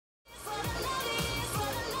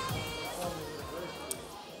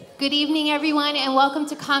Good evening, everyone, and welcome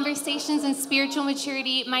to Conversations in Spiritual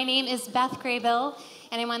Maturity. My name is Beth Graybill,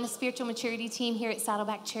 and I'm on the spiritual maturity team here at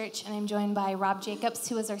Saddleback Church, and I'm joined by Rob Jacobs,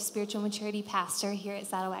 who is our spiritual maturity pastor here at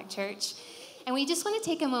Saddleback Church. And we just want to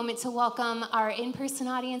take a moment to welcome our in-person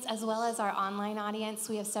audience as well as our online audience.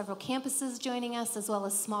 We have several campuses joining us as well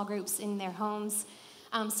as small groups in their homes.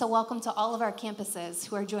 So welcome to all of our campuses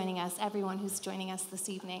who are joining us, everyone who's joining us this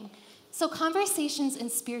evening. So Conversations in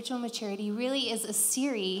Spiritual Maturity really is a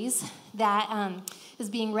series that is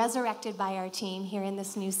being resurrected by our team here in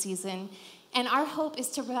this new season. And our hope is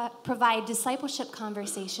to provide discipleship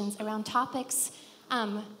conversations around topics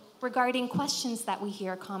regarding questions that we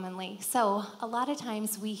hear commonly. So a lot of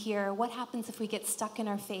times we hear, what happens if we get stuck in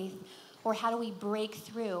our faith? Or how do we break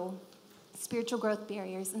through spiritual growth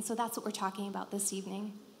barriers? And so that's what we're talking about this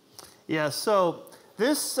evening. Yeah, so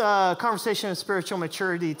this conversation of spiritual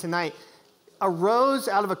maturity tonight arose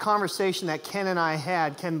out of a conversation that Ken and I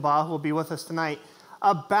had, Ken Baugh, who will be with us tonight,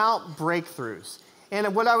 about breakthroughs.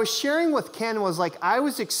 And what I was sharing with Ken was like I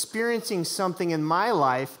was experiencing something in my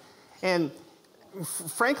life, and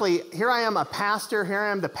frankly, here I am a pastor, here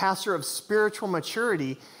I am the pastor of spiritual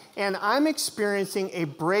maturity, and I'm experiencing a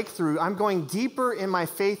breakthrough. I'm going deeper in my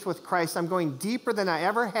faith with Christ. I'm going deeper than I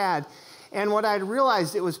ever had. And what I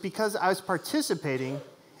realized, it was because I was participating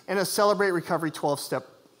in a Celebrate Recovery 12-step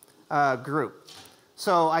group.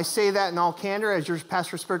 So I say that in all candor as your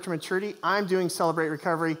pastor of spiritual maturity. I'm doing Celebrate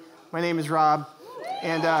Recovery. My name is Rob.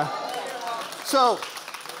 And so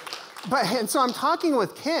I'm talking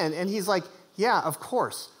with Ken, and he's like, yeah, of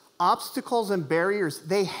course. Obstacles and barriers,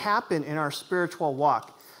 they happen in our spiritual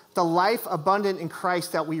walk. The life abundant in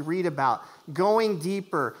Christ that we read about, going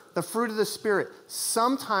deeper, the fruit of the Spirit,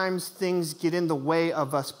 sometimes things get in the way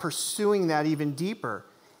of us pursuing that even deeper.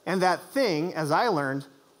 And that thing, as I learned,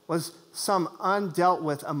 was some undealt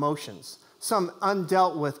with emotions, some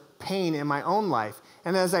undealt with pain in my own life.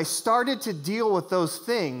 And as I started to deal with those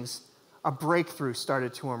things, a breakthrough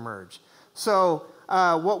started to emerge. So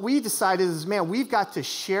what we decided is, man, we've got to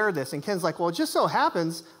share this. And Ken's like, well, it just so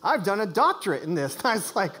happens I've done a doctorate in this. And I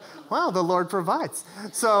was like, wow, the Lord provides.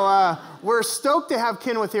 So we're stoked to have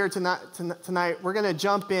Ken with here tonight. We're going to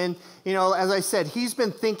jump in. You know, as I said, he's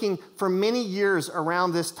been thinking for many years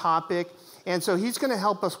around this topic. And so he's going to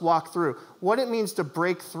help us walk through what it means to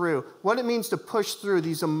break through, what it means to push through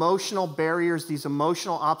these emotional barriers, these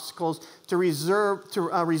emotional obstacles, to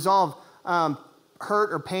resolve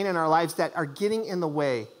hurt or pain in our lives that are getting in the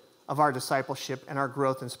way of our discipleship and our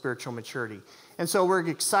growth in spiritual maturity. And so we're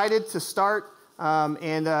excited to start,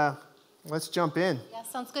 and let's jump in. Yeah,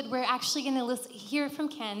 sounds good. We're actually going to hear from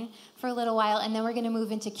Ken for a little while, and then we're going to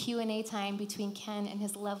move into Q&A time between Ken and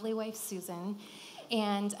his lovely wife, Susan,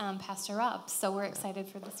 and Pastor Rob. So we're excited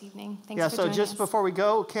for this evening. Thanks for joining us. Yeah, so just before we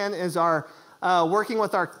go, Ken is working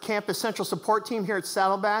with our campus central support team here at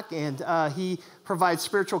Saddleback, and he provides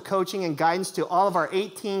spiritual coaching and guidance to all of our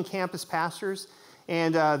 18 campus pastors,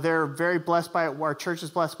 and they're very blessed by it. Our church is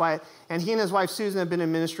blessed by it, and he and his wife Susan have been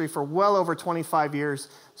in ministry for well over 25 years,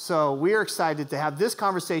 so we are excited to have this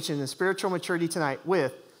conversation in spiritual maturity tonight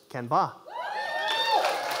with Ken Baugh.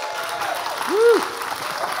 Woo!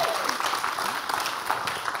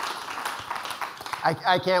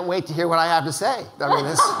 I can't wait to hear what I have to say. I mean,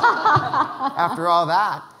 after all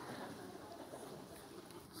that.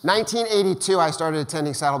 1982, I started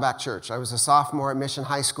attending Saddleback Church. I was a sophomore at Mission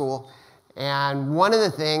High School, and one of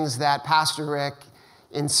the things that Pastor Rick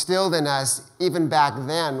instilled in us, even back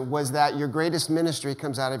then, was that your greatest ministry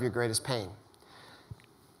comes out of your greatest pain.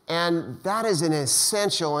 And that is an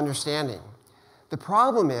essential understanding. The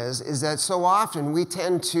problem is that so often we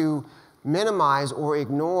tend to minimize or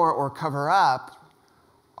ignore or cover up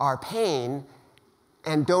our pain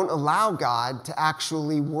and don't allow God to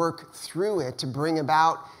actually work through it to bring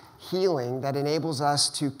about healing that enables us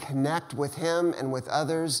to connect with Him and with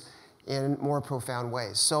others in more profound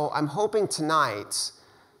ways. So I'm hoping tonight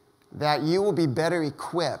that you will be better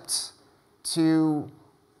equipped to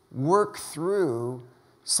work through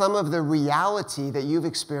some of the reality that you've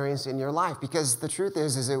experienced in your life. Because the truth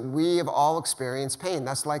is that we have all experienced pain.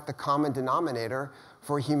 That's like the common denominator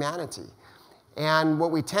for humanity. And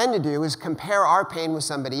what we tend to do is compare our pain with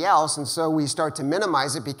somebody else, and so we start to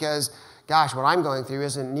minimize it because, gosh, what I'm going through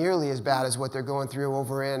isn't nearly as bad as what they're going through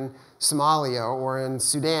over in Somalia or in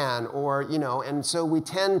Sudan, or, you know, and so we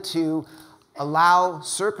tend to allow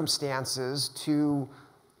circumstances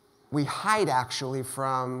we hide actually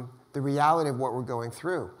from the reality of what we're going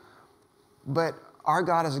through. But our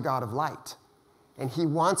God is a God of light, and He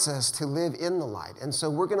wants us to live in the light. And so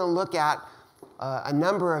we're going to look at a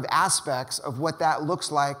number of aspects of what that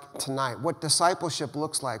looks like tonight, what discipleship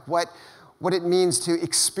looks like, what what it means to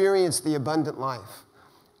experience the abundant life.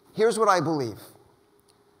 Here's what I believe.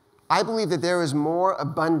 I believe that there is more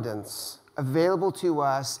abundance available to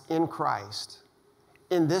us in Christ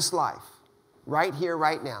in this life, right here,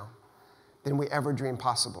 right now, than we ever dreamed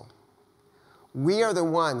possible. We are the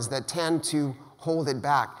ones that tend to hold it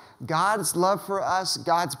back. God's love for us,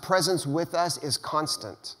 God's presence with us is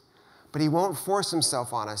constant, but he won't force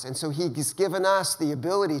himself on us. And so he's given us the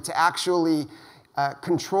ability to actually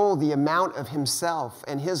control the amount of himself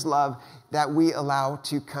and his love that we allow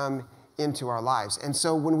to come into our lives. And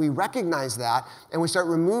so when we recognize that and we start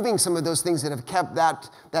removing some of those things that have kept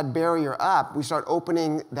that barrier up, we start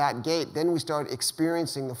opening that gate, then we start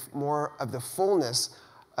experiencing more of the fullness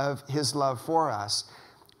of his love for us.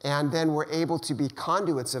 And then we're able to be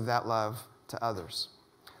conduits of that love to others.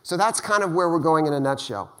 So that's kind of where we're going in a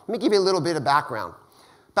nutshell. Let me give you a little bit of background.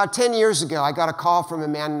 About 10 years ago, I got a call from a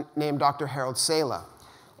man named Dr. Harold Sala.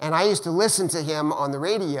 And I used to listen to him on the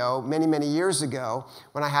radio many, many years ago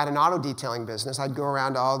when I had an auto detailing business. I'd go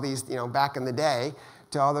around to all these, back in the day,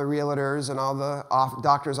 to all the realtors and all the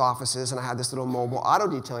doctors' offices, and I had this little mobile auto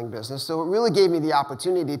detailing business. So it really gave me the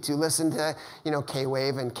opportunity to listen to,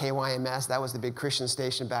 K-Wave and KYMS. That was the big Christian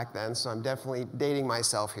station back then, so I'm definitely dating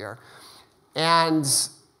myself here. And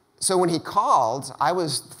so when he called, I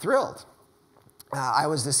was thrilled. I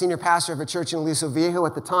was the senior pastor of a church in Aliso Viejo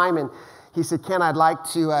at the time, and he said, Ken, I'd like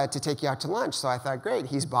to take you out to lunch. So I thought, great,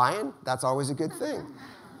 he's buying. That's always a good thing.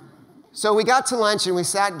 So we got to lunch and we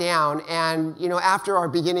sat down, and after our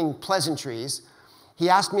beginning pleasantries, he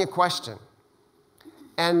asked me a question.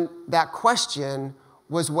 And that question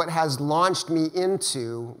was what has launched me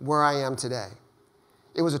into where I am today.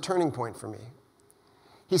 It was a turning point for me.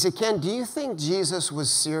 He said, Ken, do you think Jesus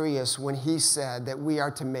was serious when he said that we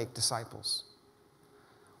are to make disciples?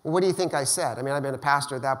 Well, what do you think I said? I mean, I've been a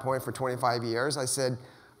pastor at that point for 25 years. I said,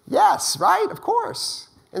 yes, right, of course.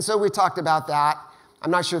 And so we talked about that. I'm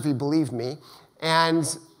not sure if he believed me.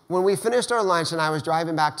 And when we finished our lunch and I was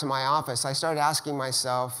driving back to my office, I started asking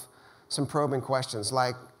myself some probing questions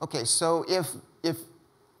like, okay, so if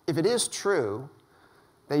it is true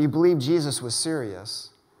that you believe Jesus was serious,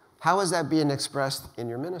 how is that being expressed in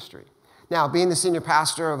your ministry? Now, being the senior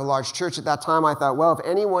pastor of a large church at that time, I thought, well, if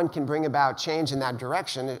anyone can bring about change in that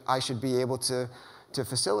direction, I should be able to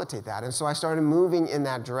facilitate that. And so I started moving in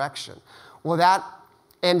that direction. Well, that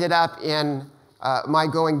ended up in my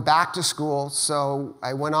going back to school. So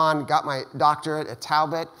I went on, got my doctorate at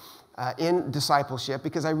Talbot in discipleship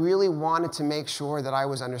because I really wanted to make sure that I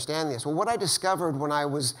was understanding this. Well, what I discovered when I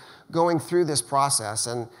was going through this process,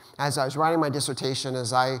 and as I was writing my dissertation,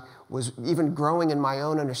 as I was even growing in my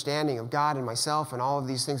own understanding of God and myself and all of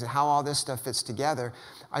these things and how all this stuff fits together,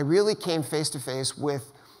 I really came face to face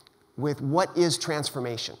with what is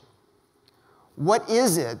transformation. What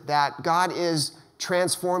is it that God is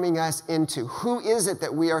transforming us into? Who is it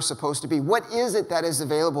that we are supposed to be? What is it that is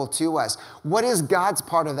available to us? What is God's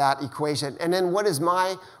part of that equation? And then what is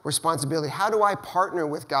my responsibility? How do I partner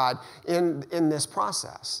with God in this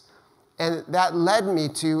process? And that led me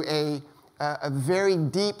to a very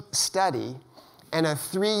deep study and a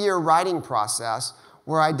 3-year writing process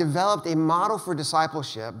where I developed a model for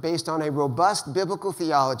discipleship based on a robust biblical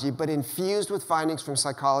theology, but infused with findings from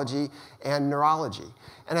psychology and neurology.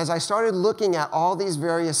 And as I started looking at all these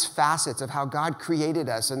various facets of how God created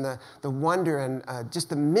us and the wonder and just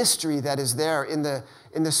the mystery that is there in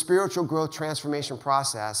the spiritual growth transformation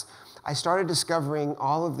process, I started discovering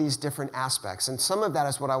all of these different aspects. And some of that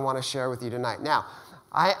is what I want to share with you tonight. Now,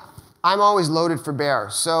 I'm always loaded for bear,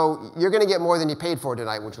 so you're going to get more than you paid for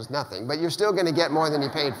tonight, which was nothing, but you're still going to get more than you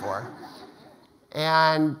paid for.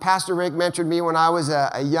 And Pastor Rick mentored me when I was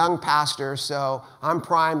a young pastor, so I'm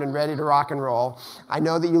primed and ready to rock and roll. I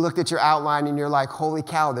know that you looked at your outline and you're like, holy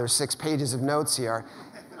cow, there's 6 pages of notes here.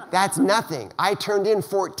 That's nothing. I turned in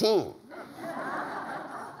 14.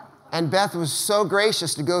 And Beth was so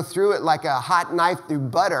gracious to go through it like a hot knife through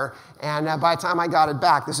butter, and by the time I got it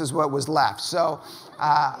back, this is what was left. So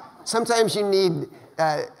sometimes you need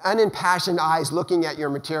unimpassioned eyes looking at your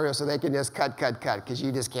material so they can just cut, because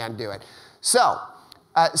you just can't do it. So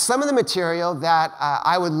some of the material that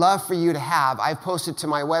I would love for you to have, I've posted to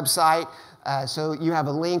my website, so you have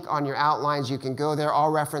a link on your outlines. You can go there. I'll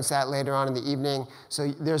reference that later on in the evening.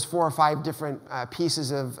 So there's 4 or 5 different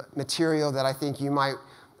pieces of material that I think you might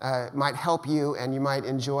help you and you might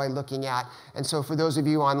enjoy looking at. And so for those of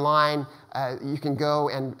you online, you can go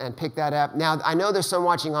and pick that up. Now, I know there's some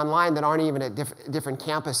watching online that aren't even at different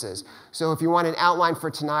campuses. So if you want an outline for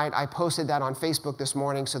tonight, I posted that on Facebook this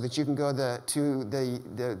morning so that you can go to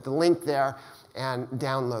the link there and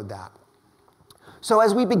download that. So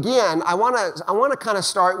as we begin, I want to kind of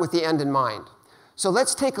start with the end in mind. So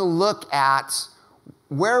let's take a look at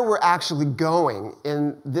where we're actually going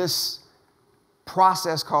in this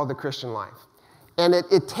process called the Christian life. And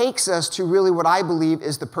it takes us to really what I believe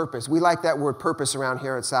is the purpose. We like that word purpose around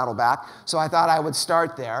here at Saddleback, so I thought I would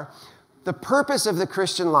start there. The purpose of the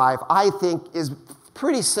Christian life, I think, is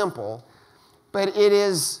pretty simple, but it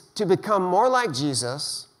is to become more like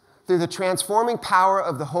Jesus through the transforming power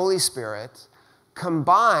of the Holy Spirit,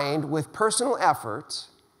 combined with personal effort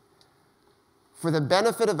for the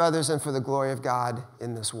benefit of others and for the glory of God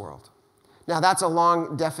in this world. Now, that's a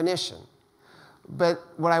long definition, but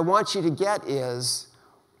what I want you to get is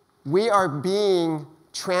we are being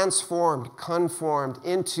transformed, conformed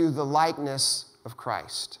into the likeness of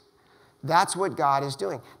Christ. That's what God is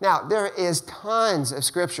doing. Now, there is tons of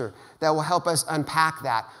scripture that will help us unpack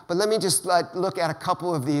that. But let me just look at a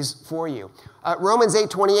couple of these for you. Romans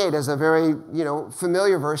 8:28 is a very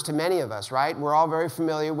familiar verse to many of us, right? We're all very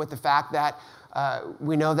familiar with the fact that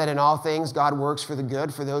we know that in all things God works for the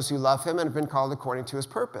good for those who love him and have been called according to his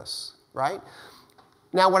purpose, right?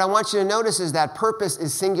 Now, what I want you to notice is that purpose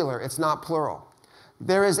is singular. It's not plural.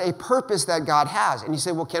 There is a purpose that God has. And you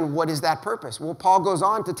say, well, Ken, what is that purpose? Well, Paul goes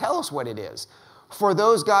on to tell us what it is. For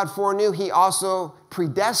those God foreknew, he also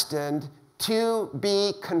predestined to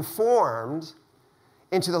be conformed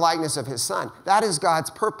into the likeness of his Son. That is God's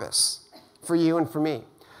purpose for you and for me.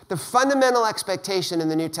 The fundamental expectation in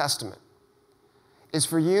the New Testament is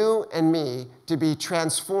for you and me to be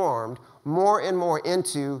transformed more and more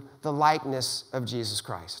into the likeness of Jesus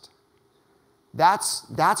Christ. That's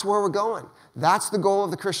where we're going. That's the goal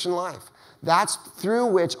of the Christian life. That's through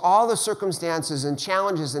which all the circumstances and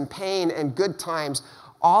challenges and pain and good times,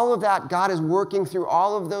 all of that, God is working through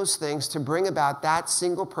all of those things to bring about that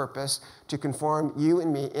single purpose to conform you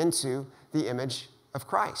and me into the image of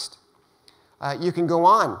Christ. You can go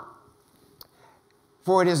on.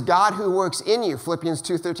 For it is God who works in you, Philippians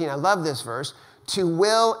 2:13. I love this verse. To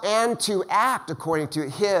will and to act according to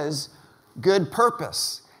his good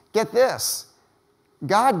purpose. Get this.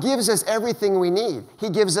 God gives us everything we need. He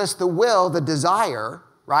gives us the will, the desire,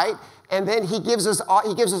 right? And then he gives us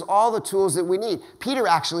all the tools that we need. Peter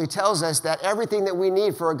actually tells us that everything that we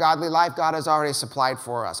need for a godly life, God has already supplied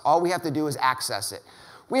for us. All we have to do is access it.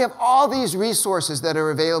 We have all these resources that are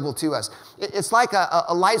available to us. It's like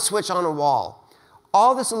a light switch on a wall.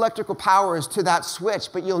 All this electrical power is to that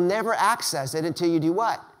switch, but you'll never access it until you do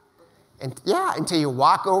what? Until you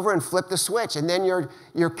walk over and flip the switch, and then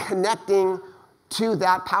you're connecting to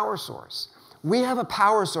that power source. We have a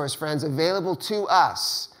power source, friends, available to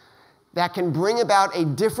us that can bring about a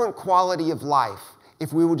different quality of life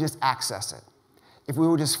if we will just access it, if we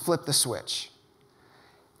will just flip the switch.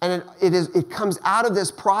 And it comes out of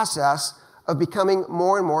this process of becoming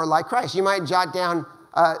more and more like Christ. You might jot down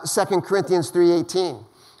 2 Corinthians 3:18,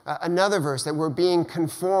 another verse that we're being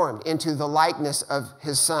conformed into the likeness of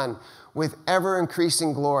his Son with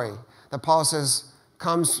ever-increasing glory that Paul says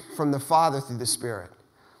comes from the Father through the Spirit.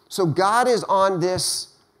 So God is on this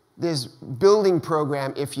building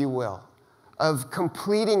program, if you will, of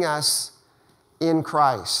completing us in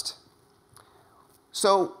Christ.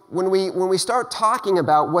 So when we start talking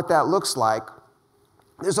about what that looks like,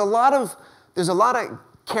 there's a lot of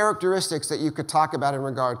characteristics that you could talk about in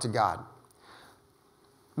regard to God.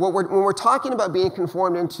 When we're talking about being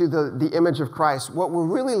conformed into the image of Christ, what we're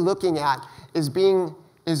really looking at is being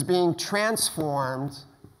transformed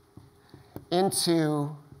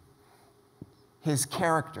into his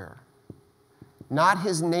character, not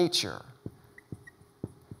his nature.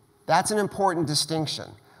 That's an important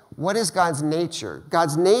distinction. What is God's nature?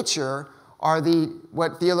 God's nature are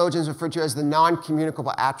what theologians refer to as the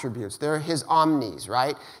non-communicable attributes. They're his omnis,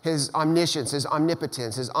 right? His omniscience, his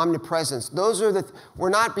omnipotence, his omnipresence. We're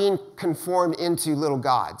not being conformed into little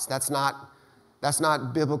gods. That's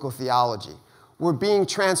not biblical theology. We're being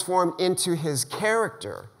transformed into his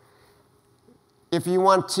character. If you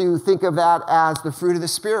want to think of that as the fruit of the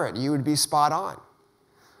Spirit, you would be spot on.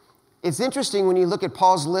 It's interesting when you look at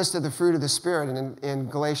Paul's list of the fruit of the Spirit in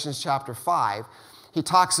Galatians chapter 5, he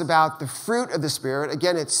talks about the fruit of the Spirit,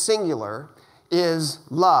 again, it's singular, is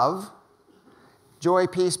love, joy,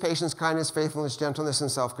 peace, patience, kindness, faithfulness, gentleness, and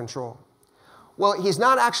self-control. Well, he's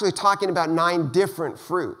not actually talking about 9 different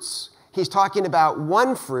fruits. He's talking about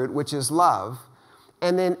one fruit, which is love,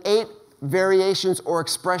 and then 8 variations or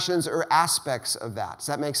expressions or aspects of that. Does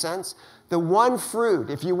that make sense? The one fruit,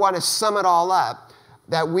 if you want to sum it all up,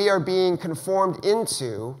 that we are being conformed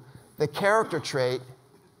into, the character trait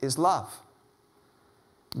is love.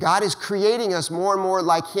 God is creating us more and more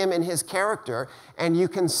like him in his character, and you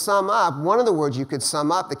can sum up, one of the words you could sum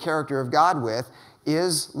up the character of God with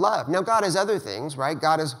is love. Now, God is other things, right?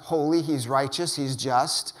 God is holy, he's righteous, he's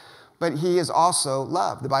just, but he is also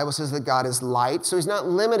love. The Bible says that God is light, so he's not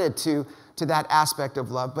limited to that aspect of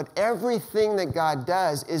love, but everything that God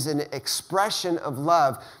does is an expression of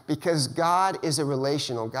love because God is a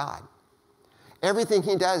relational God. Everything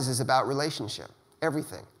he does is about relationship,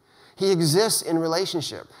 everything. He exists in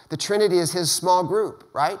relationship. The Trinity is his small group,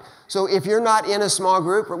 right? So if you're not in a small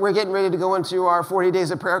group, we're getting ready to go into our 40 Days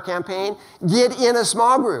of Prayer campaign, get in a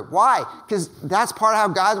small group. Why? Because that's part of how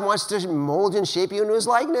God wants to mold and shape you into his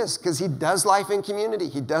likeness, because he does life in community.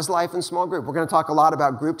 He does life in small group. We're going to talk a lot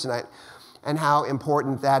about group tonight and how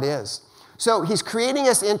important that is. So he's creating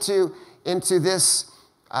us into this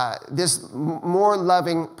more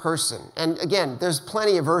loving person. And again, there's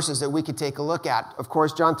plenty of verses that we could take a look at. Of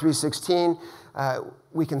course, John 3:16,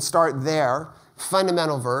 we can start there.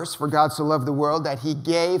 Fundamental verse, for God so loved the world that he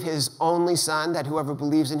gave his only son, that whoever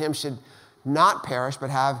believes in him should not perish but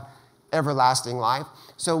have everlasting life.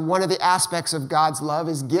 So one of the aspects of God's love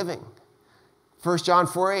is giving. 1 John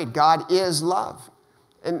 4:8, God is love.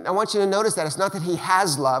 And I want you to notice that it's not that he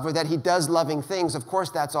has love or that he does loving things. Of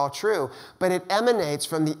course, that's all true. But it emanates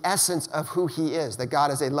from the essence of who he is, that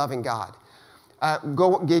God is a loving God.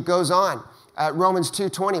 It goes on. Romans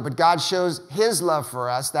 2:20, but God shows his love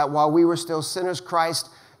for us, that while we were still sinners, Christ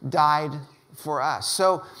died for us.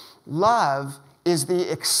 So love is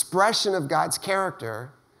the expression of God's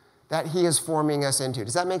character that he is forming us into.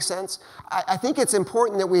 Does that make sense? I think it's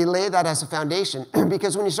important that we lay that as a foundation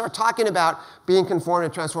because when you start talking about being conformed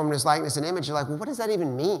and transformed in his likeness and image, you're like, well, what does that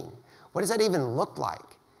even mean? What does that even look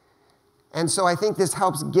like? And so I think this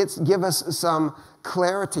helps give us some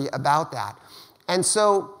clarity about that. And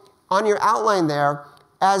so on your outline there,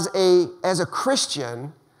 as a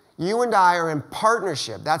Christian, you and I are in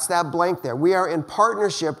partnership. That's that blank there. We are in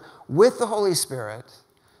partnership with the Holy Spirit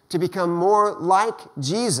to become more like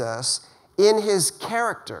Jesus in his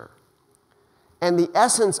character. And the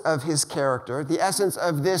essence of his character, the essence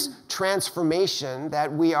of this transformation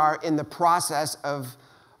that we are in the process of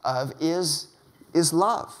is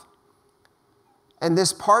love. And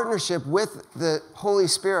this partnership with the Holy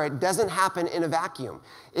Spirit doesn't happen in a vacuum.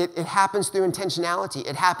 It happens through intentionality.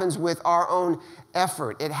 It happens with our own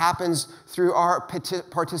effort. It happens through our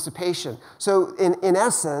participation. So in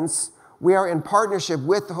essence, we are in partnership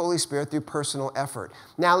with the Holy Spirit through personal effort.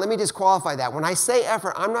 Now, let me just qualify that. When I say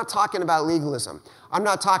effort, I'm not talking about legalism. I'm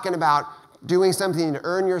not talking about doing something to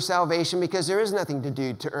earn your salvation, because there is nothing to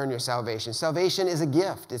do to earn your salvation. Salvation is a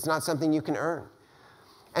gift. It's not something you can earn.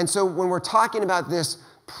 And so when we're talking about this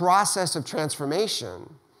process of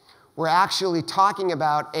transformation, we're actually talking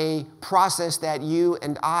about a process that you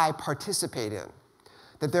and I participate in.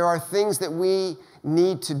 That there are things that we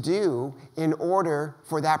need to do in order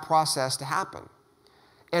for that process to happen.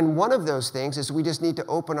 And one of those things is we just need to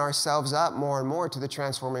open ourselves up more and more to the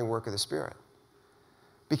transforming work of the Spirit.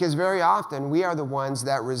 Because very often we are the ones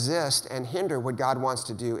that resist and hinder what God wants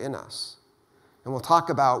to do in us. And we'll talk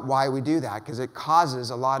about why we do that, because it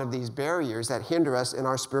causes a lot of these barriers that hinder us in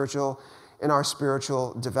our spiritual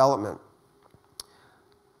development.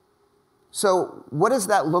 So what does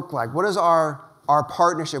that look like? What does our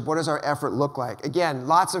partnership, what does our effort look like? Again,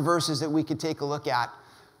 lots of verses that we could take a look at.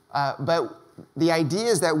 But the idea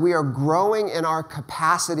is that we are growing in our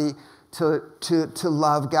capacity to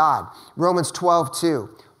love God. Romans 12:2,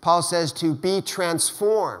 Paul says to be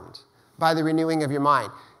transformed by the renewing of your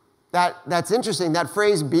mind. That's interesting. That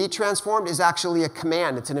phrase, be transformed, is actually a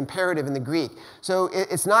command. It's an imperative in the Greek. So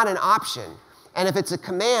it's not an option. And if it's a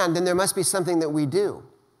command, then there must be something that we do.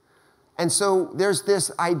 And so there's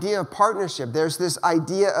this idea of partnership. There's this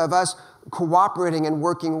idea of us cooperating and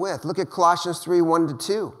working with. Look at Colossians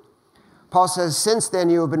 3:1-2. Paul says, since then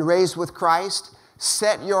you have been raised with Christ,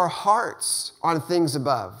 set your hearts on things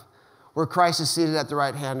above, where Christ is seated at the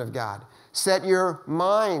right hand of God. Set your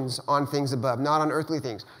minds on things above, not on earthly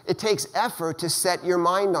things. It takes effort to set your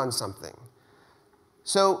mind on something.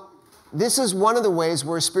 So this is one of the ways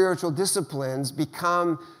where spiritual disciplines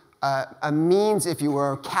become a means, if you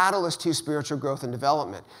will, a catalyst to spiritual growth and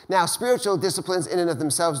development. Now, spiritual disciplines in and of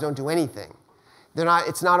themselves don't do anything.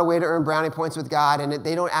 It's not a way to earn brownie points with God, and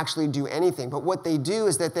they don't actually do anything. But what they do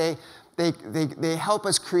is that they help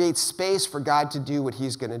us create space for God to do what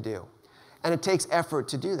he's going to do. And it takes effort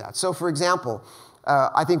to do that. So, for example,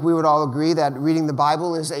 I think we would all agree that reading the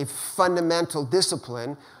Bible is a fundamental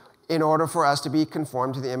discipline in order for us to be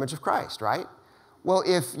conformed to the image of Christ, right? Well,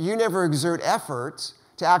 if you never exert effort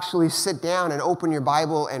to actually sit down and open your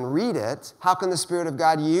Bible and read it, how can the Spirit of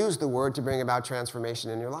God use the Word to bring about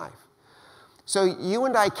transformation in your life? So you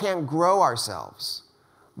and I can't grow ourselves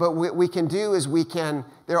But what we can do is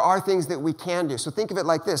there are things that we can do. So think of it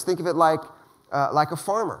like this. Think of it like a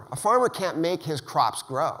farmer. A farmer can't make his crops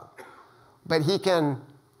grow, but he can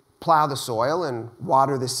plow the soil and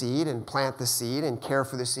water the seed and plant the seed and care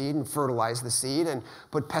for the seed and fertilize the seed and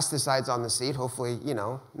put pesticides on the seed, hopefully,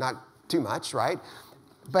 not too much, right?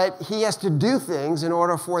 But he has to do things in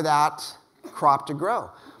order for that crop to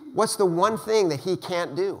grow. What's the one thing that he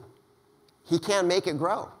can't do? He can't make it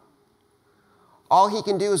grow. All he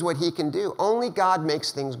can do is what he can do. Only God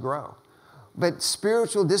makes things grow. But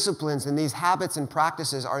spiritual disciplines and these habits and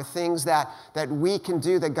practices are things that we can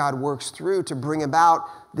do, that God works through to bring about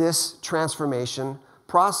this transformation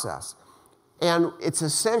process. And it's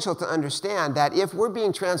essential to understand that if we're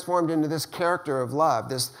being transformed into this character of love,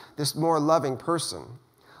 this more loving person,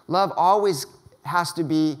 love always has to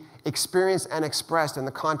be experienced and expressed in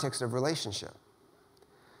the context of relationship.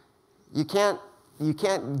 You can't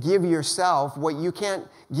give yourself what you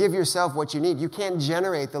need. You can't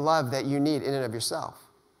generate the love that you need in and of yourself.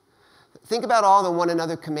 Think about all the one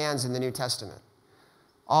another commands in the New Testament.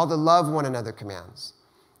 All the love one another commands.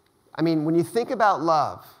 I mean, when you think about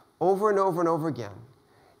love over and over and over again,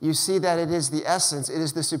 you see that it is the essence, it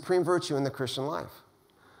is the supreme virtue in the Christian life.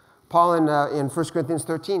 Paul in 1 Corinthians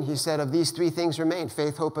 13, he said, of these three things remain,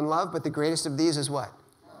 faith, hope, and love, but the greatest of these is what?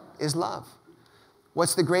 Is love.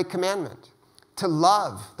 What's the great commandment? To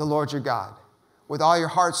love the Lord your God with all your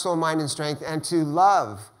heart, soul, mind, and strength, and to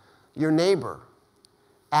love your neighbor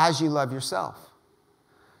as you love yourself.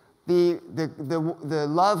 The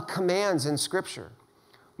love commands in Scripture,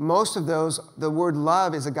 most of those, the word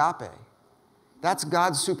love is agape. That's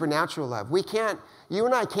God's supernatural love. You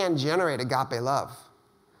and I can't generate agape love.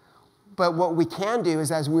 But what we can do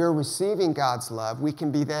is, as we're receiving God's love, we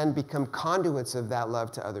can then become conduits of that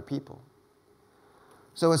love to other people.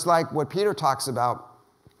 So it's like what Peter talks about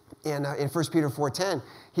in 1 Peter 4:10.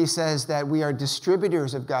 He says that we are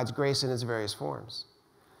distributors of God's grace in its various forms.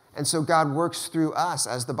 And so God works through us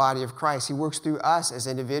as the body of Christ. He works through us as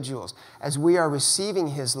individuals. As we are receiving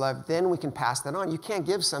his love, then we can pass that on. You can't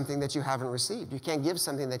give something that you haven't received. You can't give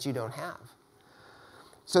something that you don't have.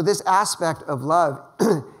 So this aspect of love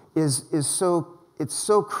is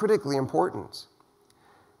so critically important.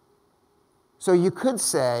 So you could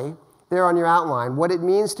say, there on your outline, what it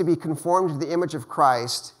means to be conformed to the image of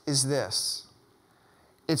Christ is this.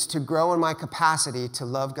 It's to grow in my capacity to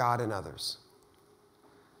love God and others.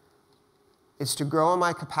 It's to grow in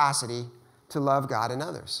my capacity to love God and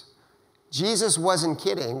others. Jesus wasn't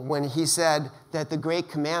kidding when he said that the great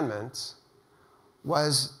commandment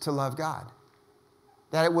was to love God.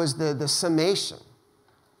 That it was the summation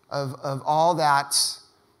of all that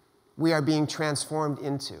we are being transformed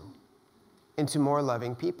into more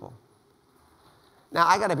loving people. Now,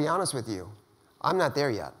 I got to be honest with you. I'm not there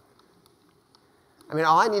yet. I mean,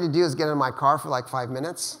 all I need to do is get in my car for like 5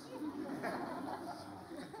 minutes.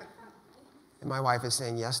 And my wife is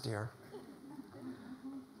saying yes, dear.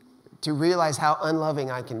 To realize how unloving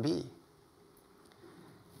I can be.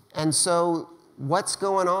 And so, what's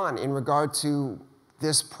going on in regard to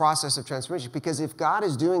this process of transformation? Because if God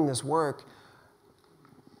is doing this work,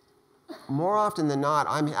 more often than not,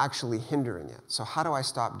 I'm actually hindering it. So how do I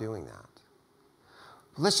stop doing that?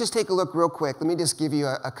 Let's just take a look real quick. Let me just give you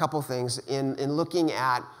a couple things in looking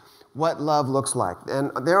at what love looks like.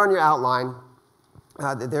 And there on your outline,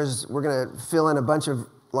 we're going to fill in a bunch of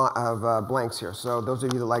blanks here. So those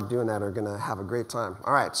of you that like doing that are going to have a great time.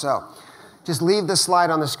 All right, so just leave the slide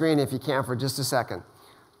on the screen if you can for just a second.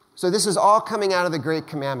 So this is all coming out of the Great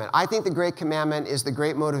Commandment. I think the Great Commandment is the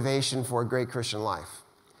great motivation for a great Christian life.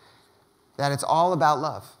 That it's all about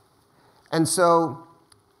love. And so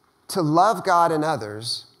to love God and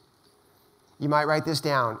others, you might write this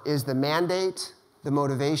down, is the mandate, the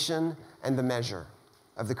motivation, and the measure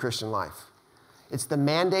of the Christian life. It's the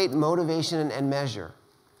mandate, motivation, and measure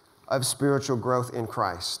of spiritual growth in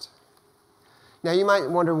Christ. Now you might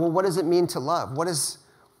wonder, well, what does it mean to love? What is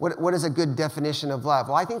a good definition of love?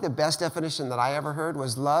 Well, I think the best definition that I ever heard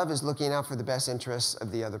was love is looking out for the best interests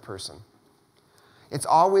of the other person. It's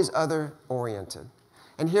always other-oriented.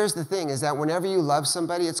 And here's the thing, is that whenever you love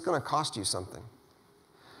somebody, it's going to cost you something.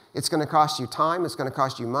 It's going to cost you time. It's going to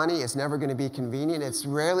cost you money. It's never going to be convenient. It's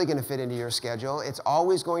rarely going to fit into your schedule. It's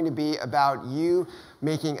always going to be about you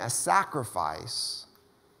making a sacrifice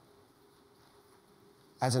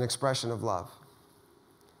as an expression of love.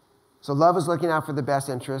 So love is looking out for the best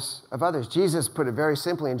interests of others. Jesus put it very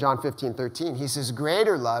simply in John 15:13. He says,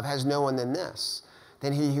 greater love has no one than this,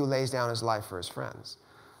 than he who lays down his life for his friends.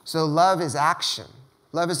 So love is action.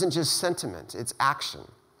 Love isn't just sentiment, it's action.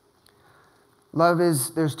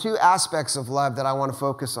 There's two aspects of love that I want to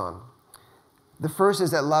focus on. The first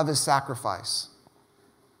is that love is sacrifice.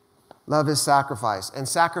 Love is sacrifice. And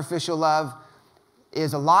sacrificial love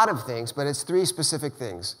is a lot of things, but it's three specific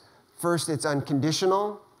things. First, it's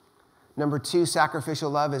unconditional. Number two, sacrificial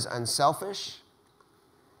love is unselfish.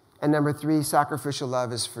 And number three, sacrificial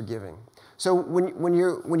love is forgiving. So when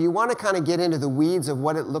you want to kind of get into the weeds of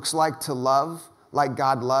what it looks like to love like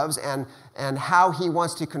God loves and how he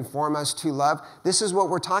wants to conform us to love, this is what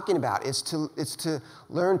we're talking about. It's to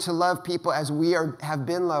learn to love people as we have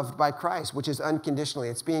been loved by Christ, which is unconditionally.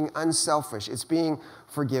 It's being unselfish. It's being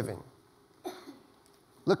forgiving.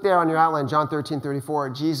 Look there on your outline, John 13:34.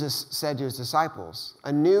 Jesus said to his disciples,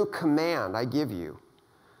 "A new command I give you,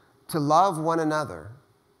 to love one another."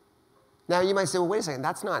 Now, you might say, well, wait a second,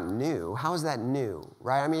 that's not new. How is that new,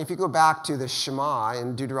 right? I mean, if you go back to the Shema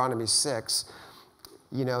in Deuteronomy 6,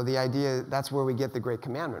 you know, the idea, that's where we get the great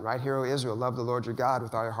commandment, right? Hear, O Israel, love the Lord your God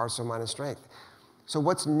with all your heart, soul, mind, and strength. So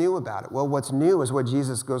what's new about it? Well, what's new is what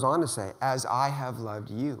Jesus goes on to say, as I have loved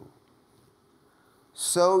you,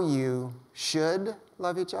 so you should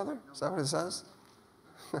love each other? Is that what it says?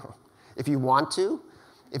 No. If you want to,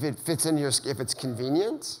 if it fits in if it's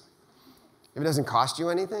convenient, if it doesn't cost you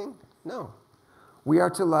anything, no. We are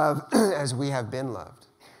to love as we have been loved.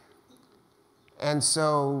 And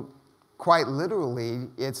so, quite literally,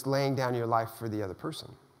 it's laying down your life for the other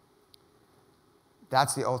person.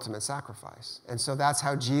 That's the ultimate sacrifice. And so that's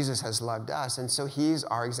how Jesus has loved us. And so he's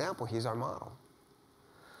our example. He's our model.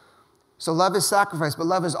 So love is sacrifice, but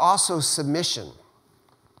love is also submission.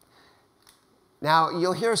 Now,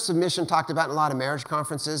 you'll hear submission talked about in a lot of marriage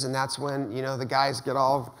conferences, and that's when, you know, the guys get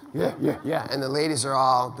all, yeah, and the ladies are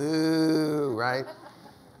all, boo, right?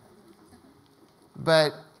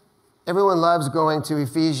 But everyone loves going to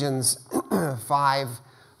Ephesians 5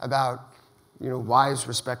 about, you know, wives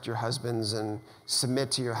respect your husbands and submit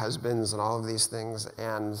to your husbands and all of these things,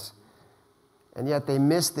 and yet they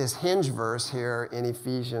miss this hinge verse here in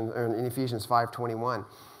Ephesians 5:21,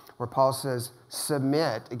 where Paul says,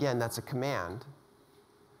 submit, again, that's a command,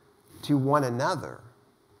 to one another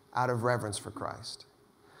out of reverence for Christ.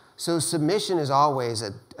 So submission is always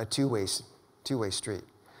a two-way street.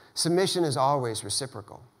 Submission is always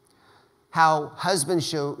reciprocal. How husbands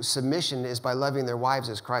show submission is by loving their wives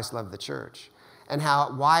as Christ loved the church. And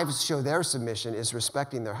how wives show their submission is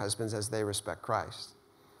respecting their husbands as they respect Christ.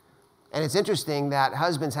 And it's interesting that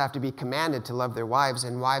husbands have to be commanded to love their wives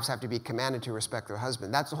and wives have to be commanded to respect their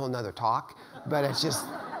husband. That's a whole nother talk, but it's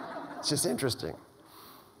just interesting.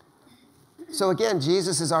 So again,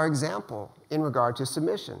 Jesus is our example in regard to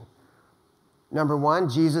submission. Number one,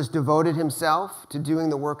 Jesus devoted himself to doing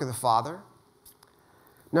the work of the Father.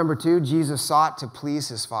 Number two, Jesus sought to please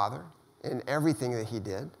his Father in everything that he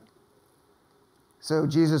did. So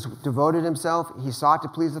Jesus devoted himself. He sought to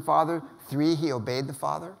please the Father. 3, he obeyed the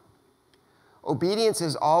Father. Obedience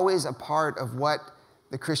is always a part of what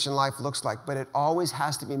the Christian life looks like, but it always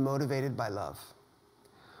has to be motivated by love.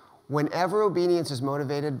 Whenever obedience is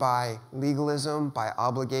motivated by legalism, by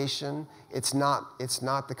obligation, it's not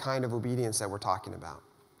the kind of obedience that we're talking about.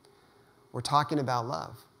 We're talking about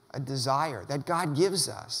love, a desire that God gives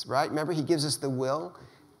us, right? Remember, he gives us the will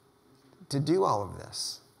to do all of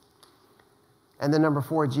this. And then number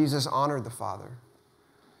 4, Jesus honored the Father.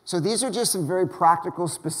 So these are just some very practical,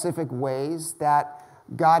 specific ways that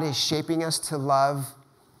God is shaping us to love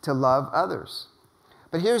others.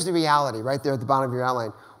 But here's the reality right there at the bottom of your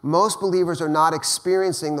outline. Most believers are not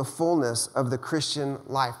experiencing the fullness of the Christian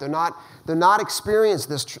life. They're not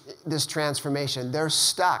experiencing this transformation. They're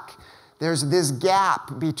stuck. There's this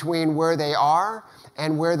gap between where they are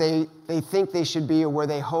and where they think they should be or where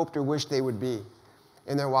they hoped or wished they would be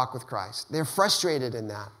in their walk with Christ. They're frustrated in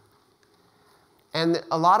that. And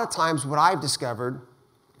a lot of times what I've discovered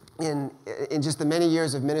in just the many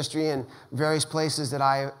years of ministry in various places that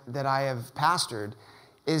I have pastored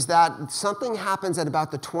is that something happens at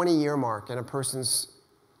about the 20-year mark in a person's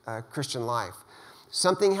Christian life.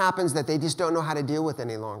 Something happens that they just don't know how to deal with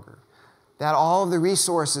any longer. That all of the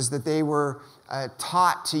resources that they were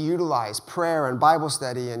taught to utilize, prayer and Bible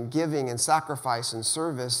study and giving and sacrifice and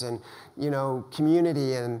service and, you know,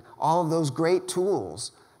 community and all of those great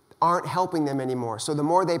tools aren't helping them anymore. So the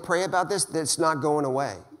more they pray about this, it's not going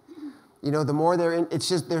away. You know, the more they're in, it's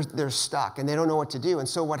just they're stuck and they don't know what to do. And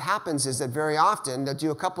so what happens is that very often they'll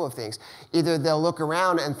do a couple of things. Either they'll look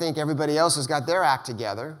around and think everybody else has got their act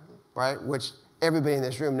together, right? Which everybody in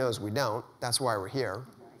this room knows we don't. That's why we're here.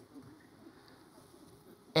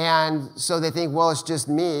 And so they think, well, it's just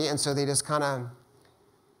me. And so they just kind of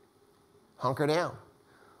hunker down.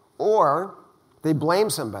 Or They blame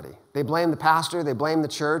somebody. They blame the pastor, they blame the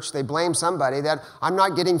church, they blame somebody that I'm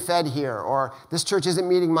not getting fed here, or this church isn't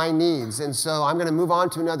meeting my needs, and so I'm going to move on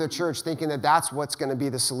to another church thinking that that's what's going to be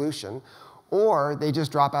the solution. Or they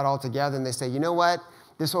just drop out altogether and they say, you know what,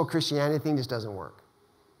 this whole Christianity thing just doesn't work.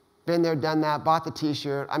 Been there, done that, bought the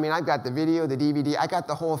t-shirt. I mean, I've got the video, the DVD, I got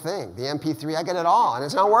the whole thing, the MP3, I got it all, and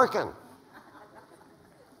it's not working.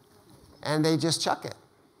 And they just chuck it.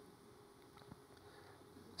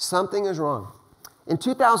 Something is wrong. In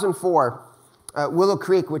 2004, Willow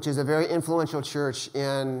Creek, which is a very influential church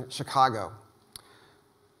in Chicago,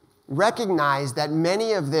 recognized that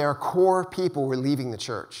many of their core people were leaving the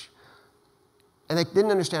church. And they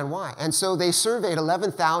didn't understand why. And so they surveyed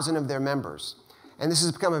 11,000 of their members. And this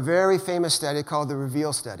has become a very famous study called the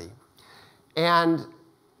Reveal Study. And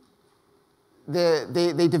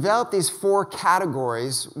they developed these 4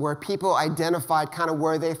 categories where people identified kind of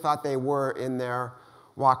where they thought they were in their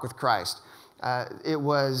walk with Christ. It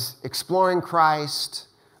was exploring Christ,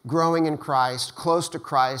 growing in Christ, close to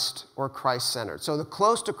Christ, or Christ-centered. So the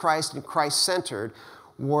close to Christ and Christ-centered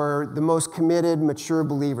were the most committed, mature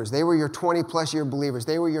believers. They were your 20-plus year believers.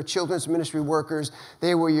 They were your children's ministry workers.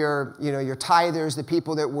 They were your tithers, the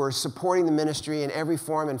people that were supporting the ministry in every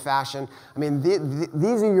form and fashion. I mean,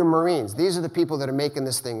 these are your Marines. These are the people that are making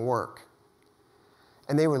this thing work.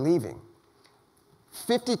 And they were leaving.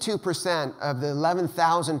 52% of the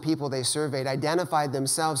 11,000 people they surveyed identified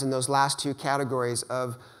themselves in those last 2 categories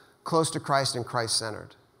of close to Christ and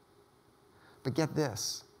Christ-centered. But get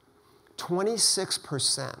this,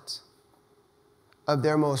 26% of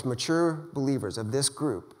their most mature believers of this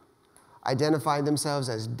group identified themselves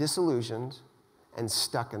as disillusioned and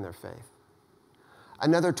stuck in their faith.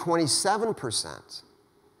 Another 27%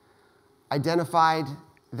 identified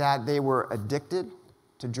that they were addicted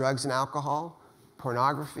to drugs and alcohol,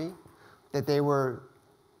 pornography, that they were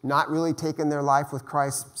not really taking their life with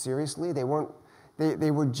Christ seriously. They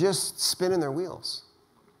were just spinning their wheels.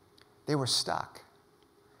 They were stuck,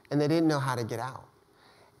 and they didn't know how to get out.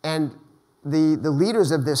 And the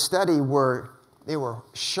leaders of this study were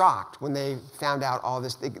shocked when they found out all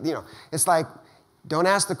this. It's like, don't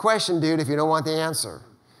ask the question, dude, if you don't want the answer.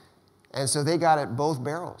 And so they got at both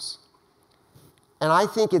barrels. And I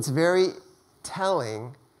think it's very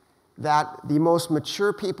telling that the most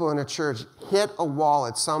mature people in a church hit a wall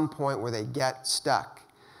at some point where they get stuck.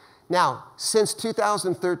 Now, since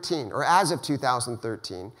 2013, or as of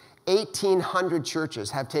 2013, 1,800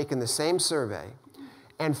 churches have taken the same survey,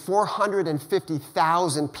 and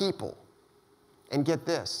 450,000 people, and get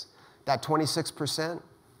this, that 26%,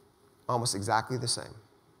 almost exactly the same.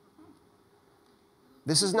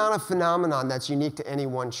 This is not a phenomenon that's unique to any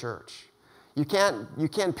one church. You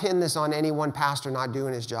can't pin this on any one pastor not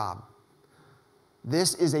doing his job.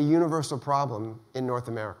 This is a universal problem in North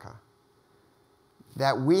America.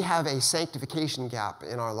 That we have a sanctification gap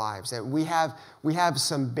in our lives. That we have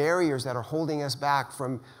some barriers that are holding us back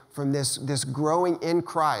from this growing in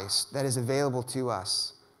Christ that is available to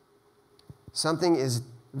us. Something is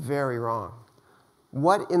very wrong.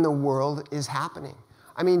 What in the world is happening?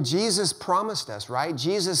 I mean, Jesus promised us, right?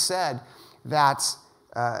 Jesus said that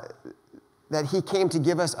he came to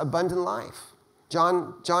give us abundant life.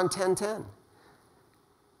 John 10:10.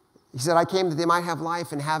 He said, I came that they might have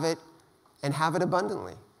life and have it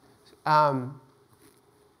abundantly. John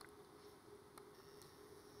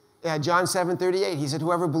 7:38, he said,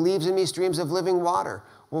 whoever believes in me, streams of living water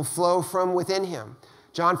will flow from within him.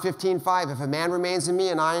 John 15:5, if a man remains in me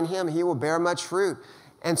and I in him, he will bear much fruit.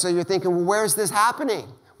 And so you're thinking, well, where is this happening?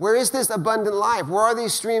 Where is this abundant life? Where are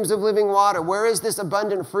these streams of living water? Where is this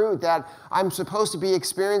abundant fruit that I'm supposed to be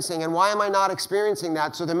experiencing? And why am I not experiencing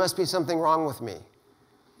that? So there must be something wrong with me.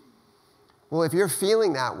 Well, if you're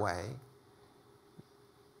feeling that way,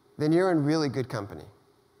 then you're in really good company.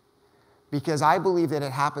 Because I believe that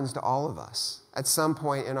it happens to all of us at some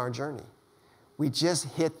point in our journey. We just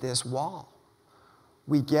hit this wall.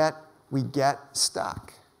 We get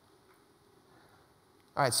stuck.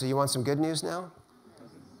 All right, so you want some good news now?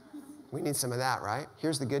 We need some of that, right?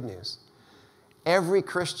 Here's the good news. Every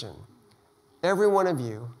Christian, every one of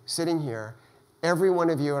you sitting here, every one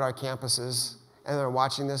of you at our campuses and are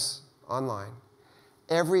watching this online,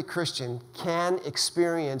 every Christian can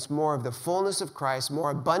experience more of the fullness of Christ,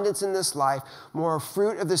 more abundance in this life, more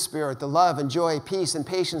fruit of the Spirit, the love and joy, peace and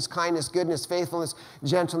patience, kindness, goodness, faithfulness,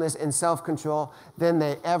 gentleness, and self-control than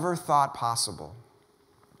they ever thought possible.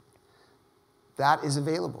 That is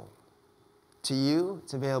available to you.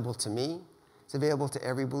 It's available to me. It's available to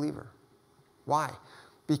every believer. Why?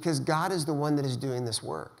 Because God is the one that is doing this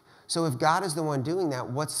work. So if God is the one doing that,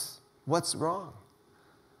 what's wrong?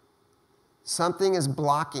 Something is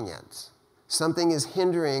blocking it. Something is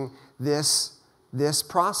hindering this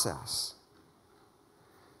process.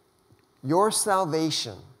 Your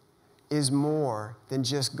salvation is more than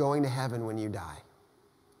just going to heaven when you die.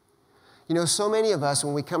 You know, so many of us,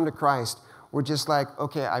 when we come to Christ, we're just like,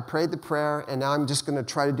 okay, I prayed the prayer, and now I'm just going to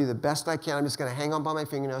try to do the best I can. I'm just going to hang on by my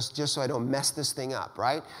fingernails just so I don't mess this thing up,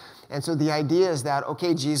 right? And so the idea is that,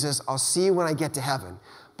 okay, Jesus, I'll see you when I get to heaven.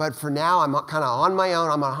 But for now, I'm kind of on my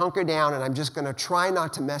own. I'm going to hunker down, and I'm just going to try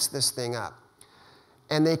not to mess this thing up.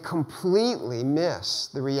 And they completely miss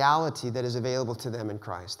the reality that is available to them in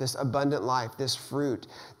Christ. This abundant life, this fruit,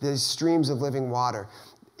 these streams of living water.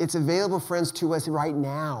 It's available, friends, to us right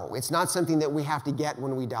now. It's not something that we have to get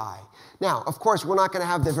when we die. Now, of course, we're not going to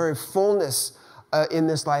have the very fullness in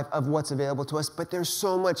this life of what's available to us, but there's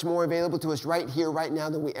so much more available to us right here, right now,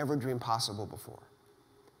 than we ever dreamed possible before.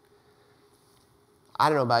 I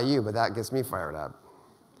don't know about you, but that gets me fired up.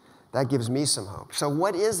 That gives me some hope. So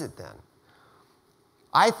what is it then?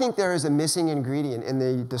 I think there is a missing ingredient in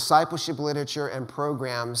the discipleship literature and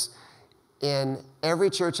programs in every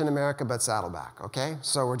church in America but Saddleback, okay?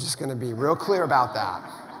 So we're just going to be real clear about that.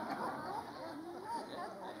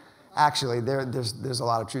 Actually, there's a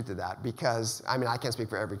lot of truth to that because, I mean, I can't speak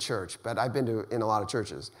for every church, but I've been in a lot of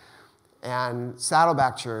churches. And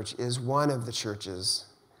Saddleback Church is one of the churches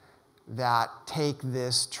that take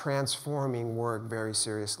this transforming work very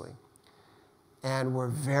seriously. And we're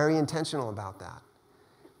very intentional about that.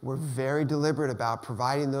 We're very deliberate about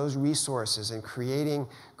providing those resources and creating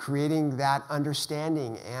that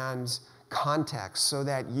understanding and context so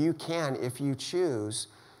that you can, if you choose,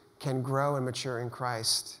 can grow and mature in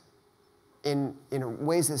Christ in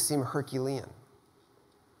ways that seem Herculean.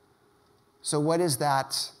 So what is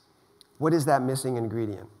that missing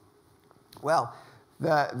ingredient? Well,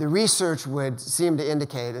 the research would seem to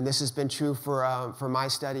indicate, and this has been true for my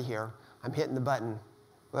study here. I'm hitting the button.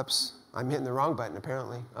 Whoops. I'm hitting the wrong button,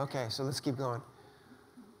 apparently. Okay, so let's keep going.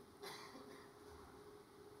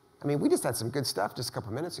 I mean, we just had some good stuff just a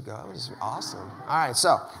couple minutes ago. That was awesome. All right,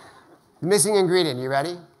 so the missing ingredient, you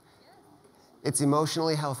ready? It's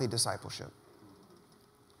emotionally healthy discipleship.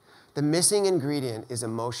 The missing ingredient is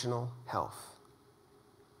emotional health.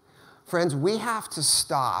 Friends, we have to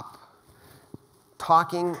stop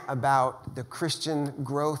talking about the Christian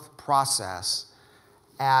growth process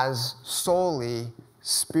as solely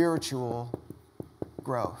spiritual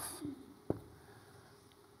growth.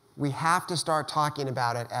 We have to start talking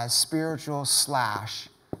about it as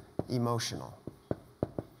spiritual/emotional.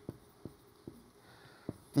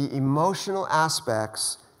 The emotional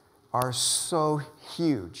aspects are so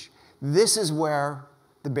huge. This is where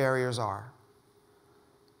the barriers are.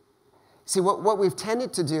 See, what we've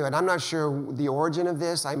tended to do, and I'm not sure the origin of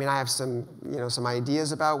this, I mean, I have some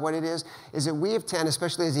ideas about what it is that we have tended,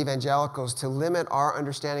 especially as evangelicals, to limit our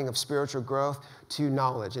understanding of spiritual growth to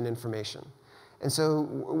knowledge and information. And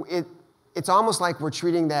so it's almost like we're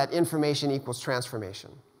treating that information equals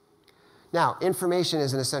transformation. Now, information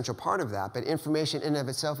is an essential part of that, but information in and of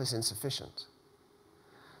itself is insufficient.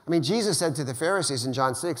 I mean, Jesus said to the Pharisees in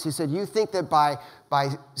John 6, he said, you think that by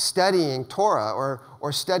studying Torah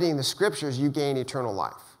or studying the scriptures, you gain eternal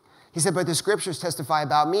life. He said, but the scriptures testify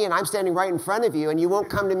about me, and I'm standing right in front of you, and you won't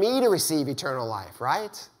come to me to receive eternal life,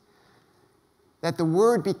 right? That the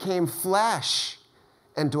word became flesh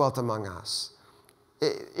and dwelt among us.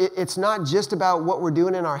 It's not just about what we're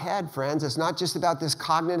doing in our head, friends. It's not just about this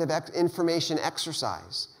cognitive information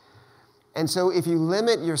exercise. And so if you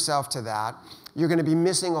limit yourself to that, you're going to be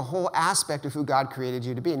missing a whole aspect of who God created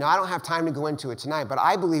you to be. Now, I don't have time to go into it tonight, but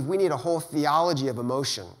I believe we need a whole theology of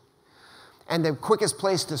emotion. And the quickest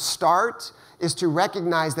place to start is to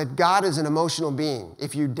recognize that God is an emotional being.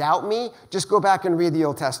 If you doubt me, just go back and read the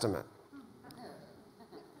Old Testament.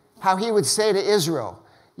 How he would say to Israel,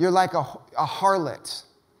 you're like a harlot,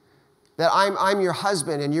 that I'm your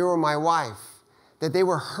husband and you're my wife, that they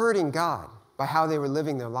were hurting God by how they were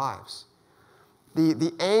living their lives.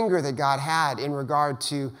 The anger that God had in regard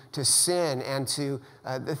to sin and to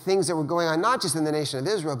the things that were going on, not just in the nation of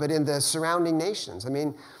Israel, but in the surrounding nations. I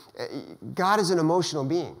mean, God is an emotional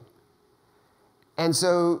being. And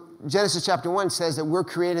so Genesis chapter 1 says that we're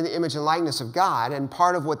created in the image and likeness of God, and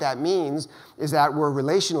part of what that means is that we're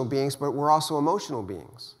relational beings, but we're also emotional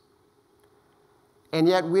beings. And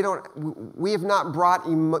yet we have not brought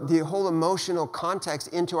the whole emotional context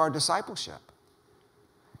into our discipleship.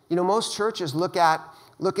 You know, most churches look at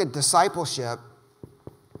discipleship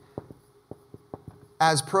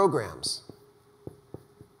as programs.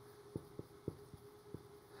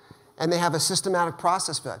 And they have a systematic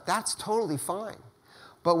process for that. That's totally fine.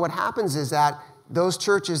 But what happens is that those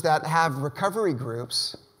churches that have recovery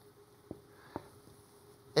groups,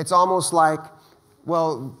 it's almost like,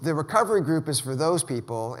 well, the recovery group is for those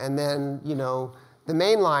people, and then, the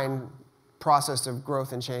mainline process of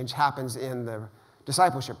growth and change happens in the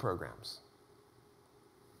discipleship programs.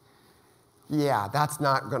 Yeah, that's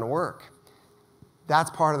not going to work. That's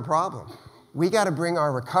part of the problem. We got to bring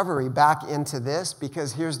our recovery back into this,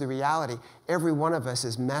 because here's the reality. Every one of us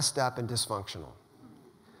is messed up and dysfunctional.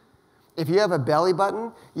 If you have a belly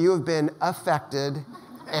button, you have been affected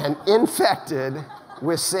and infected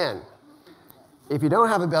with sin. If you don't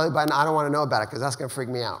have a belly button, I don't want to know about it, because that's going to freak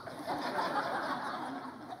me out.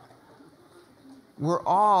 We're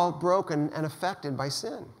all broken and affected by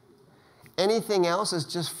sin. Anything else is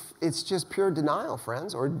just pure denial,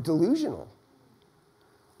 friends, or delusional.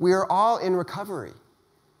 We are all in recovery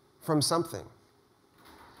from something.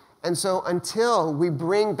 And so until we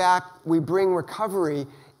bring recovery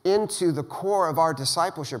into the core of our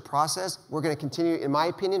discipleship process, we're going to continue, in my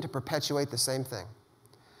opinion, to perpetuate the same thing.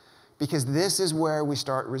 Because this is where we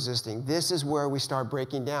start resisting. This is where we start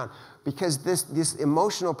breaking down. Because this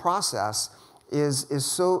emotional process is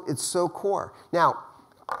so core. Now,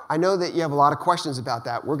 I know that you have a lot of questions about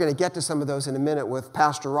that. We're going to get to some of those in a minute with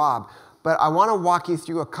Pastor Rob. But I want to walk you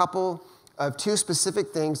through two specific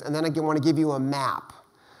things, and then I want to give you a map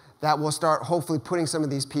that will start hopefully putting some of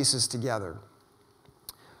these pieces together.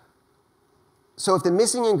 So if the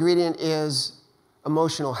missing ingredient is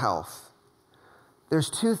emotional health, there's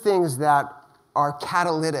two things that are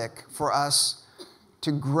catalytic for us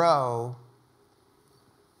to grow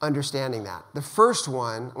understanding that. The first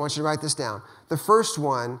one, I want you to write this down. The first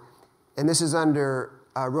one, and this is under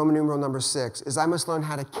Roman numeral number 6, is I must learn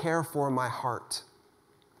how to care for my heart.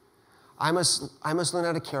 I must learn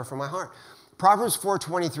how to care for my heart. Proverbs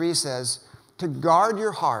 4:23 says, to guard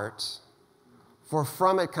your heart, for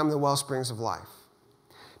from it come the well springs of life.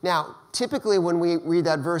 Now, typically when we read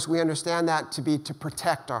that verse, we understand that to be to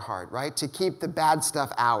protect our heart, right? To keep the bad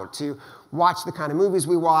stuff out, to watch the kind of movies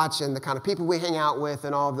we watch and the kind of people we hang out with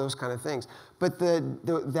and all of those kind of things. But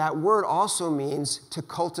that word also means to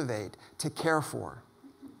cultivate, to care for.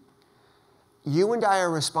 You and I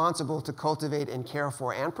are responsible to cultivate and care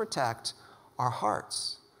for and protect our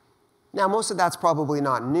hearts. Now, most of that's probably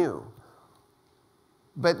not new.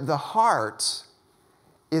 But the heart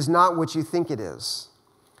is not what you think it is.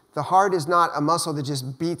 The heart is not a muscle that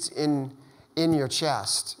just beats in your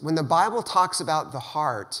chest. When the Bible talks about the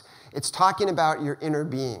heart, it's talking about your inner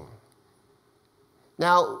being.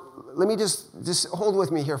 Now, let me just hold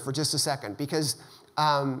with me here for just a second, because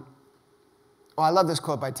I love this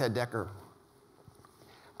quote by Ted Decker.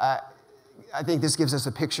 I think this gives us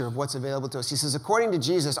a picture of what's available to us. He says, according to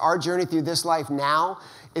Jesus, our journey through this life now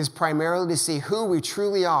is primarily to see who we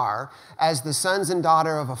truly are as the sons and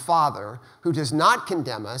daughter of a Father who does not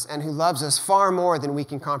condemn us and who loves us far more than we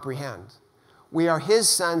can comprehend. We are His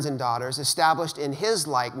sons and daughters, established in His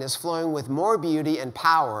likeness, flowing with more beauty and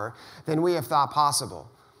power than we have thought possible.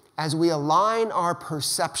 As we align our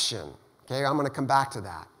perception, okay, I'm going to come back to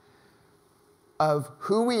that, of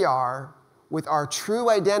who we are with our true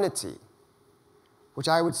identity, which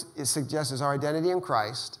I would suggest is our identity in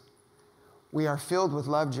Christ, we are filled with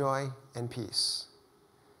love, joy, and peace.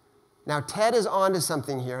 Now, Ted is onto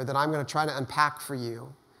something here that I'm going to try to unpack for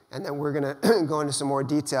you, and then we're going to go into some more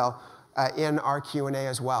detail in our Q&A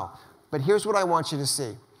as well. But here's what I want you to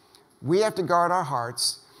see. We have to guard our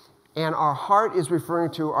hearts, and our heart is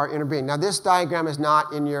referring to our inner being. Now, this diagram is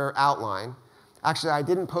not in your outline. Actually, I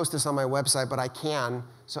didn't post this on my website, but I can,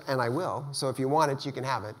 and I will. So if you want it, you can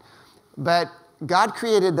have it. But God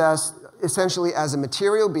created us essentially as a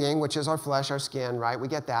material being, which is our flesh, our skin, right? We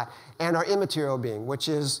get that. And our immaterial being, which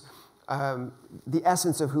is the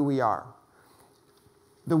essence of who we are.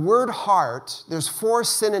 The word heart, there's 4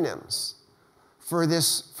 synonyms for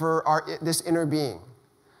this inner being.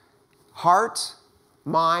 Heart,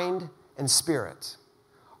 mind, and spirit.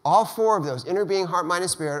 All 4 of those, inner being, heart, mind, and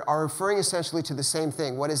spirit, are referring essentially to the same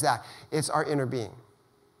thing. What is that? It's our inner being.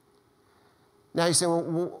 Now you say,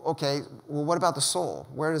 well, what about the soul?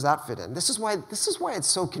 Where does that fit in? This is why it's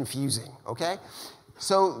so confusing, okay?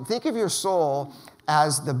 So think of your soul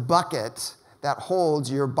as the bucket that holds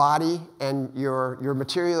your body and your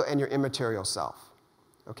material and your immaterial self,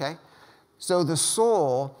 okay? So the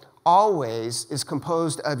soul always is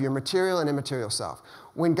composed of your material and immaterial self.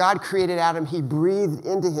 When God created Adam, He breathed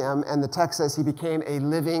into him, and the text says he became a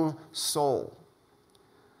living soul.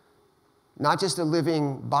 Not just a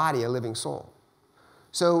living body, a living soul.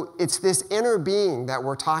 So it's this inner being that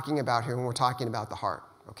we're talking about here when we're talking about the heart,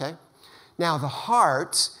 okay? Now, the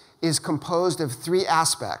heart is composed of 3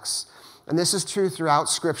 aspects, and this is true throughout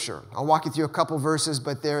Scripture. I'll walk you through a couple verses,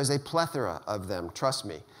 but there is a plethora of them, trust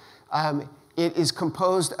me. it is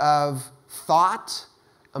composed of thought,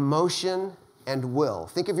 emotion, and will.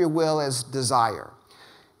 Think of your will as desire.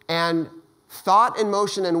 And thought,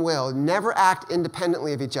 emotion, and will never act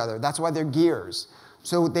independently of each other. That's why they're gears.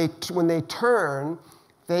 So when they turn,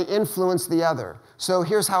 they influence the other. So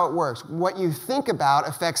here's how it works. What you think about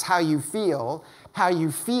affects how you feel. How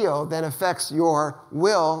you feel then affects your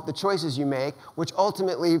will, the choices you make, which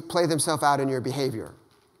ultimately play themselves out in your behavior,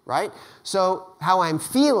 right? So how I'm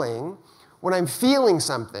feeling, when I'm feeling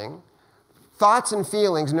something, thoughts and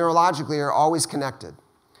feelings neurologically are always connected.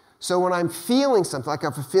 So when I'm feeling something, like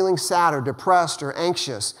if I'm feeling sad or depressed or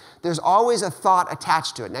anxious, there's always a thought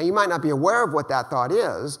attached to it. Now, you might not be aware of what that thought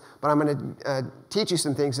is, but I'm going to teach you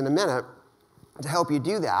some things in a minute to help you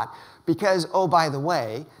do that. Because, oh, by the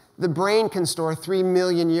way, the brain can store 3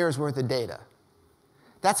 million years worth of data.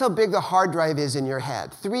 That's how big the hard drive is in your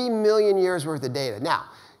head. 3 million years worth of data. Now,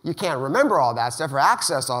 you can't remember all that stuff or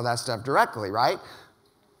access all that stuff directly, right?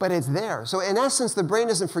 But it's there. So in essence, the brain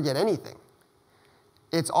doesn't forget anything.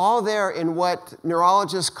 It's all there in what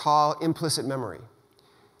neurologists call implicit memory.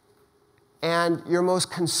 And your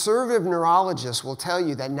most conservative neurologist will tell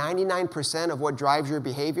you that 99% of what drives your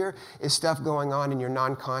behavior is stuff going on in your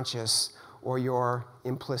non-conscious or your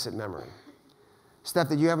implicit memory. Stuff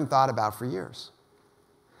that you haven't thought about for years.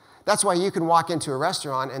 That's why you can walk into a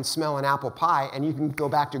restaurant and smell an apple pie, and you can go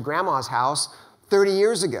back to grandma's house 30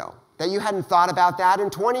 years ago, that you hadn't thought about that in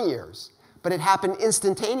 20 years. But it happened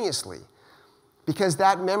instantaneously. Because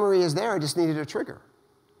that memory is there, it just needed a trigger.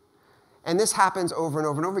 And this happens over and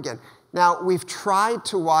over and over again. Now, we've tried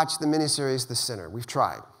to watch the miniseries The Sinner. We've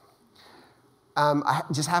tried. I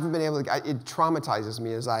just haven't been able to, it traumatizes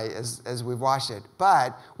me as we've watched it.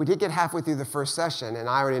 But we did get halfway through the first session, and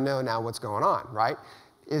I already know now what's going on, right?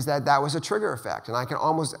 Is that was a trigger effect. And I can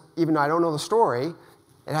almost, even though I don't know the story,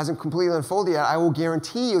 it hasn't completely unfolded yet, I will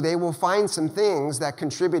guarantee you they will find some things that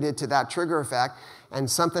contributed to that trigger effect, and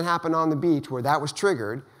something happened on the beach where that was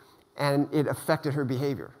triggered, and it affected her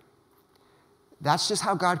behavior. That's just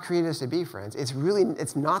how God created us to be, friends.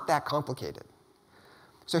 It's not that complicated.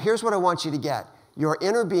 So here's what I want you to get. Your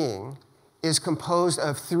inner being is composed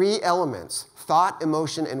of 3 elements: thought,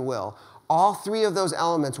 emotion, and will. All 3 of those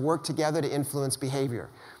elements work together to influence behavior.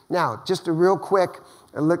 Now, just a real quick,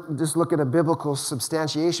 look at a biblical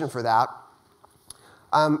substantiation for that.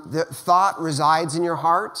 The thought resides in your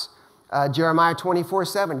heart. Jeremiah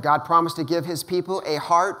 24:7, God promised to give his people a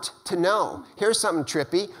heart to know. Here's something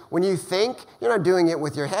trippy. When you think, you're not doing it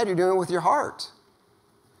with your head, you're doing it with your heart.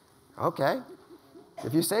 Okay,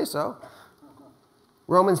 if you say so.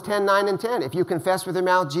 Romans 10:9 and 10, if you confess with your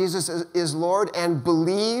mouth Jesus is Lord and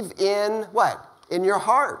believe in what? In your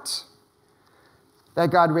heart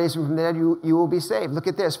that God raised him from the dead, you will be saved. Look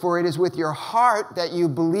at this. For it is with your heart that you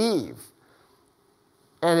believe,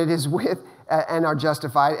 and it is with and are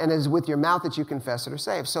justified, and it is with your mouth that you confess it are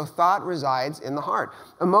saved. So thought resides in the heart.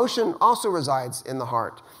 Emotion also resides in the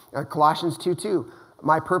heart. Colossians 2:2,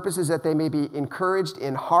 my purpose is that they may be encouraged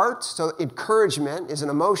in heart. So encouragement is an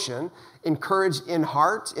emotion. Encouraged in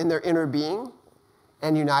heart, in their inner being,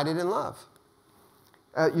 and united in love.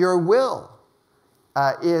 Your will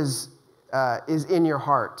is in your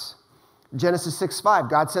heart. Genesis 6:5,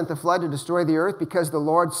 God sent the flood to destroy the earth because the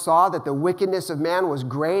Lord saw that the wickedness of man was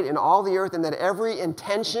great in all the earth, and that every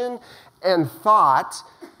intention and thought,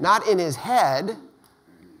 not in his head,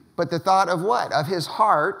 but the thought of what? Of his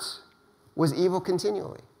heart, was evil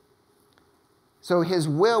continually. So his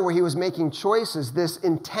will, where he was making choices, this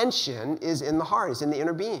intention is in the heart, it's in the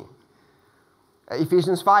inner being.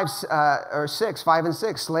 Ephesians 5 and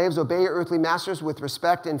 6, slaves, obey your earthly masters with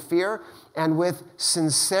respect and fear and with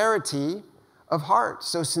sincerity of heart.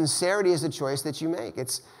 So sincerity is a choice that you make.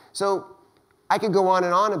 So I could go on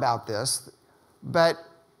and on about this, but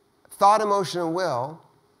thought, emotion, and will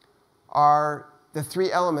are the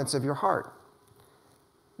 3 elements of your heart.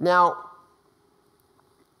 Now,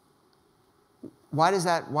 why does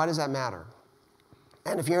that matter?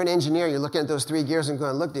 And if you're an engineer, you're looking at those 3 gears and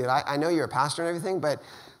going, look, dude, I know you're a pastor and everything, but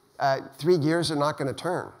 3 gears are not going to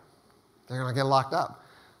turn. They're going to get locked up.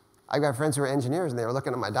 I've got friends who are engineers, and they were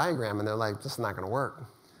looking at my diagram, and they're like, this is not going to work.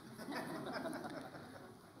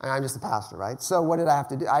 I'm just a pastor, right? So what did I have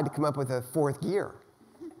to do? I had to come up with a 4th gear.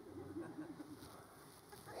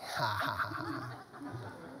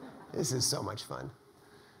 This is so much fun.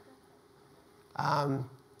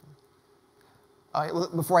 All right, well,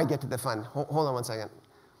 before I get to the fun, hold on one second.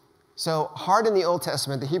 So heart in the Old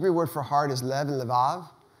Testament, the Hebrew word for heart is lev and levav.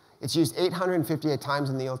 It's used 858 times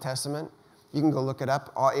in the Old Testament. You can go look it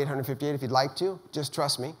up, all 858 if you'd like to. Just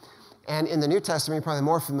trust me. And in the New Testament, you're probably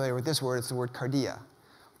more familiar with this word. It's the word cardia.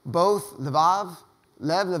 Both levav,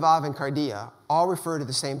 lev, levav, and cardia all refer to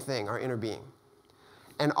the same thing, our inner being.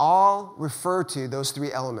 And all refer to those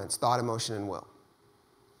three elements, thought, emotion, and will.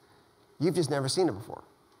 You've just never seen it before,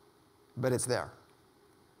 but it's there.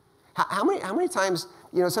 How many times,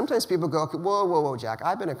 sometimes people go, whoa, Jack,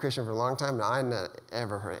 I've been a Christian for a long time, and I've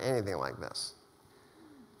never heard anything like this.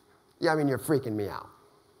 Yeah, I mean, you're freaking me out.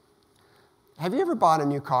 Have you ever bought a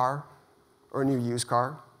new car or a new used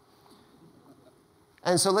car?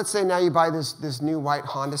 And so let's say now you buy this new white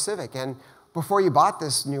Honda Civic, and before you bought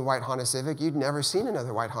this new white Honda Civic, you'd never seen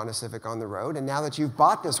another white Honda Civic on the road, and now that you've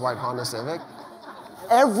bought this white Honda Civic,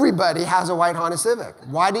 everybody has a white Honda Civic.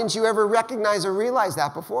 Why didn't you ever recognize or realize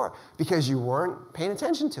that before? Because you weren't paying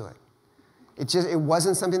attention to it. It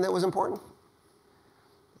wasn't something that was important.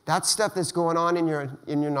 That's stuff that's going on in your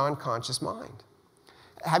non-conscious mind.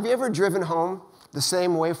 Have you ever driven home the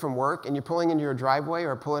same way from work, and you're pulling into your driveway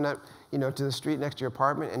or pulling up, to the street next to your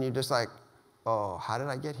apartment, and you're just like, oh, how did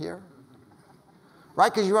I get here?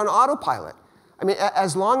 Right? Because you're on autopilot. I mean,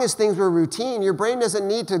 as long as things were routine, your brain doesn't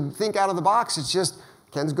need to think out of the box. It's just,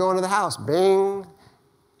 Ken's going to the house, bing.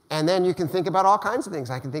 And then you can think about all kinds of things.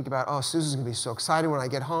 I can think about, oh, Susan's going to be so excited when I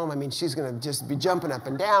get home. I mean, she's going to just be jumping up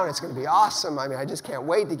and down. It's going to be awesome. I mean, I just can't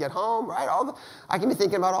wait to get home, right? I can be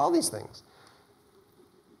thinking about all these things.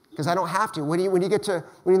 Because I don't have to. When you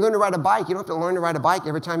learn to ride a bike, you don't have to learn to ride a bike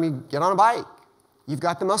every time you get on a bike. You've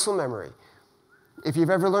got the muscle memory. If you've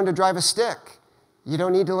ever learned to drive a stick, you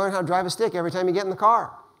don't need to learn how to drive a stick every time you get in the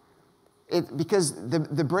car. Because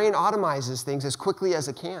the brain automizes things as quickly as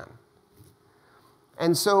it can.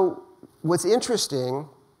 And so what's interesting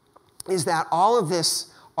is that all of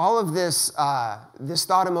this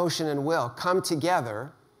thought, emotion, and will come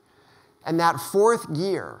together, and that fourth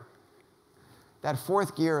gear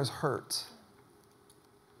is hurt.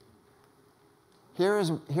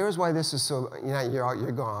 Here's why this is so,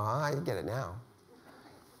 you're going, oh, I get it now.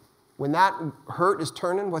 When that hurt is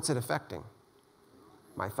turning, what's it affecting?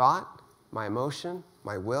 My thought, my emotion,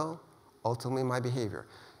 my will, ultimately my behavior.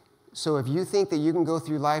 So if you think that you can go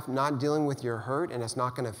through life not dealing with your hurt and it's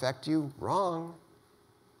not going to affect you, wrong.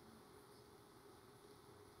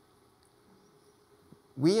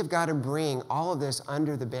 We have got to bring all of this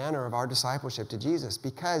under the banner of our discipleship to Jesus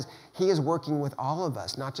because he is working with all of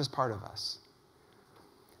us, not just part of us.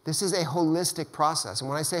 This is a holistic process. And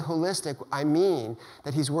when I say holistic, I mean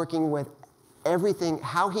that he's working with everything,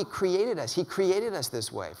 how he created us. He created us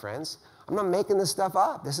this way, friends. I'm not making this stuff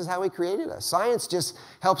up. This is how he created us. Science just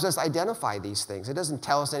helps us identify these things. It doesn't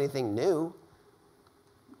tell us anything new.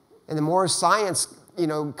 And the more science,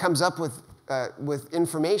 comes up with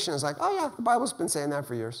information, it's like, oh yeah, the Bible's been saying that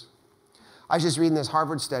for years. I was just reading this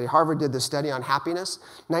Harvard study. Harvard did this study on happiness.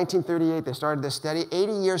 1938, they started this study,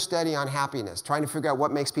 80-year study on happiness, trying to figure out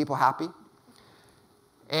what makes people happy.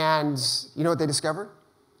 And you know what they discovered?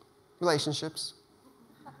 Relationships.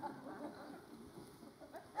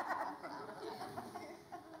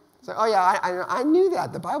 So, oh yeah, I knew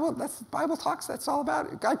that. The Bible talks, that's all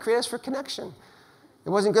about it. God created us for connection. It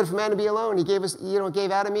wasn't good for man to be alone. He gave us,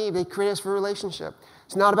 gave Adam and Eve. They created us for relationship.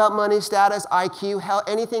 It's not about money, status, IQ, hell,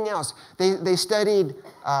 anything else. They studied,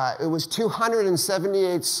 it was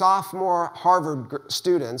 278 sophomore Harvard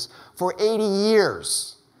students for 80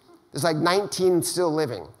 years. There's like 19 still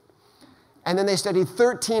living. And then they studied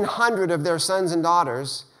 1,300 of their sons and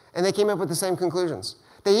daughters, and they came up with the same conclusions.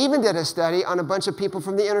 They even did a study on a bunch of people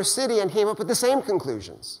from the inner city and came up with the same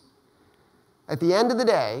conclusions. At the end of the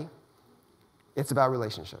day, it's about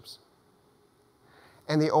relationships.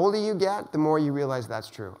 And the older you get, the more you realize that's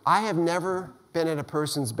true. I have never been at a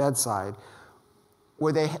person's bedside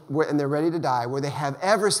and they're ready to die, where they have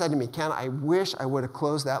ever said to me, Ken, I wish I would have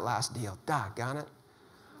closed that last deal. Doggone it.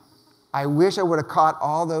 I wish I would have caught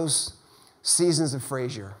all those seasons of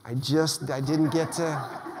Frasier. I didn't get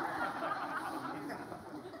to.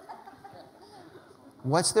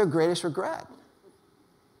 What's their greatest regret?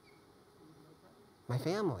 My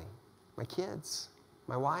family, my kids,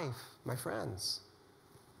 my wife, my friends.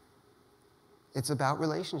 It's about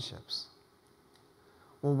relationships.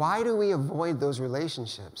 Well, why do we avoid those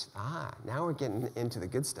relationships? Now we're getting into the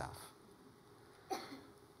good stuff.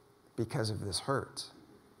 Because of this hurt.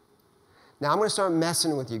 Now I'm going to start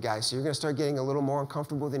messing with you guys, so you're going to start getting a little more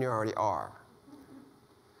uncomfortable than you already are.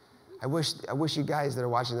 I wish you guys that are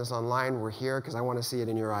watching this online were here, because I want to see it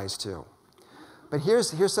in your eyes too. But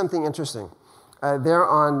here's something interesting. There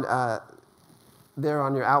on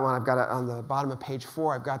your outline, I've got it on the bottom of page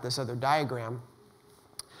 4, I've got this other diagram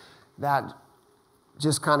that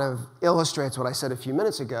just kind of illustrates what I said a few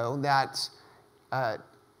minutes ago, that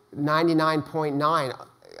 99.9,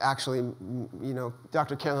 actually,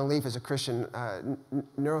 Dr. Carolyn Leaf is a Christian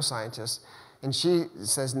neuroscientist, And she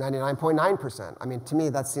says 99.9%. I mean, to me,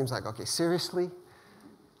 that seems like, okay, seriously?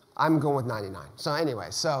 I'm going with 99. So anyway,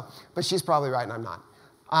 but she's probably right and I'm not.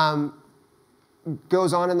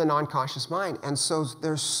 Goes on in the non-conscious mind. And so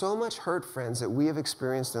there's so much hurt, friends, that we have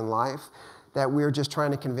experienced in life that we're just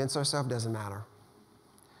trying to convince ourselves doesn't matter.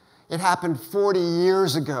 It happened 40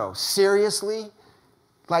 years ago. Seriously?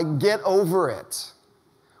 Like, get over it.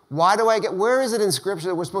 Where is it in Scripture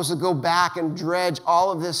that we're supposed to go back and dredge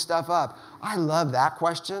all of this stuff up? I love that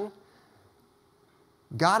question.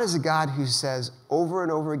 God is a God who says over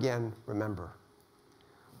and over again, remember.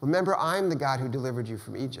 Remember, I'm the God who delivered you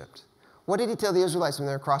from Egypt. What did he tell the Israelites when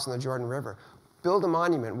they were crossing the Jordan River? Build a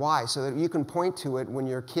monument. Why? So that you can point to it when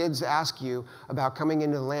your kids ask you about coming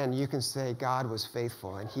into the land, you can say, God was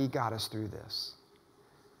faithful and he got us through this.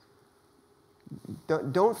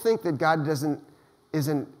 Don't think that God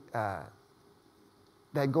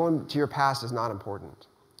that going to your past is not important.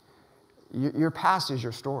 Your past is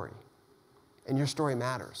your story, and your story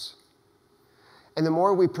matters. And the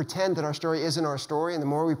more we pretend that our story isn't our story, and the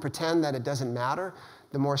more we pretend that it doesn't matter,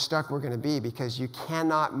 the more stuck we're going to be, because you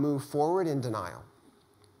cannot move forward in denial.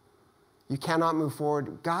 You cannot move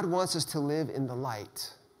forward. God wants us to live in the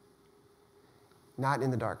light, not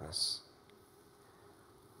in the darkness.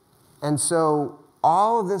 And so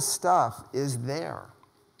all of this stuff is there.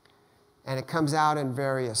 And it comes out in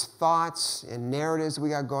various thoughts and narratives we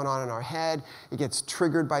got going on in our head. It gets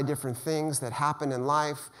triggered by different things that happen in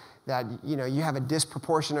life that, you have a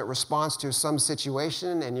disproportionate response to some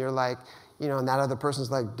situation, and you're like, and that other person's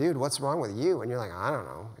like, dude, what's wrong with you? And you're like, I don't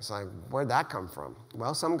know. It's like, where'd that come from?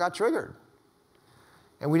 Well, something got triggered.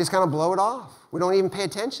 And we just kind of blow it off. We don't even pay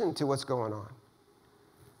attention to what's going on.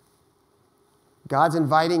 God's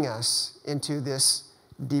inviting us into this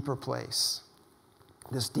deeper place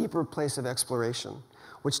of exploration,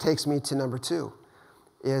 which takes me to number 2,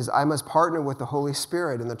 is I must partner with the Holy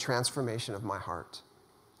Spirit in the transformation of my heart.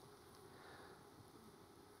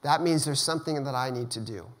 That means there's something that I need to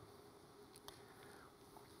do.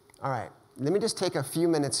 All right, let me just take a few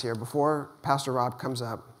minutes here before Pastor Rob comes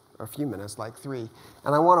up, or a few minutes, like 3,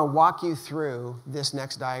 and I want to walk you through this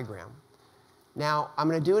next diagram. Now, I'm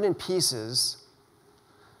going to do it in pieces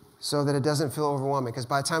so that it doesn't feel overwhelming, because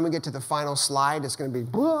by the time we get to the final slide, it's going to be,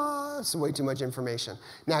 it's way too much information.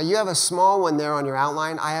 Now, you have a small one there on your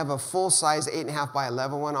outline. I have a full-size 8.5 by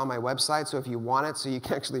 11 one on my website, so if you want it, so you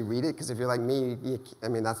can actually read it, because if you're like me,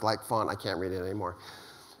 that's like font. I can't read it anymore.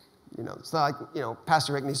 It's not like,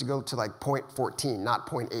 Pastor Rick needs to go to like point 14, not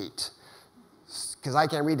point 8, because I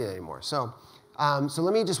can't read it anymore. So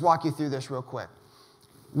let me just walk you through this real quick.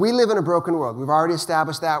 We live in a broken world. We've already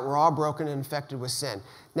established that. We're all broken and infected with sin.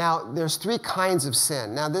 Now, there's 3 kinds of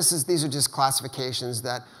sin. Now, these are just classifications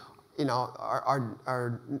that,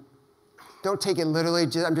 don't take it literally.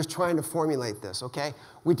 I'm just trying to formulate this, okay?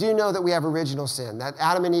 We do know that we have original sin, that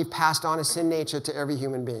Adam and Eve passed on a sin nature to every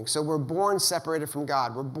human being. So we're born separated from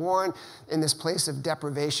God. We're born in this place of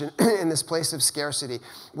deprivation, in this place of scarcity.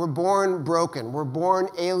 We're born broken. We're born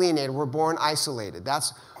alienated. We're born isolated.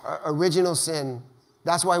 That's original sin.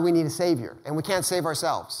 That's why we need a Savior, and we can't save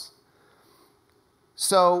ourselves.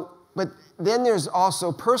 But then there's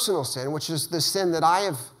also personal sin, which is the sin that I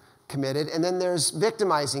have committed, and then there's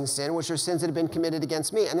victimizing sin, which are sins that have been committed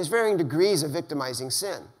against me, and there's varying degrees of victimizing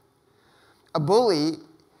sin. A bully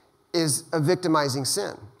is a victimizing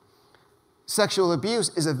sin. Sexual abuse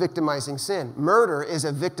is a victimizing sin. Murder is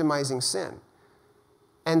a victimizing sin.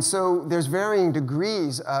 And so there's varying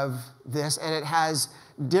degrees of this, and it has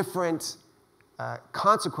different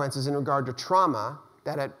consequences in regard to trauma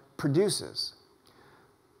that it produces.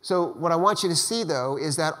 So what I want you to see, though,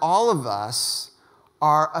 is that all of us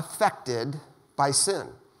are affected by sin.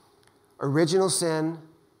 Original sin,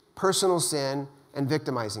 personal sin, and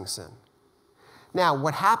victimizing sin. Now,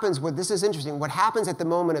 this is interesting, what happens at the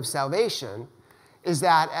moment of salvation is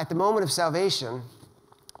that at the moment of salvation,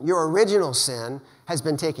 your original sin has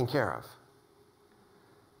been taken care of.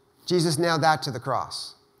 Jesus nailed that to the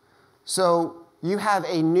cross. So you have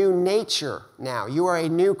a new nature now. You are a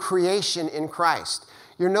new creation in Christ.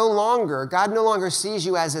 God no longer sees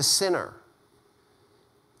you as a sinner.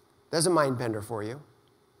 There's a mind bender for you.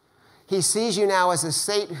 He sees you now as a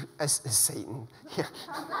Satan. Wow.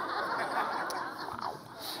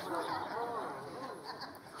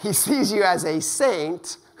 He sees you as a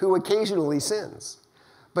saint who occasionally sins.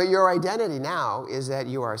 But your identity now is that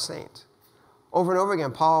you are a saint. Over and over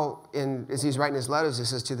again, Paul, as he's writing his letters, he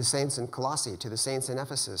says to the saints in Colossae, to the saints in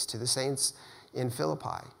Ephesus, to the saints in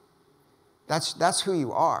Philippi. That's who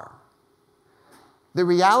you are. The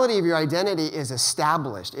reality of your identity is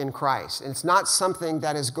established in Christ. And it's not something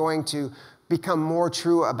that is going to become more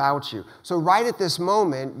true about you. So right at this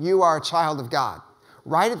moment, you are a child of God.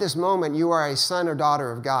 Right at this moment, you are a son or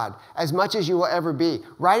daughter of God, as much as you will ever be.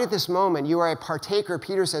 Right at this moment, you are a partaker,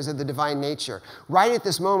 Peter says, of the divine nature. Right at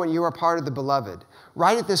this moment, you are part of the beloved.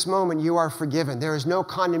 Right at this moment, you are forgiven. There is no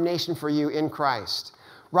condemnation for you in Christ.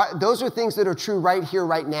 Right, those are things that are true right here,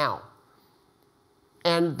 right now.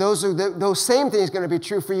 And those same things are going to be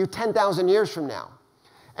true for you 10,000 years from now.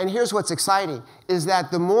 And here's what's exciting, is that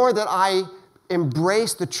the more that I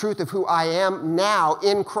embrace the truth of who I am now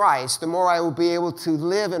in Christ, the more I will be able to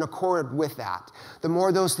live in accord with that. The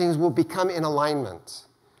more those things will become in alignment.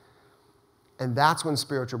 And that's when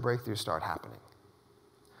spiritual breakthroughs start happening.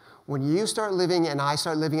 When you start living and I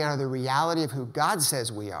start living out of the reality of who God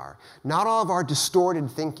says we are, not all of our distorted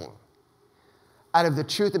thinking, out of the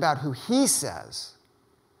truth about who He says,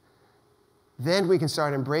 then we can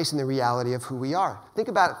start embracing the reality of who we are. Think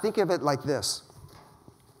of it like this.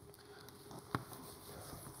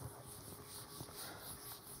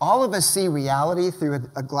 All of us see reality through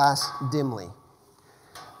a glass dimly.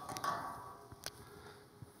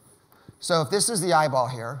 So if this is the eyeball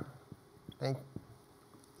here,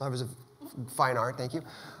 love is a fine art, thank you.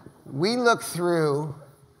 We look through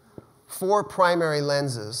 4 primary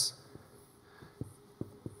lenses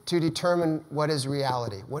to determine what is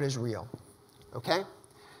reality, what is real, okay?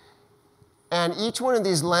 And each one of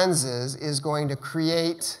these lenses is going to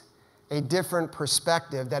create a different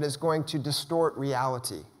perspective that is going to distort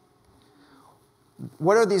reality.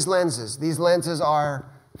 What are these lenses? These lenses are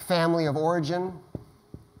family of origin,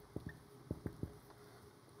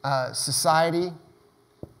 society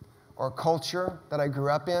or culture that I grew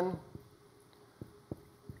up in,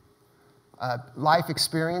 life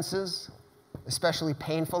experiences, especially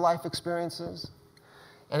painful life experiences.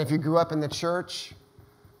 And if you grew up in the church.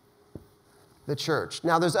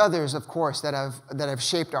 Now, there's others, of course, that have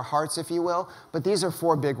shaped our hearts, if you will, but these are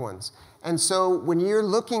 4 big ones. And so when you're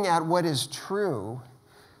looking at what is true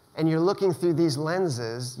and you're looking through these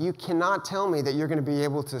lenses, you cannot tell me that you're going to be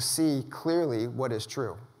able to see clearly what is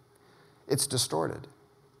true. It's distorted.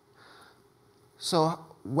 So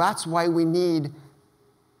that's why we need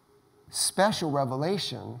special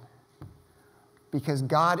revelation, because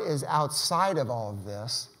God is outside of all of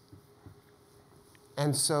this.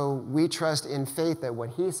 And so we trust in faith that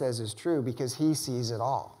what He says is true because He sees it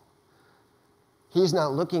all. He's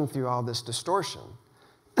not looking through all this distortion.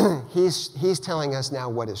 He's telling us now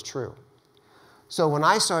what is true. So when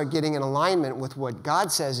I start getting in alignment with what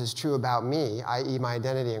God says is true about me, i.e. my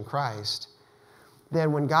identity in Christ,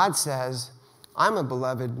 then when God says, I'm a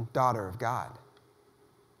beloved daughter of God,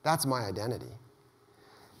 that's my identity.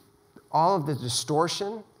 All of the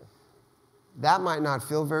distortion, that might not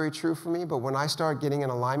feel very true for me, but when I start getting in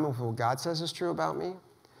alignment with what God says is true about me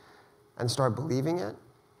and start believing it,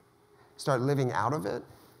 start living out of it,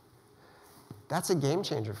 that's a game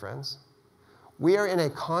changer, friends. We are in a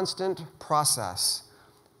constant process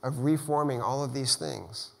of reforming all of these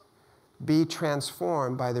things. Be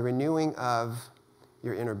transformed by the renewing of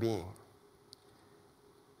your inner being,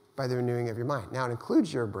 by the renewing of your mind. Now, it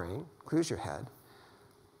includes your brain, includes your head,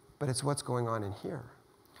 but it's what's going on in here.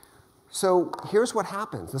 So here's what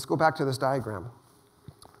happens. Let's go back to this diagram.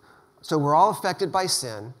 So we're all affected by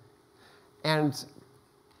sin, and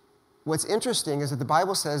what's interesting is that the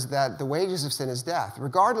Bible says that the wages of sin is death,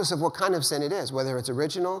 regardless of what kind of sin it is, whether it's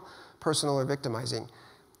original, personal, or victimizing,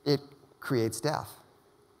 it creates death.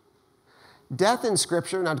 Death in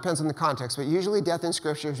Scripture, now it depends on the context, but usually death in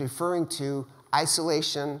Scripture is referring to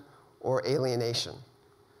isolation or alienation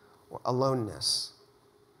or aloneness.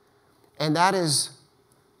 And that is,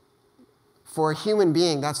 for a human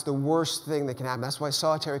being, that's the worst thing that can happen. That's why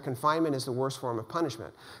solitary confinement is the worst form of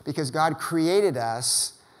punishment, because God created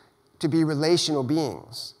us to be relational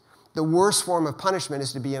beings. The worst form of punishment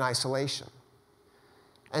is to be in isolation.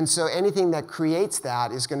 And so anything that creates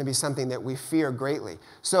that is going to be something that we fear greatly.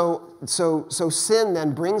 So sin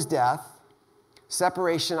then brings death,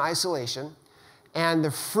 separation, isolation, and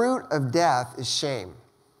the fruit of death is shame.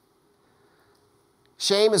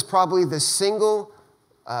 Shame is probably the single,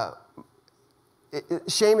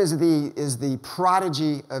 shame is the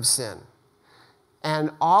prodigy of sin.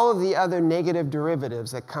 And all of the other negative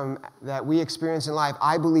derivatives that we experience in life,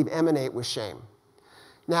 I believe, emanate with shame.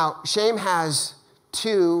 Now, shame has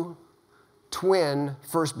 2 twin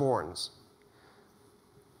firstborns.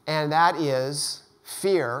 And that is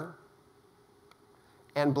fear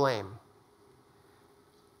and blame.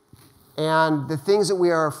 And the things that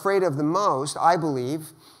we are afraid of the most, I believe,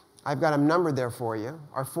 I've got them numbered there for you,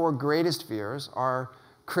 our 4 greatest fears are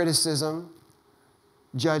criticism,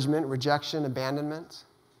 judgment, rejection, abandonment.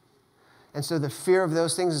 And so the fear of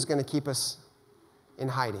those things is going to keep us in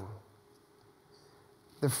hiding.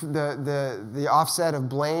 The offset of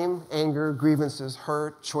blame, anger, grievances,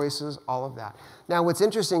 hurt, choices, all of that. Now, what's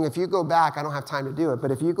interesting, if you go back, I don't have time to do it,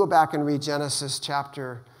 but if you go back and read Genesis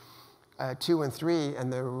chapter 2 and 3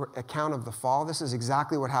 and the account of the fall, this is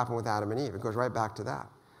exactly what happened with Adam and Eve. It goes right back to that.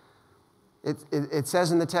 It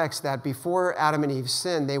says in the text that before Adam and Eve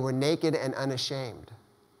sinned, they were naked and unashamed.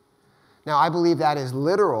 Now, I believe that is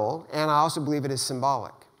literal, and I also believe it is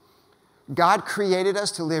symbolic. God created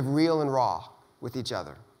us to live real and raw with each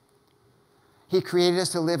other. He created us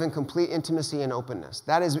to live in complete intimacy and openness.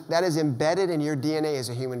 That is embedded in your DNA as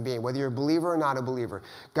a human being, whether you're a believer or not a believer.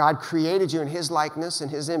 God created you in His likeness and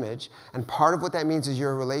His image, and part of what that means is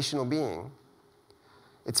you're a relational being.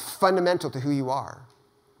 It's fundamental to who you are.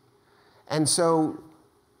 And so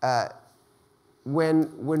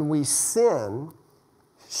when we sin,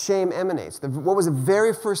 shame emanates. What was the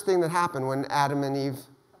very first thing that happened when Adam and Eve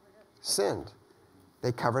sinned?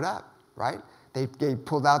 They covered up, right? They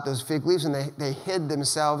pulled out those fig leaves and they hid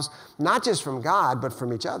themselves, not just from God, but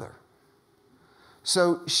from each other.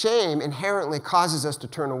 So shame inherently causes us to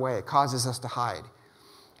turn away. It causes us to hide.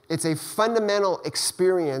 It's a fundamental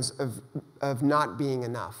experience of not being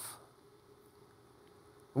enough.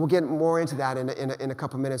 We'll get more into that in a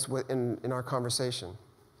couple minutes in our conversation.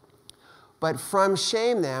 But from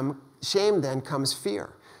shame then comes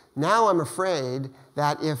fear. Now I'm afraid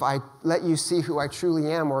that if I let you see who I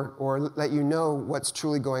truly am or let you know what's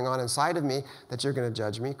truly going on inside of me, that you're going to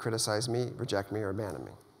judge me, criticize me, reject me, or abandon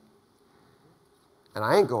me. And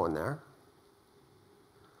I ain't going there.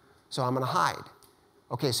 So I'm going to hide.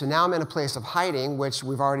 Okay, so now I'm in a place of hiding, which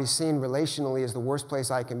we've already seen relationally is the worst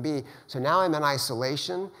place I can be. So now I'm in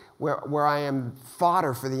isolation where I am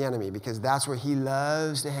fodder for the enemy because that's where he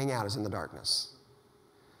loves to hang out, is in the darkness.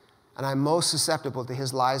 And I'm most susceptible to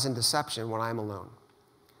his lies and deception when I'm alone.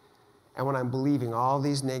 And when I'm believing all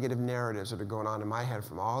these negative narratives that are going on in my head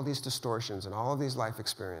from all these distortions and all of these life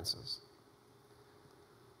experiences.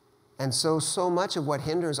 And so much of what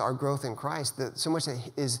hinders our growth in Christ, so much that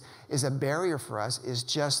is a barrier for us, is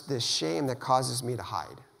just this shame that causes me to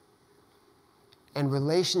hide. And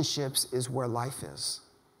relationships is where life is.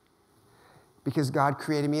 Because God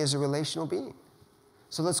created me as a relational being.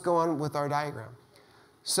 So let's go on with our diagram.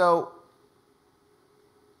 So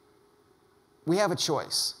we have a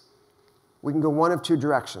choice. We can go one of two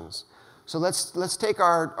directions. So let's take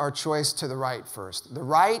our choice to the right first. The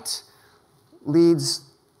right leads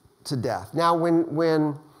to death. Now,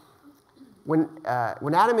 when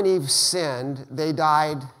Adam and Eve sinned, they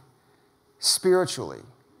died spiritually.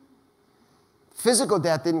 Physical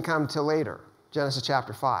death didn't come till later, Genesis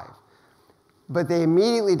chapter 5. But they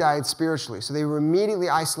immediately died spiritually. So they were immediately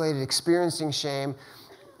isolated, experiencing shame.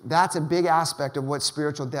 That's a big aspect of what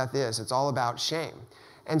spiritual death is. It's all about shame.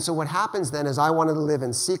 And so what happens then is I wanted to live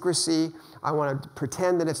in secrecy. I want to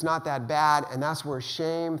pretend that it's not that bad, and that's where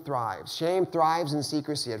shame thrives. Shame thrives in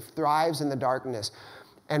secrecy. It thrives in the darkness.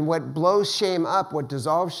 And what blows shame up, what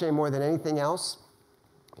dissolves shame more than anything else,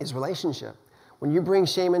 is relationship. When you bring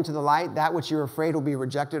shame into the light, that which you're afraid will be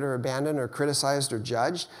rejected or abandoned or criticized or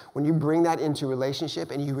judged, when you bring that into relationship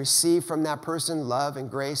and you receive from that person love and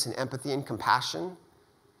grace and empathy and compassion,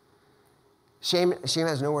 shame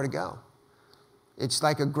has nowhere to go. It's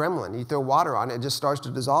like a gremlin. You throw water on it, it just starts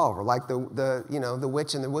to dissolve, or like the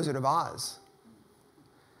witch and the Wizard of Oz.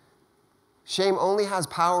 Shame only has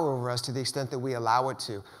power over us to the extent that we allow it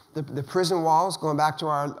to. The prison walls, going back to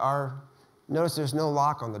our notice there's no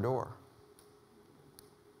lock on the door.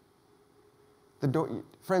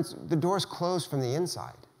 Friends, the door's closed from the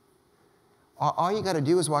inside. All you got to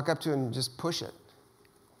do is walk up to it and just push it,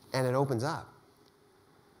 and it opens up.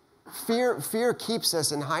 Fear keeps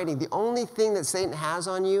us in hiding. The only thing that Satan has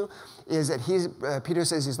on you is that Peter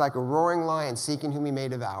says he's like a roaring lion seeking whom he may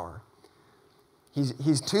devour.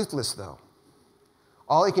 He's toothless, though.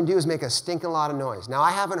 All he can do is make a stinking lot of noise. Now,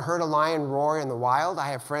 I haven't heard a lion roar in the wild. I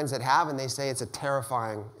have friends that have, and they say it's a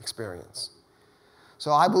terrifying experience.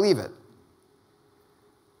 So I believe it.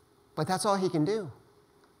 But that's all he can do.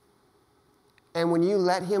 And when you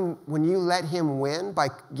let him win by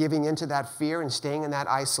giving into that fear and staying in that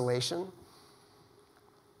isolation,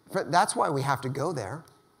 that's why we have to go there.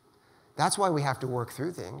 That's why we have to work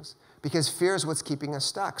through things, because fear is what's keeping us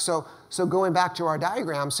stuck. So going back to our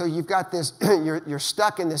diagram, so you've got this, you're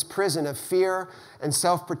stuck in this prison of fear and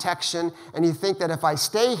self-protection, and you think that if I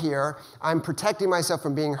stay here, I'm protecting myself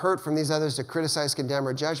from being hurt from these others to criticize, condemn,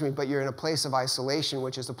 or judge me, but you're in a place of isolation,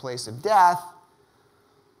 which is a place of death,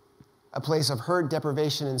 a place of hurt,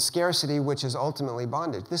 deprivation, and scarcity, which is ultimately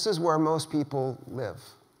bondage. This is where most people live.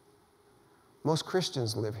 Most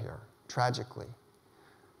Christians live here, tragically.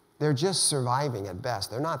 They're just surviving at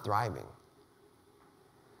best. They're not thriving.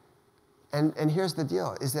 And here's the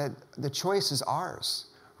deal, is that the choice is ours,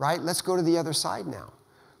 right? Let's go to the other side now.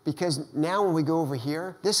 Because now when we go over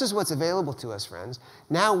here, this is what's available to us, friends.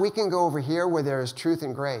 Now we can go over here where there is truth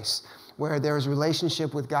and grace, where there is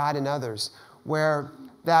relationship with God and others, where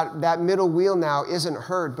that middle wheel now isn't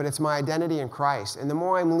hurt, but it's my identity in Christ. And the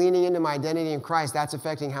more I'm leaning into my identity in Christ, that's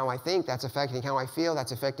affecting how I think, that's affecting how I feel,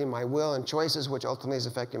 that's affecting my will and choices, which ultimately is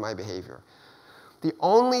affecting my behavior. The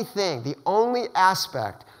only thing, the only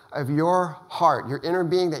aspect of your heart, your inner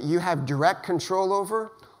being that you have direct control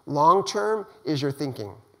over, long-term, is your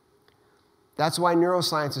thinking. That's why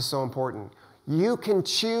neuroscience is so important. You can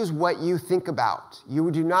choose what you think about.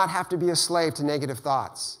 You do not have to be a slave to negative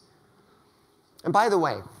thoughts. And by the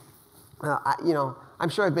way, I'm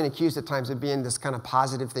sure I've been accused at times of being this kind of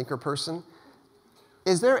positive thinker person.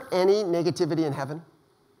 Is there any negativity in heaven?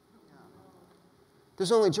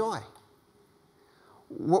 There's only joy.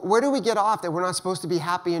 Where do we get off that we're not supposed to be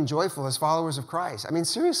happy and joyful as followers of Christ? I mean,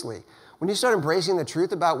 seriously, when you start embracing the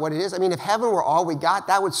truth about what it is, I mean, if heaven were all we got,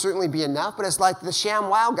 that would certainly be enough, but it's like the sham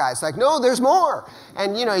wow guy. It's like, no, there's more.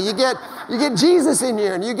 And, you get Jesus in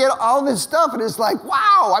here, and you get all this stuff, and it's like,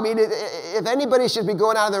 wow. I mean, if anybody should be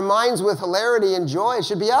going out of their minds with hilarity and joy, it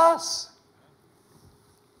should be us.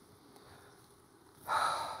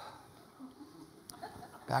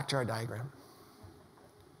 Back to our diagram.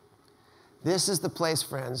 This is the place,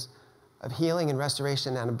 friends, of healing and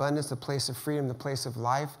restoration and abundance, the place of freedom, the place of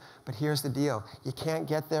life. But here's the deal. You can't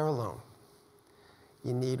get there alone.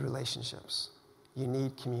 You need relationships. You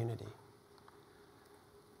need community.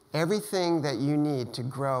 Everything that you need to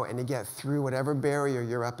grow and to get through whatever barrier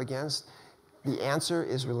you're up against, the answer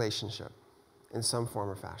is relationship in some form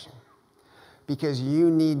or fashion. Because you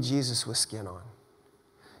need Jesus with skin on.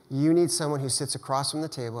 You need someone who sits across from the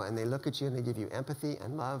table and they look at you and they give you empathy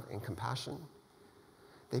and love and compassion.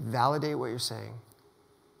 They validate what you're saying.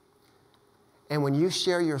 And when you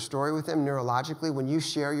share your story with them neurologically, when you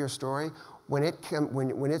share your story, when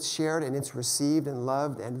it's shared and it's received and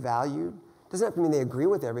loved and valued, doesn't have to mean they agree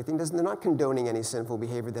with everything. They're not condoning any sinful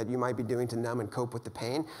behavior that you might be doing to numb and cope with the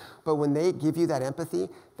pain. But when they give you that empathy,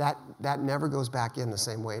 that never goes back in the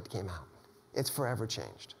same way it came out. It's forever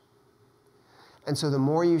changed. And so the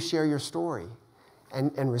more you share your story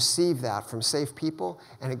and receive that from safe people,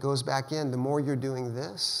 and it goes back in, the more you're doing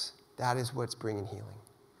this, that is what's bringing healing.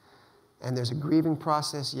 And there's a grieving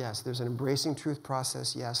process, yes. There's an embracing truth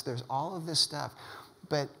process, yes. There's all of this stuff.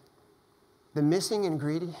 But the missing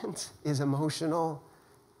ingredient is emotional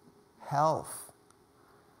health.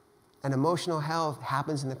 And emotional health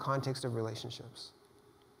happens in the context of relationships.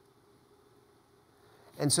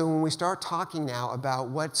 And so when we start talking now about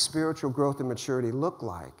what spiritual growth and maturity look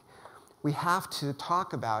like, we have to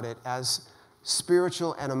talk about it as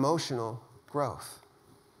spiritual and emotional growth,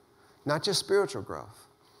 not just spiritual growth.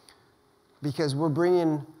 Because we're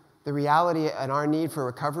bringing the reality and our need for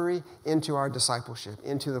recovery into our discipleship,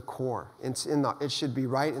 into the core. It should be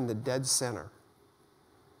right in the dead center,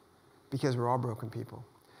 because we're all broken people.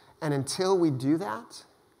 And until we do that,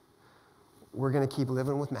 we're going to keep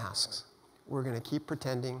living with masks. We're going to keep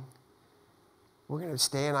pretending. We're going to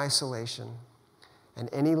stay in isolation. And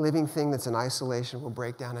any living thing that's in isolation will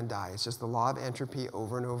break down and die. It's just the law of entropy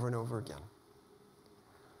over and over and over again.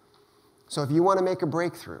 So if you want to make a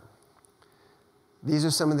breakthrough, these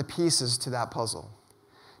are some of the pieces to that puzzle.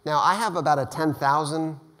 Now, I have about a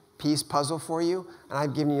 10,000 piece puzzle for you, and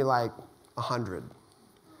I've given you like 100.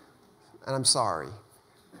 And I'm sorry.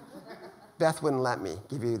 Beth wouldn't let me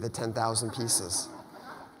give you the 10,000 pieces.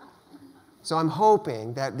 So I'm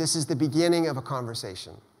hoping that this is the beginning of a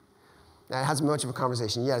conversation. Now, it hasn't been much of a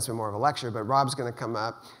conversation yet. It's been more of a lecture, but Rob's going to come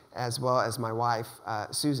up, as well as my wife,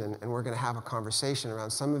 Susan, and we're going to have a conversation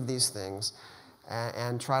around some of these things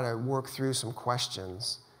and try to work through some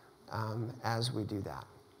questions as we do that.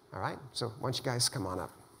 All right? So why don't you guys come on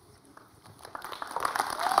up.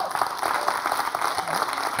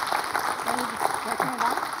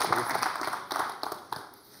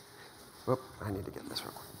 Whoop, I need to get this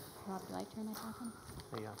real quick. Rob, do I turn my talk on?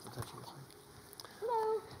 Yeah, I'll touch you this way.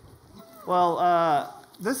 Hello. Well,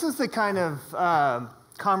 this is the kind of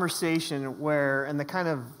conversation where, and the kind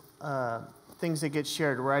of things that get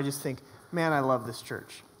shared where I just think, man, I love this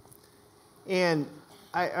church. And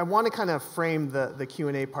I want to kind of frame the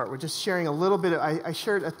Q&A part with just sharing a little bit. I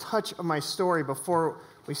shared a touch of my story before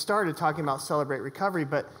we started talking about Celebrate Recovery,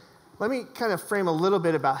 but let me kind of frame a little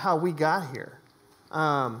bit about how we got here.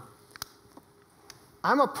 I'm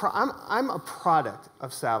a product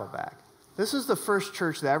of Saddleback. This is the first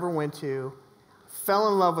church that I ever went to, fell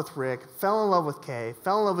in love with Rick, fell in love with Kay,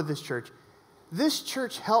 fell in love with this church. this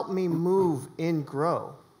church helped me move and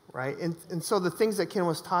grow, right? And so the things that Ken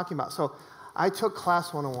was talking about. So I took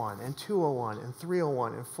class 101 and 201 and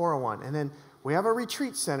 301 and 401. And then we have a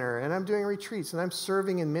retreat center, and I'm doing retreats, and I'm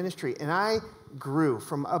serving in ministry. And I grew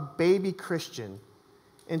from a baby Christian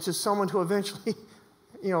into someone who eventually,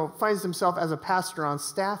 finds himself as a pastor on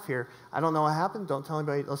staff here. I don't know what happened. Don't tell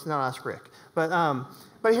anybody. Let's not ask Rick. But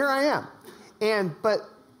here I am. But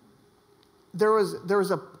there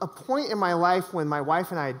was a point in my life when my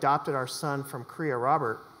wife and I adopted our son from Korea,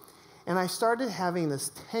 Robert, and I started having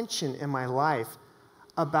this tension in my life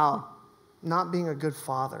about not being a good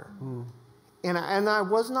father. And I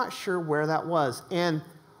was not sure where that was. And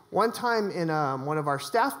one time in one of our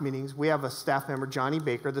staff meetings, we have a staff member, Johnny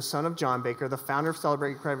Baker, the son of John Baker, the founder of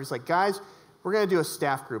Celebrate Recovery. He's like, guys, we're going to do a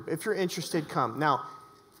staff group. If you're interested, come. Now,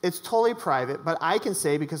 it's totally private, but I can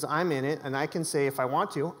say, because I'm in it, and I can say if I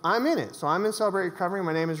want to, I'm in it. So I'm in Celebrate Recovery.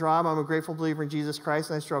 My name is Rob. I'm a grateful believer in Jesus Christ,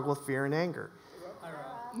 and I struggle with fear and anger. Hi,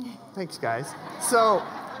 Rob. Thanks, guys. So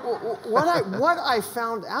what I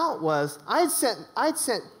found out was I'd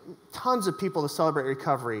sent tons of people to Celebrate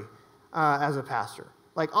Recovery as a pastor.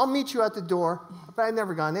 Like, I'll meet you at the door, but I'd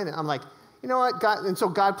never gone in it. I'm like, you know what, God? And so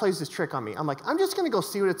God plays this trick on me. I'm like, I'm just going to go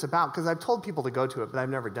see what it's about, because I've told people to go to it, but I've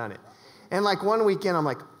never done it. And like one weekend, I'm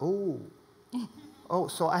like, oh,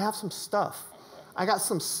 so I have some stuff. I got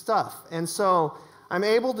some stuff. And so I'm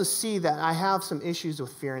able to see that I have some issues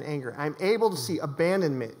with fear and anger. I'm able to see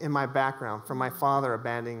abandonment in my background from my father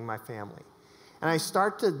abandoning my family. And I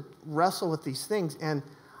start to wrestle with these things. And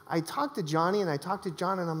I talk to Johnny and I talk to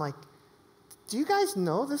John, and I'm like, do you guys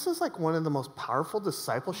know this is like one of the most powerful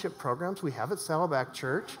discipleship programs we have at Saddleback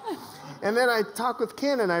Church? And then I talk with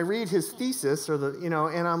Ken and I read his thesis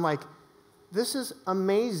and I'm like, this is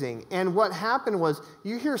amazing. And what happened was,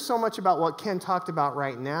 you hear so much about what Ken talked about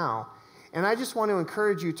right now, and I just want to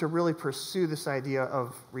encourage you to really pursue this idea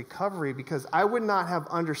of recovery, because I would not have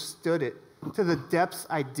understood it to the depths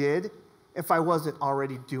I did if I wasn't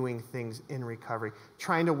already doing things in recovery,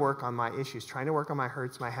 trying to work on my issues, trying to work on my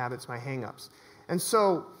hurts, my habits, my hang-ups. And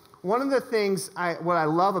so one of the things what I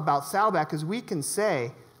love about Saddleback is we can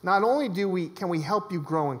say, not only can we help you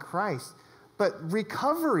grow in Christ, but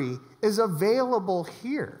recovery is available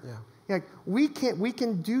here. Yeah. Like we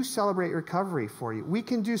can do Celebrate Recovery for you. We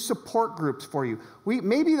can do support groups for you.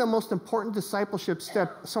 Maybe the most important discipleship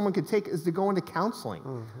step someone could take is to go into counseling.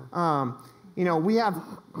 Mm-hmm. We have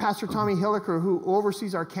Pastor Tommy Hilliker, who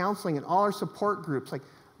oversees our counseling and all our support groups. Like,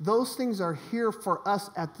 those things are here for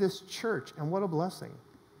us at this church, and what a blessing.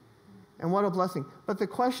 And what a blessing. But the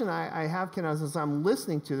question I have, Ken, as I'm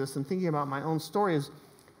listening to this and thinking about my own story is,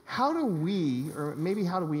 how do we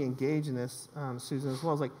engage in this, Susan, as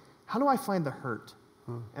well as like, how do I find the hurt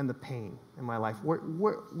and the pain in my life?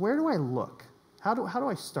 Where do I look? How do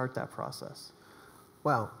I start that process?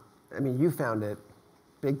 Well, I mean, you found it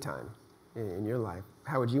big time in your life.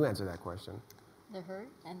 How would you answer that question? The hurt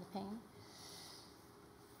and the pain?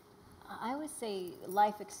 I would say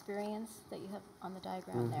life experience that you have on the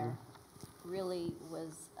diagram there really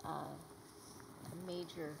was a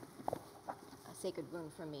major sacred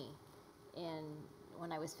wound for me. And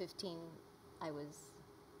when I was 15, I was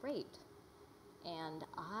raped. And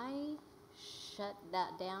I shut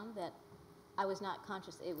that down, that I was not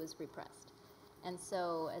conscious, it was repressed. And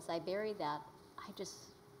so as I buried that,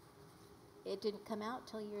 it didn't come out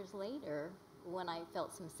till years later when I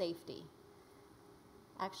felt some safety.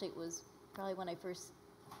 Actually, it was probably when I first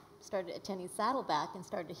started attending Saddleback and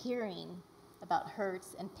started hearing about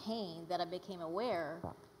hurts and pain that I became aware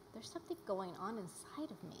there's something going on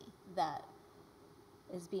inside of me that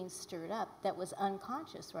is being stirred up that was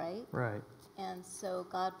unconscious, right? Right. And so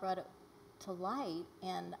God brought it to light,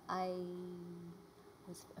 and I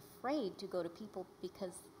was afraid to go to people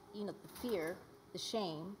because, the fear, the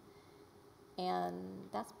shame. And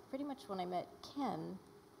that's pretty much when I met Ken.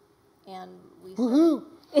 And we started,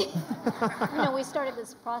 we started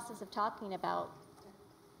this process of talking about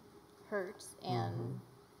hurts and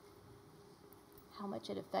how much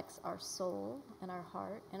it affects our soul and our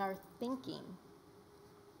heart and our thinking.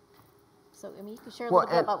 So, you could share a little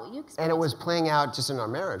bit about what you experienced. And it was playing out just in our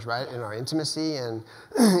marriage, right? In our intimacy. And,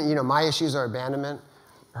 my issues are abandonment.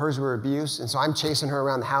 Hers were abuse. And so I'm chasing her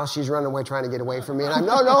around the house. She's running away, trying to get away from me. And I'm,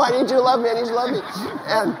 no, I need you to love me. I need you to love me.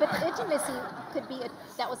 But intimacy could be,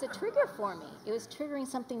 that was a trigger for me. It was triggering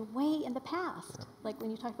something way in the past, like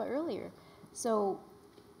when you talked about earlier. So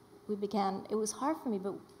it was hard for me,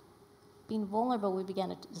 but being vulnerable, we began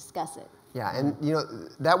to discuss it. Yeah, and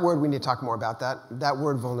that word, we need to talk more about that. That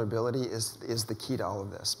word vulnerability is the key to all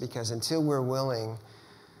of this, because until we're willing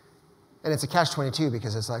And it's a catch-22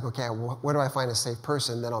 because it's like, okay, where do I find a safe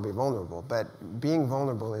person? Then I'll be vulnerable. But being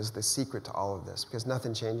vulnerable is the secret to all of this because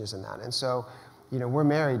nothing changes in that. And so, we're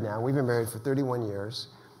married now. We've been married for 31 years.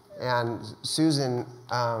 And Susan,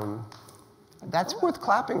 that's worth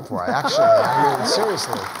clapping for, actually. I mean,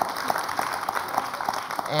 seriously.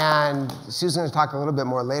 And Susan's going to talk a little bit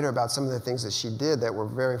more later about some of the things that she did that were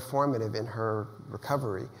very formative in her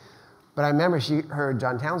recovery. But I remember she heard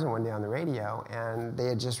John Townsend one day on the radio, and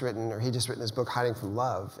he just written this book, Hiding from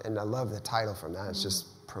Love, and I love the title from that. It's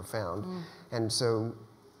just profound. And so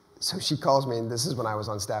she calls me, and this is when I was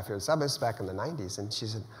on staff here at Saddleback, this is back in the 90s, and she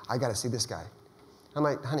said, I got to see this guy. I'm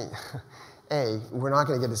like, honey, we're not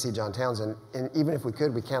going to get to see John Townsend, and even if we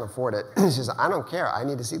could, we can't afford it. She says, I don't care. I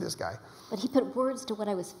need to see this guy. But he put words to what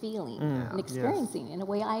I was feeling and experiencing in a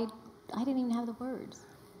way I didn't even have the words.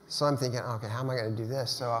 So I'm thinking, okay, how am I going to do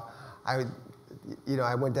this? So I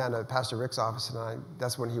went down to Pastor Rick's office, and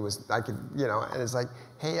that's when and it's like,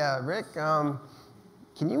 hey, Rick,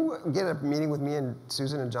 can you get a meeting with me and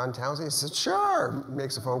Susan and John Townsend? He said, sure.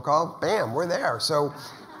 Makes a phone call. Bam, we're there. So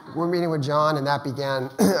we're meeting with John, and that began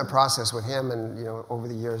a process with him. And, over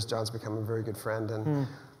the years, John's become a very good friend. And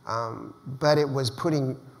but it was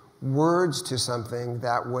putting words to something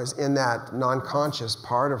that was in that non-conscious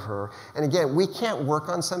part of her. And again, we can't work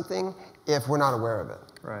on something if we're not aware of it.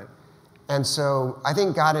 Right. And so I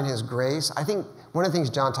think God in his grace, I think one of the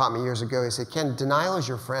things John taught me years ago, he said, Ken, denial is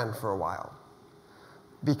your friend for a while.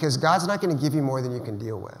 Because God's not going to give you more than you can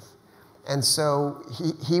deal with. And so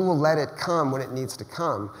he will let it come when it needs to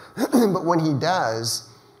come. But when he does,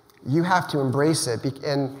 you have to embrace it.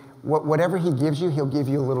 And whatever he gives you, he'll give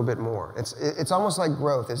you a little bit more. It's almost like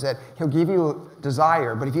growth, is that he'll give you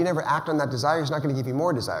desire, but if you never act on that desire, he's not going to give you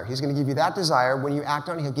more desire. He's going to give you that desire. When you act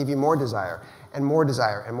on it, he'll give you more desire, and more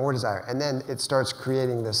desire, and more desire. And then it starts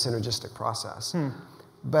creating this synergistic process.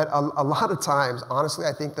 But a lot of times, honestly,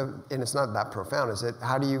 I think, and it's not that profound, is it,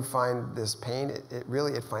 how do you find this pain?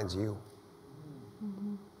 It finds you.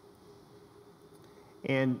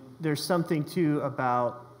 And there's something, too,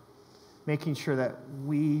 about making sure that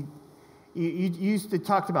you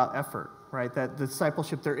talked about effort, right? That the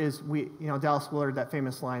discipleship Dallas Willard, that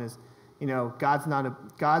famous line is,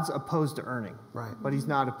 God's opposed to earning, right? But he's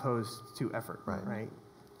not opposed to effort, right?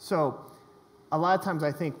 So a lot of times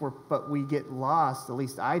I think we get lost, at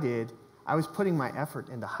least I did. I was putting my effort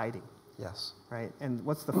into hiding. Yes. Right? And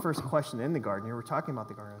what's the first question in the garden? You were talking about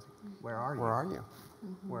the garden. I was like, where are you? Where are you?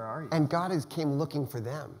 Where are you? And God came looking for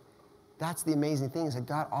them. That's the amazing thing, is that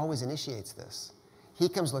God always initiates this. He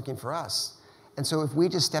comes looking for us. And so if we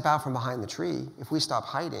just step out from behind the tree, if we stop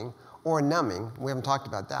hiding or numbing, we haven't talked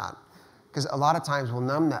about that, because a lot of times we'll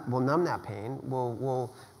numb that pain.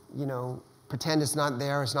 We'll pretend it's not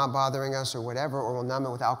there, it's not bothering us or whatever, or we'll numb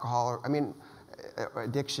it with alcohol or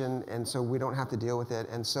addiction, and so we don't have to deal with it.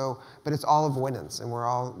 And so, but it's all avoidance, and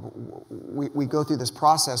we go through this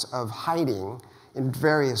process of hiding in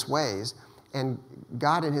various ways. And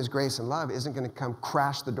God in his grace and love isn't going to come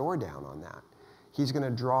crash the door down on that. He's going to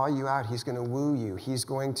draw you out. He's going to woo you. He's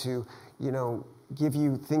going to, give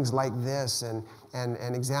you things like this and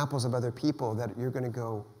examples of other people that you're going to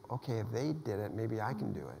go, okay, if they did it, maybe I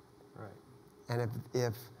can do it. Right. And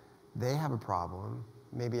if they have a problem,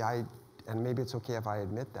 maybe it's okay if I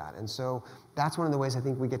admit that. And so that's one of the ways I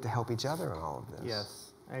think we get to help each other in all of this.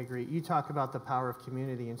 Yes, I agree. You talk about the power of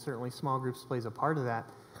community, and certainly small groups plays a part of that.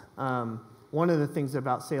 One of the things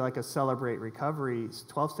about, say, like a Celebrate Recovery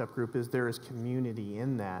 12-step group is there is community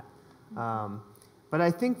in that. But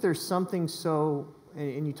I think there's something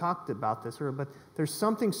and you talked about this earlier, but there's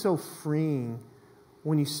something so freeing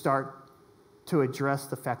when you start to address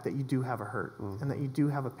the fact that you do have a hurt and that you do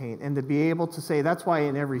have a pain. And to be able to say, that's why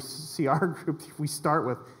in every CR group we start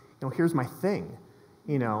with, here's my thing.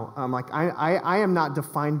 I am not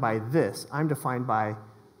defined by this. I'm defined by,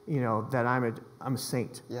 that I'm a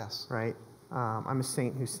saint. Yes. Right? I'm a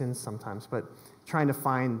saint who sins sometimes, but trying to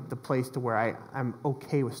find the place to where I'm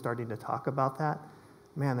okay with starting to talk about that,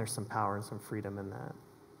 man, there's some power and some freedom in that.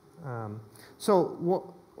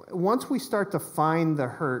 Once we start to find the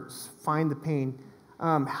hurts, find the pain,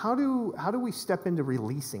 how do we step into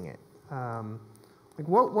releasing it?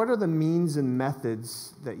 What are the means and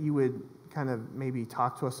methods that you would kind of maybe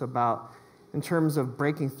talk to us about in terms of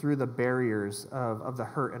breaking through the barriers of the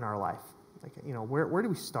hurt in our life? Where do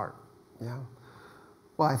we start? Yeah.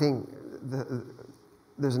 Well, I think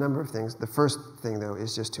there's a number of things. The first thing, though,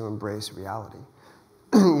 is just to embrace reality.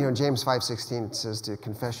 James 5:16 says to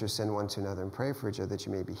confess your sin one to another and pray for each other that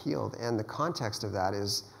you may be healed. And the context of that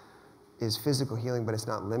is physical healing, but it's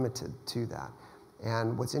not limited to that.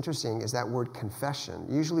 And what's interesting is that word confession.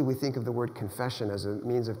 Usually we think of the word confession as a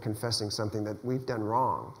means of confessing something that we've done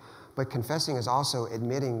wrong. But confessing is also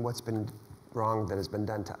admitting what's been wrong that has been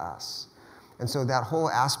done to us. And so that whole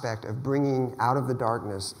aspect of bringing out of the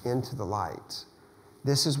darkness into the light,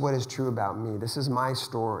 this is what is true about me. This is my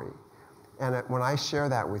story. And when I share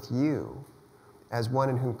that with you, as one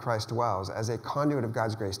in whom Christ dwells, as a conduit of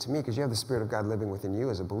God's grace to me, because you have the Spirit of God living within you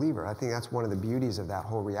as a believer, I think that's one of the beauties of that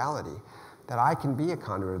whole reality, that I can be a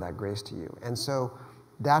conduit of that grace to you. And so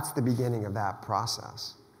that's the beginning of that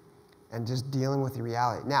process, and just dealing with the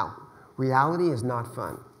reality. Now, reality is not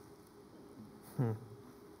fun.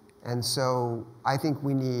 And so I think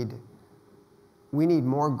we need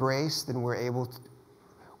more grace than we're able to.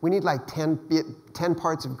 We need like 10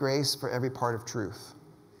 parts of grace for every part of truth.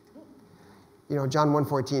 You know, John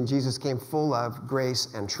 1:14, Jesus came full of grace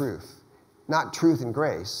and truth. Not truth and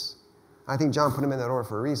grace. I think John put them in that order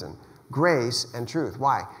for a reason. Grace and truth.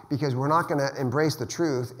 Why? Because we're not going to embrace the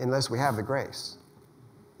truth unless we have the grace,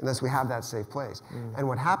 unless we have that safe place. And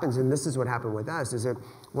what happens, and this is what happened with us, is that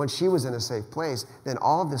once she was in a safe place, then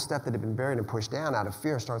all of the stuff that had been buried and pushed down out of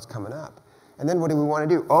fear starts coming up. And then what do we want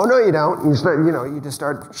to do? Oh, no, you don't. And you just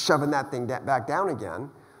start shoving that thing back down again.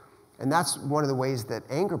 And that's one of the ways that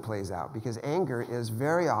anger plays out, because anger is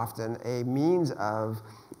very often a means of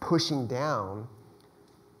pushing down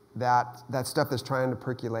that stuff that's trying to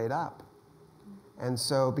percolate up. And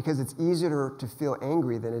so, because it's easier to feel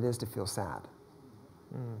angry than it is to feel sad.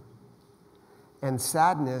 And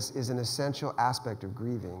sadness is an essential aspect of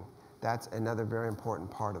grieving. That's another very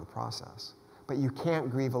important part of the process. But you can't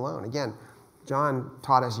grieve alone. Again, John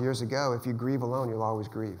taught us years ago, if you grieve alone, you'll always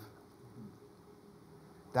grieve.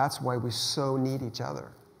 That's why we so need each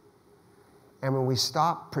other. And when we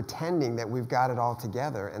stop pretending that we've got it all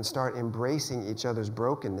together and start embracing each other's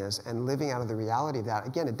brokenness and living out of the reality of that,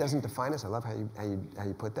 again, it doesn't define us. I love how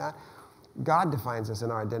you put that. God defines us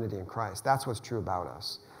in our identity in Christ. That's what's true about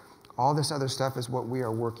us. All this other stuff is what we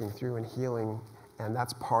are working through and healing, and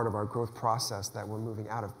that's part of our growth process that we're moving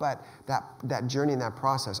out of. But that journey and that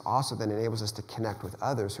process also then enables us to connect with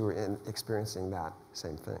others who are experiencing that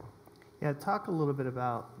same thing. Yeah, talk a little bit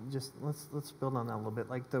about, just let's build on that a little bit,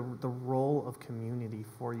 like the role of community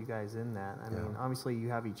for you guys in that. I mean, obviously you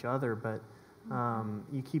have each other, but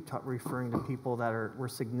you keep referring to people that were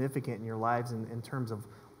significant in your lives in terms of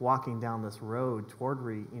walking down this road toward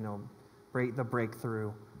the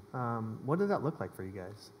breakthrough. What did that look like for you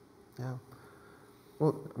guys? Yeah.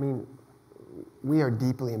 Well, I mean, we are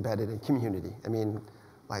deeply embedded in community. I mean,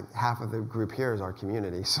 like half of the group here is our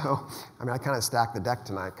community. So, I mean, I kind of stacked the deck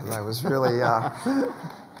tonight because I was really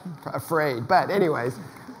afraid. But anyways,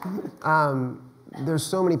 there's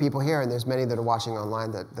so many people here, and there's many that are watching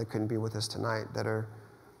online that couldn't be with us tonight that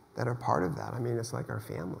are part of that. I mean, it's like our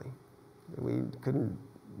family. We couldn't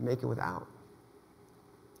make it without.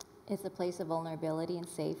 It's a place of vulnerability and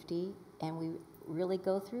safety, and we really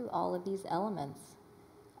go through all of these elements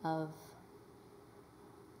of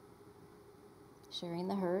sharing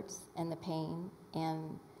the hurts and the pain,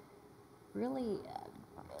 and really,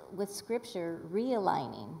 with Scripture,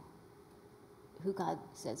 realigning who God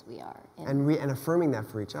says we are. And affirming that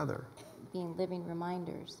for each other. Being living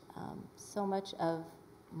reminders. So much of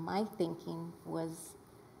my thinking was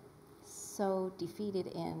so defeated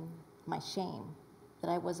in my shame that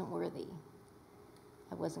I wasn't worthy.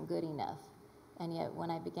 I wasn't good enough. And yet when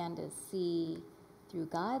I began to see through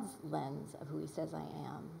God's lens of who he says I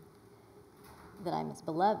am, that I'm his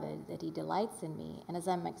beloved, that he delights in me, and as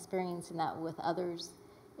I'm experiencing that with others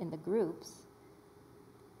in the groups,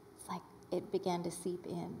 it's like it began to seep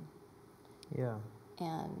in. Yeah.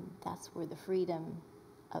 And that's where the freedom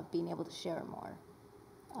of being able to share more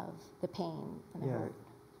of the pain and the hurt.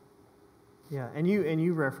 Yeah, and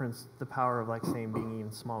you referenced the power of, like, saying being in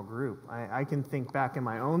a small group. I can think back in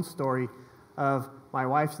my own story of my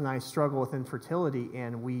wife and I struggle with infertility,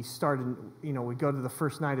 and we started, we go to the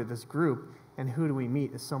first night of this group, and who do we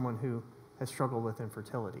meet as someone who has struggled with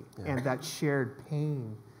infertility? Yeah. And that shared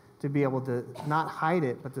pain, to be able to not hide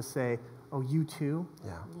it, but to say, oh, you too?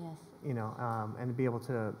 Yeah. Yes. And to be able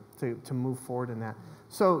to move forward in that.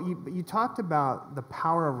 So you talked about the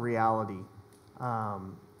power of reality,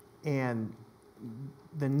 and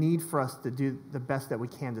the need for us to do the best that we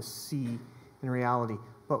can to see in reality.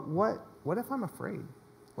 But what if I'm afraid?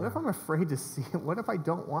 What if I'm afraid to see it? What if I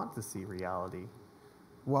don't want to see reality?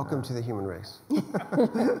 Welcome to the human race.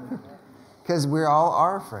 Because we all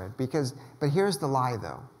are afraid. But here's the lie,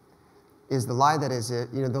 though. The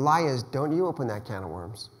lie is, don't you open that can of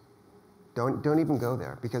worms. Don't even go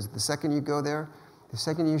there. Because the second you go there, The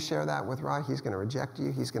second you share that with Rod, he's going to reject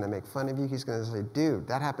you. He's going to make fun of you. He's going to say, dude,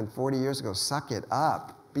 that happened 40 years ago. Suck it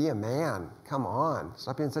up. Be a man. Come on.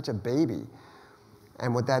 Stop being such a baby.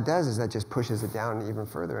 And what that does is that just pushes it down even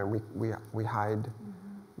further, and we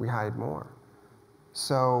hide more.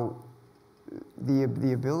 So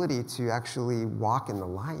the ability to actually walk in the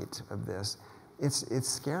light of this, it's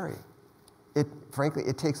scary. Frankly,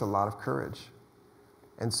 it takes a lot of courage.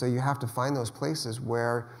 And so you have to find those places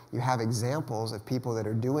where you have examples of people that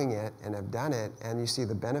are doing it and have done it, and you see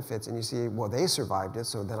the benefits, and you see, well, they survived it,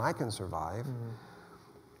 so then I can survive.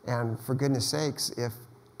 And for goodness sakes, if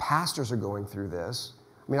pastors are going through this,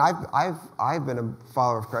 I mean, I've been a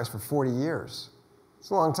follower of Christ for 40 years.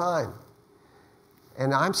 It's a long time.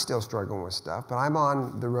 And I'm still struggling with stuff, but I'm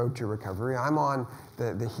on the road to recovery. I'm on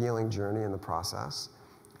the healing journey in the process.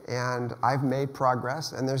 And I've made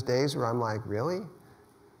progress, and there's days where I'm like, really?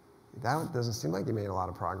 That doesn't seem like you made a lot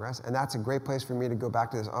of progress. And that's a great place for me to go back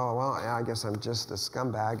to this, oh, well, yeah, I guess I'm just a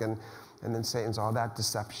scumbag. And then Satan's all that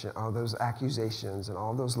deception, all those accusations and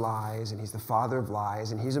all those lies, and he's the father of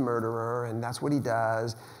lies, and he's a murderer, and that's what he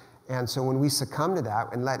does. And so when we succumb to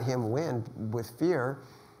that and let him win with fear,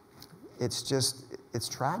 it's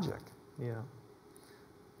tragic. Yeah.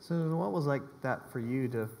 So what was like that for you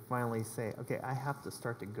to finally say, okay, I have to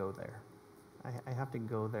start to go there. I have to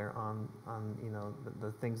go there on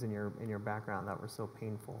the things in your background that were so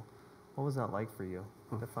painful. What was that like for you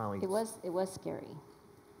to finally? It was scary.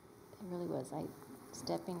 It really was.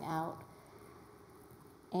 Stepping out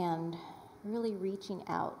and really reaching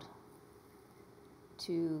out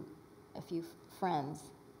to a few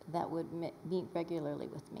friends that would meet regularly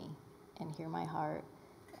with me and hear my heart,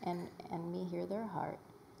 and me hear their heart.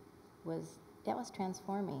 That was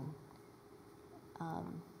transforming.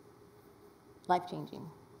 Life-changing.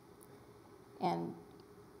 And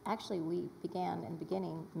actually we began in the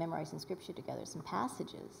beginning memorizing scripture together, some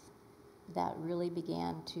passages that really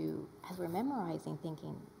began to, as we're memorizing,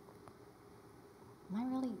 thinking, am I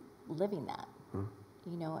really living that?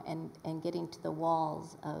 You know, and getting to the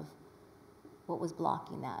walls of what was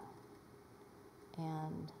blocking that.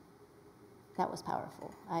 And that was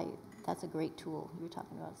powerful. That's a great tool. You were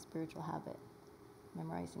talking about a spiritual habit,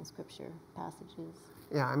 memorizing scripture passages.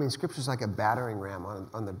 Yeah, I mean, scripture's like a battering ram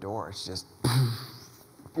on the door. It's just,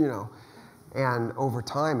 you know, and over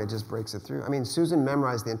time it just breaks it through. I mean, Susan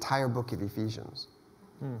memorized the entire book of Ephesians.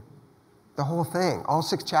 The whole thing, all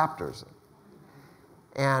 6 chapters.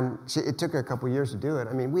 And it took her a couple years to do it.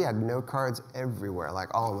 I mean, we had note cards everywhere,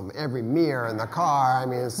 like all of them, every mirror in the car. I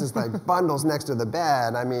mean, it's just like bundles next to the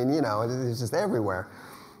bed. I mean, you know, it's just everywhere.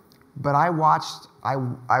 But I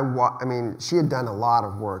mean, she had done a lot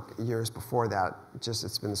of work years before that.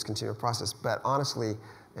 It's been this continual process. But honestly,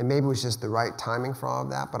 and maybe it was just the right timing for all of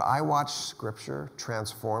that, but I watched Scripture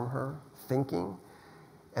transform her thinking.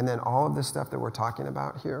 And then all of this stuff that we're talking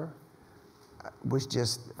about here was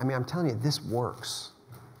just, I mean, I'm telling you, this works.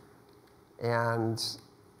 And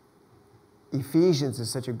Ephesians is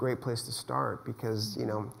such a great place to start because, you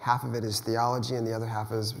know, half of it is theology and the other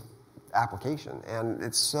half is application. And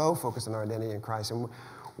it's so focused on our identity in Christ. And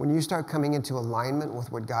when you start coming into alignment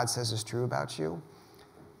with what God says is true about you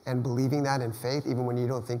and believing that in faith, even when you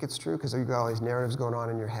don't think it's true, because you've got all these narratives going on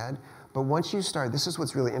in your head. But once you start, this is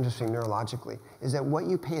what's really interesting neurologically, is that what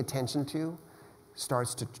you pay attention to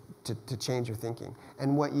starts to change your thinking.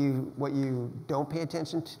 And what you don't pay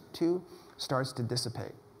attention to starts to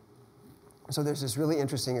dissipate. So there's this really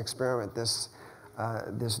interesting experiment. This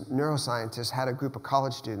neuroscientist had a group of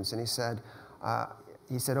college students, and he said,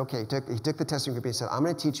 okay, he took the testing group, and he said, I'm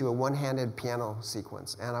going to teach you a one-handed piano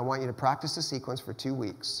sequence, and I want you to practice the sequence for 2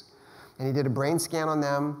 weeks. And he did a brain scan on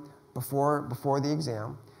them before the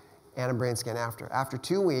exam, and a brain scan after. After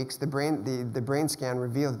 2 weeks, the brain scan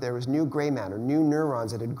revealed that there was new gray matter, new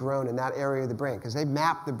neurons that had grown in that area of the brain, because they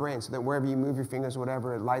mapped the brain so that wherever you move your fingers,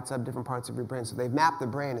 whatever, it lights up different parts of your brain. So they've mapped the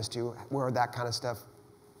brain as to where that kind of stuff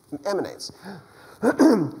emanates.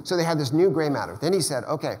 So they had this new gray matter. Then he said,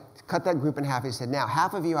 okay, cut that group in half. He said, now,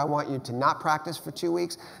 half of you, I want you to not practice for 2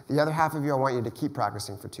 weeks. The other half of you, I want you to keep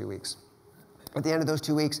practicing for 2 weeks. At the end of those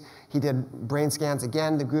 2 weeks, he did brain scans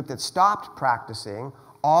again. The group that stopped practicing,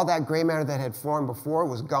 all that gray matter that had formed before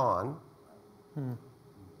was gone.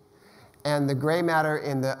 And the gray matter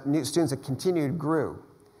in the new students that continued grew.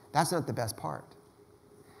 That's not the best part.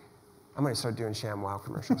 I'm going to start doing ShamWow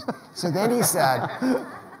commercials. So then he said,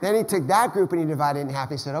 then he took that group and he divided it in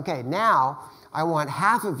half. He said, okay, now I want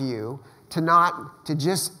half of you to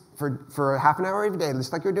just, for half an hour every day,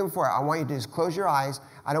 just like you were doing before, I want you to just close your eyes.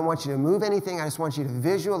 I don't want you to move anything. I just want you to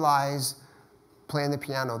visualize playing the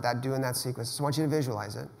piano, doing that sequence. I just want you to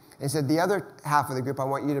visualize it. And he said, the other half of the group, I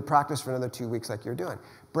want you to practice for another 2 weeks like you're doing.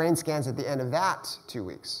 Brain scans at the end of that 2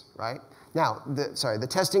 weeks, right? Now, the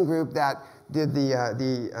testing group that did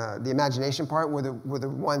the imagination part were the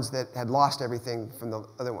ones that had lost everything from the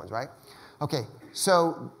other ones, right? Okay,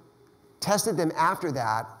 so tested them after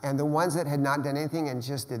that, and the ones that had not done anything and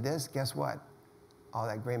just did this, guess what? All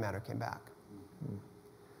that gray matter came back.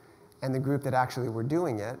 And the group that actually were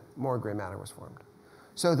doing it, more gray matter was formed.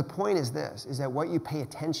 So the point is this, is that what you pay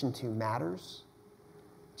attention to matters.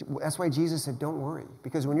 That's why Jesus said, don't worry.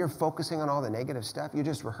 Because when you're focusing on all the negative stuff, you're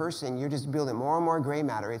just rehearsing, you're just building more and more gray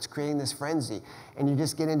matter. It's creating this frenzy. And you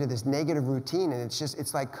just get into this negative routine, and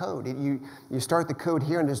it's like code. You start the code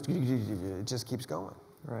here, and it just keeps going.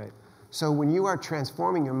 Right. So when you are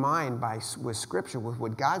transforming your mind with Scripture, with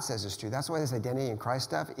what God says is true, that's why this identity in Christ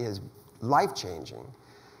stuff is life-changing.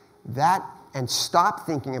 And stop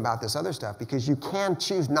thinking about this other stuff, because you can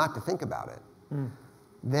choose not to think about it.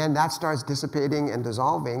 Then that starts dissipating and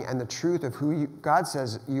dissolving, and the truth of who God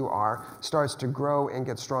says you are starts to grow and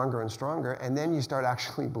get stronger and stronger, and then you start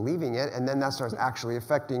actually believing it, and then that starts actually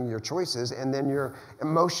affecting your choices, and then your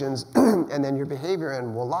emotions, and then your behavior,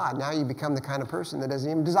 and voila, now you become the kind of person that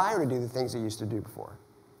doesn't even desire to do the things you used to do before.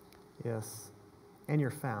 Yes. And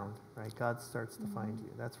you're found, right? God starts to find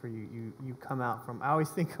you. That's where you come out from. I always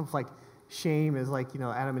think of like shame as like,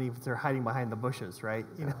 Adam and Eve, they're hiding behind the bushes, right?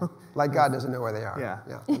 You know? Like God doesn't know where they are.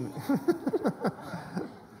 Yeah.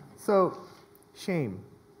 So, shame.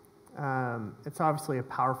 It's obviously a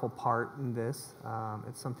powerful part in this.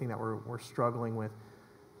 It's something that we're struggling with.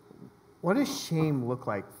 What does shame look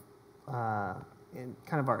like in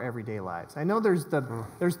kind of our everyday lives? I know there's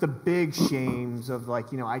the big shames of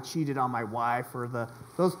like, I cheated on my wife or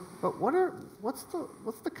those, but what's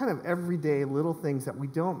the kind of everyday little things that we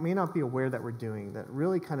may not be aware that we're doing that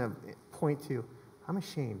really kind of point to, I'm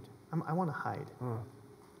ashamed. I want to hide.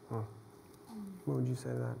 What would you say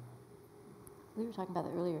to that? We were talking about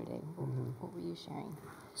that earlier today. What were you sharing?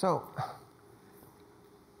 So,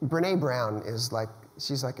 Brene Brown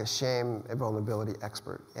she's like a shame and vulnerability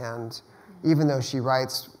expert. And even though she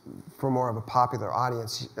writes for more of a popular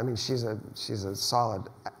audience, she's a solid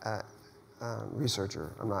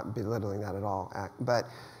researcher. I'm not belittling that at all. But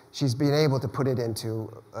she's been able to put it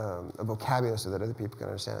into a vocabulary so that other people can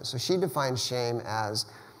understand it. So she defines shame as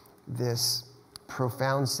this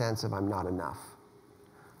profound sense of I'm not enough.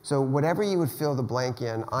 So whatever you would fill the blank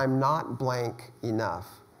in, I'm not blank enough,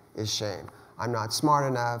 is shame. I'm not smart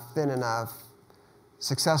enough, thin enough,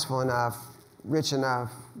 successful enough, rich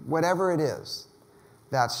enough, whatever it is,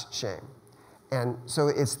 that's shame. And so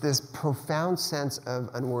it's this profound sense of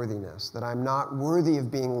unworthiness, that I'm not worthy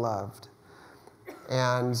of being loved.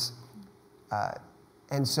 And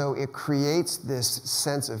so it creates this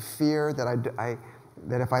sense of fear that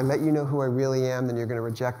that if I let you know who I really am, then you're going to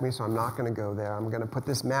reject me, so I'm not going to go there. I'm going to put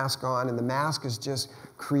this mask on, and the mask is just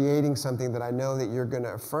creating something that I know that you're going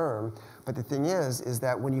to affirm. But the thing is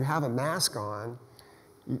that when you have a mask on,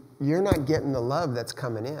 you're not getting the love that's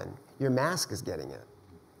coming in. Your mask is getting it.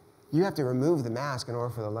 You have to remove the mask in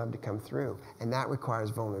order for the love to come through, and that requires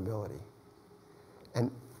vulnerability. And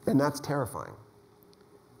that's terrifying.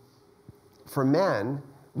 For men,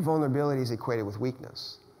 vulnerability is equated with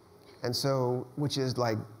weakness. And so, which is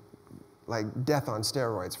like death on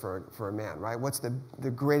steroids for a man, right? What's the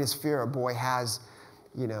greatest fear a boy has,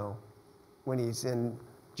 when he's in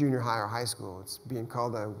junior high or high school? It's being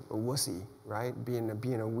called a wussy, right? Being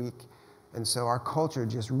a weak. And so our culture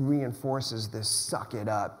just reinforces this, suck it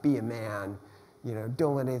up, be a man,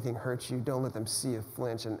 don't let anything hurt you, don't let them see you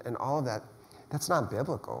flinch, and all of that. That's not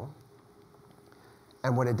biblical.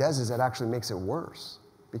 And what it does is it actually makes it worse,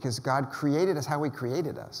 because God created us how he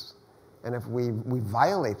created us. And if we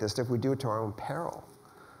violate this stuff, we do it to our own peril.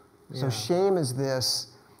 Yeah. So shame is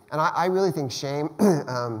this, and I really think shame,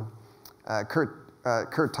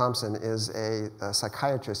 Kurt Thompson is a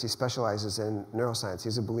psychiatrist. He specializes in neuroscience.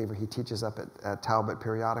 He's a believer. He teaches up at Talbot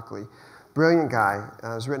periodically. Brilliant guy.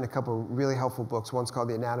 Has written a couple really helpful books. One's called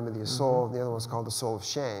The Anatomy of the Soul. The other one's called The Soul of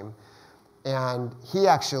Shame. And he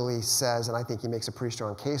actually says, and I think he makes a pretty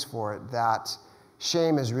strong case for it, that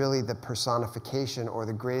shame is really the personification or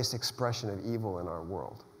the greatest expression of evil in our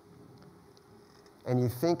world. And you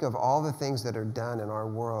think of all the things that are done in our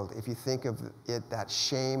world, if you think of it that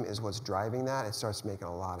shame is what's driving that, it starts making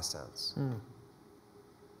a lot of sense.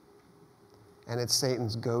 And it's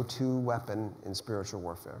Satan's go-to weapon in spiritual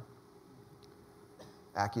warfare.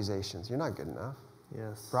 Accusations. You're not good enough.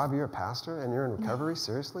 Yes. Rob, you're a pastor and you're in recovery?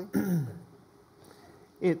 Seriously?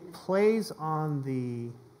 It plays on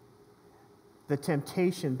the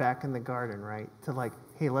temptation back in the garden, right? To like,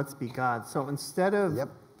 hey, let's be God. So instead of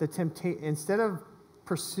instead of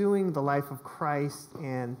pursuing the life of Christ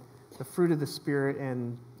and the fruit of the Spirit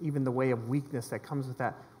and even the way of weakness that comes with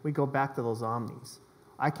that, we go back to those omnis.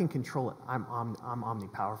 I can control it. I'm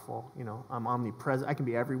omnipowerful. I'm omnipresent. I can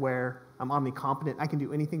be everywhere. I'm omnicompetent. I can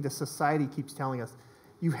do anything. The society keeps telling us,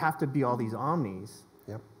 you have to be all these omnis.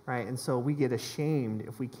 Yep. Right? And so we get ashamed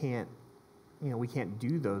if we can't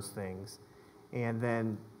do those things. And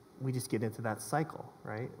then we just get into that cycle,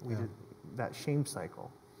 right? That shame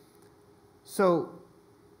cycle. So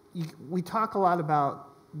we talk a lot about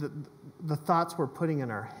the thoughts we're putting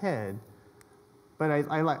in our head, but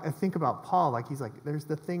I think about Paul, like he's like, there's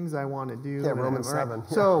the things I want to do. Yeah, Romans 7.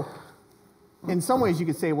 So in some ways you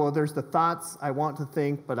could say, well, there's the thoughts I want to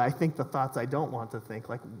think, but I think the thoughts I don't want to think.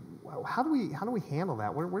 Like, how do we handle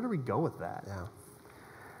that? Where do we go with that? Yeah.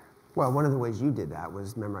 Well, one of the ways you did that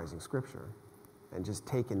was memorizing Scripture and just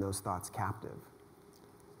taking those thoughts captive.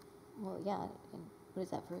 Well, yeah. And what is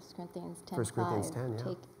that? 1 Corinthians 10. 1 Corinthians 10, yeah.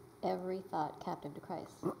 Take every thought captive to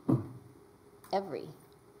Christ. Every.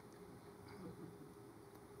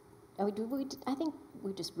 And I think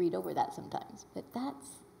we just read over that sometimes, but that's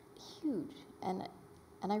huge. And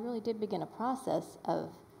I really did begin a process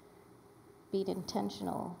of being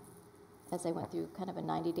intentional as I went through kind of a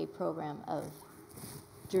 90-day program of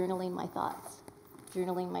journaling my thoughts,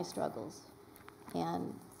 journaling my struggles,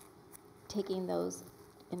 and taking those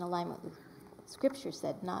in alignment with what Scripture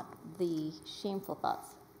said, not the shameful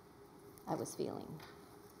thoughts I was feeling.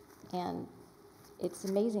 And it's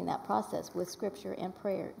amazing, that process with Scripture and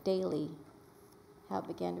prayer daily, how it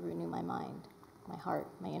began to renew my mind, my heart,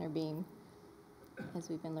 my inner being, as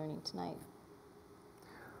we've been learning tonight.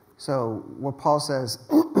 So what Paul says,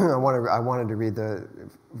 I wanted to read the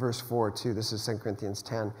verse 4 too. This is 2 Corinthians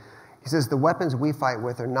 10. He says, the weapons we fight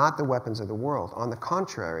with are not the weapons of the world. On the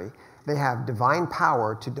contrary, they have divine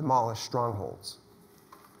power to demolish strongholds.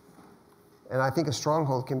 And I think a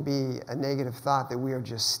stronghold can be a negative thought that we are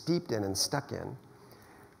just steeped in and stuck in.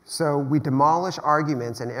 So we demolish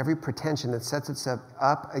arguments and every pretension that sets itself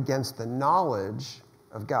up against the knowledge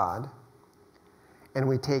of God, and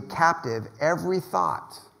we take captive every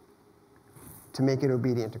thought to make it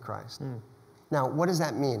obedient to Christ. Now, what does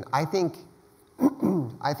that mean? I think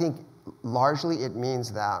largely it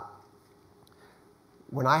means that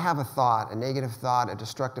when I have a thought, a negative thought, a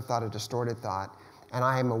destructive thought, a distorted thought, and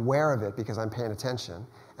I am aware of it because I'm paying attention,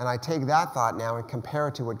 and I take that thought now and compare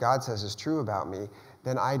it to what God says is true about me,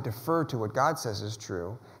 then I defer to what God says is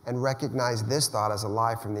true and recognize this thought as a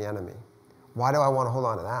lie from the enemy. Why do I want to hold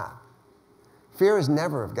on to that? Fear is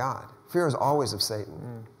never of God. Fear is always of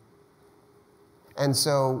Satan. And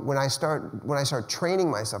so when I start training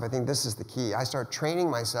myself, I think this is the key. I start training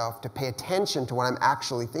myself to pay attention to what I'm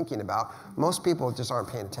actually thinking about. Most people just aren't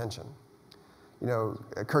paying attention.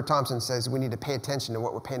 Kurt Thompson says we need to pay attention to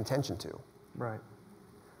what we're paying attention to. Right.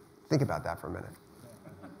 Think about that for a minute.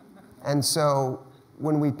 And so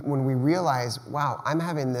when we realize, wow, I'm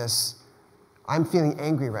feeling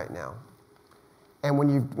angry right now. And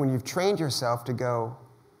when you've trained yourself to go,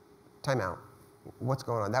 time out. What's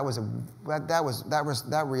going on?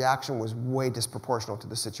 That reaction was way disproportional to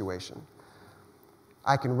the situation.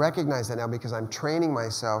 I can recognize that now because I'm training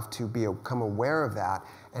myself to become aware of that,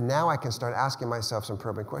 and now I can start asking myself some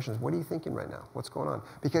probing questions. What are you thinking right now? What's going on?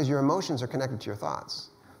 Because your emotions are connected to your thoughts.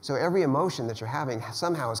 So every emotion that you're having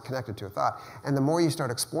somehow is connected to a thought, and the more you start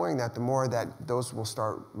exploring that, the more that those will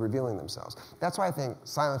start revealing themselves. That's why I think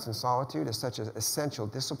silence and solitude is such an essential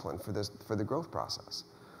discipline for the growth process.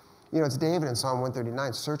 It's David in Psalm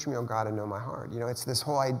 139, search me, O God, and know my heart. It's this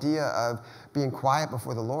whole idea of being quiet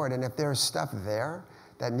before the Lord, and if there's stuff there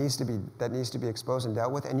that needs to be exposed and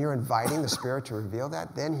dealt with, and you're inviting the Spirit to reveal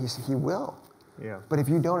that, then he will. Yeah. But if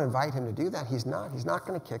you don't invite him to do that, he's not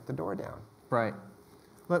going to kick the door down. Right.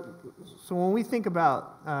 So when we think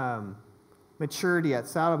about maturity at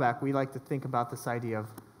Saddleback, we like to think about this idea of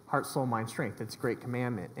heart, soul, mind, strength. It's a great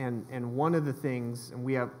commandment. And one of the things, and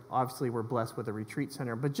we're blessed with a retreat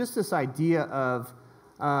center, but just this idea of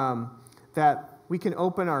that we can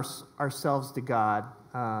open ourselves to God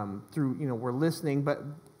through, we're listening, but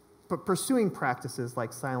pursuing practices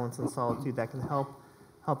like silence and solitude that can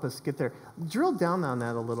help us get there. Drill down on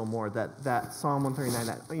that a little more, that Psalm 139,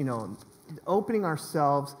 that, opening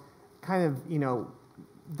ourselves, kind of,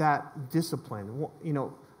 that discipline,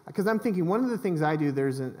 because I'm thinking one of the things I do,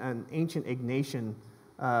 there's an ancient Ignatian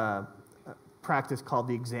practice called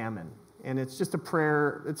the examine. And it's just a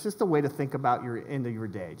prayer, it's just a way to think about your end of your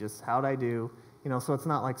day. Just how'd I do? So it's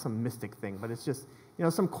not like some mystic thing, but it's just,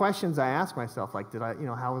 some questions I ask myself, like,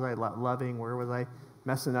 how was I loving? Where was I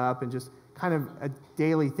messing up? And just kind of a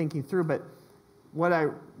daily thinking through. But what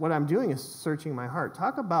I'm doing is searching my heart.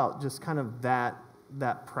 Talk about just kind of that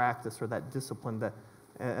that practice or that discipline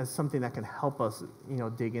as something that can help us,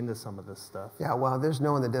 dig into some of this stuff. Yeah, well, there's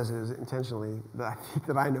no one that does it as intentionally that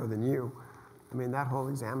I know than you. I mean, that whole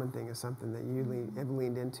examine thing is something that you have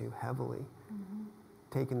leaned into heavily,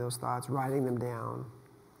 taking those thoughts, writing them down.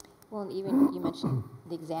 Well, and even you mentioned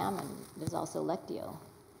the examine, there's also lectio.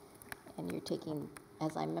 And you're taking,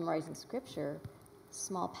 as I'm memorizing scripture,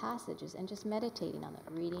 small passages and just meditating on it,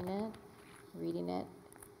 reading it.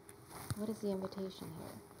 What is the invitation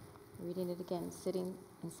here? Reading it again, sitting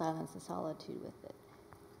in silence and solitude with it.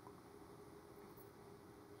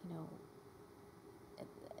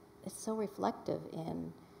 It's so reflective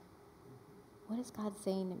in, what is God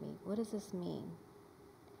saying to me? What does this mean?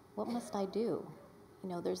 What must I do?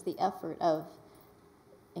 There's the effort of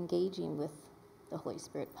engaging with the Holy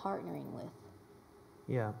Spirit, partnering with.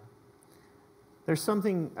 Yeah. There's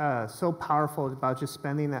something so powerful about just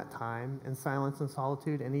spending that time in silence and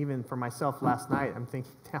solitude. And even for myself last night, I'm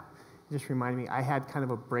thinking, it just reminded me, I had kind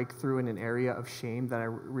of a breakthrough in an area of shame that I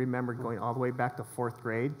remembered going all the way back to 4th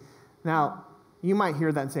grade. Now, you might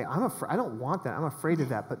hear that and say, I don't want that. I'm afraid of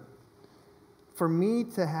that. But for me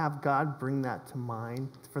to have God bring that to mind,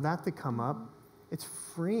 for that to come up, it's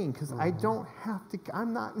freeing because I don't have to,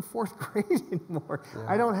 I'm not in 4th grade anymore. Yeah.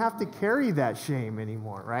 I don't have to carry that shame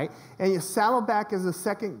anymore, right? And Saddleback is a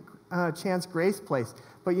second chance grace place.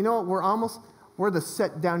 But you know what? We're the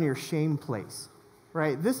set down your shame place,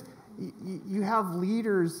 right? You have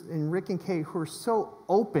leaders in Rick and Kay who are so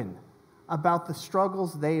open about the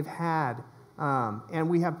struggles they've had. And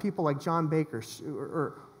we have people like John Baker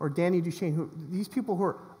or Danny Duchesne, these people who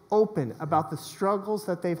are open about the struggles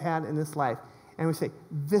that they've had in this life. And we say,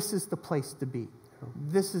 this is the place to be.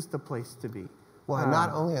 This is the place to be. Well, and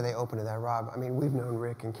not only are they open to that, Rob, I mean, we've known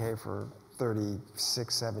Rick and Kay for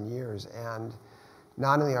 36, 7 years, and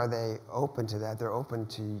not only are they open to that, they're open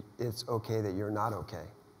to it's okay that you're not okay.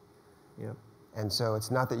 Yep. And so it's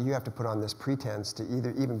not that you have to put on this pretense to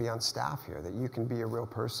even be on staff here, that you can be a real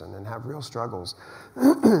person and have real struggles,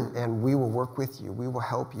 and we will work with you, we will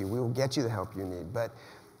help you, we will get you the help you need. But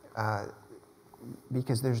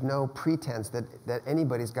because there's no pretense that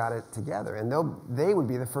anybody's got it together. And they would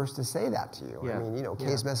be the first to say that to you. Yeah. I mean,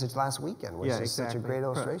 Kay's message last weekend was just such a great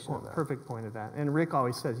illustration of that. Perfect point of that. And Rick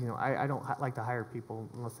always says, I don't like to hire people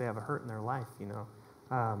unless they have a hurt in their life,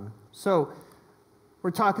 So we're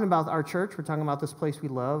talking about our church. We're talking about this place we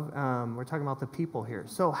love. We're talking about the people here.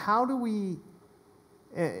 So how do we,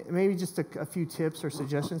 maybe just a few tips or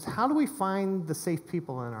suggestions, how do we find the safe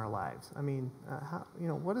people in our lives? I mean,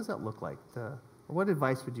 what does that look like? What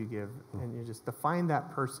advice would you give? And you just to find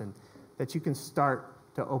that person that you can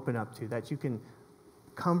start to open up to, that you can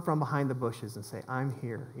come from behind the bushes and say, I'm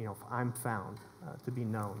here, I'm found, to be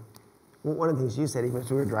known. Well, one of the things you said, even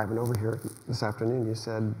as we were driving over here this afternoon, you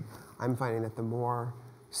said, I'm finding that the more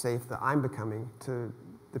safe that I'm becoming to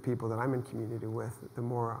the people that I'm in community with, the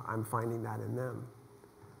more I'm finding that in them.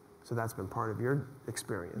 So that's been part of your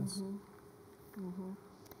experience. Mm-hmm.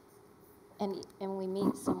 Mm-hmm. And we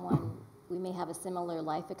meet someone, we may have a similar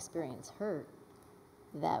life experience, hurt,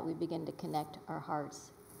 that we begin to connect our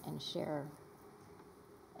hearts and share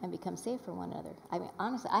and become safe for one another. I mean,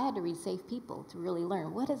 honestly, I had to read Safe People to really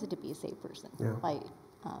learn what is it to be a safe person. Yeah.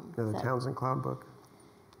 The Townsend Cloud book.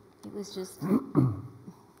 It was just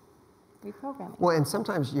reprogramming. Well, and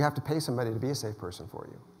sometimes you have to pay somebody to be a safe person for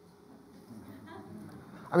you.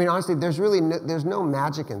 I mean, honestly, there's no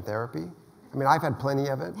magic in therapy. I mean, I've had plenty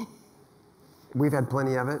of it. We've had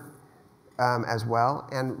plenty of it as well.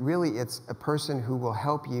 And really, it's a person who will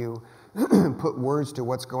help you put words to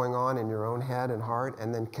what's going on in your own head and heart,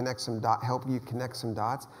 and then help you connect some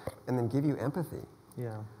dots, and then give you empathy.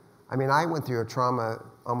 Yeah. I mean, I went through a trauma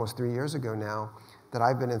almost 3 years ago now that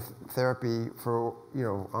I've been in therapy for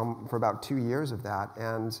about 2 years of that,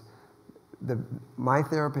 and my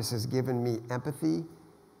therapist has given me empathy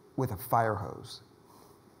with a fire hose.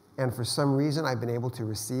 And for some reason, I've been able to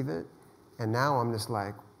receive it, and now I'm just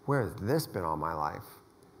like, where has this been all my life?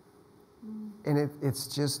 And it's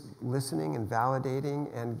just listening and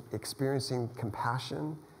validating and experiencing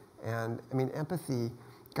compassion. And I mean, empathy,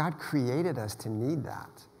 God created us to need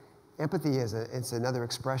that. Empathy it's another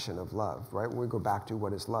expression of love, right? When we go back to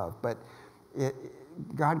what is love. But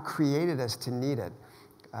God created us to need it.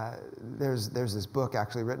 There's this book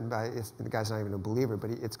actually written by, the guy's not even a believer,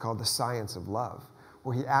 but it's called The Science of Love,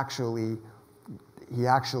 where he actually,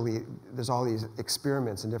 there's all these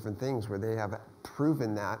experiments and different things where they have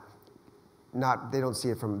proven that, they don't see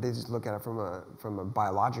it they just look at it from a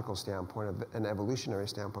biological standpoint, an evolutionary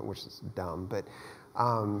standpoint, which is dumb, but,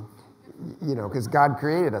 because God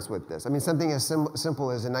created us with this. I mean, something as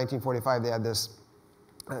simple as in 1945, they had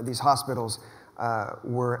these hospitals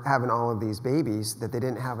were having all of these babies that they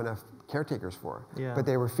didn't have enough caretakers for. Yeah. But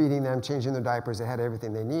they were feeding them, changing their diapers, they had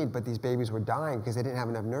everything they need, but these babies were dying because they didn't have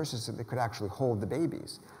enough nurses that could actually hold the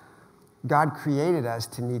babies. God created us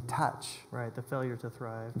to need touch. Right, the failure to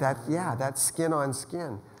thrive. That skin on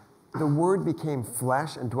skin. The Word became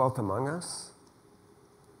flesh and dwelt among us.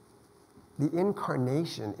 The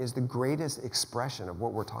incarnation is the greatest expression of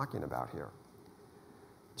what we're talking about here.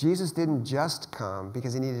 Jesus didn't just come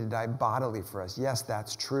because he needed to die bodily for us. Yes,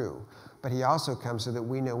 that's true. But he also comes so that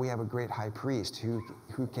we know we have a great high priest who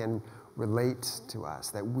can relate to us,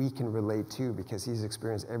 that we can relate to because he's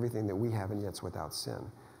experienced everything that we have and yet's without sin.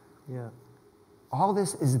 Yeah. All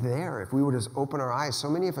this is there if we would just open our eyes. So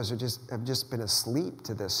many of us have just been asleep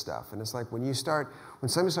to this stuff. And it's like when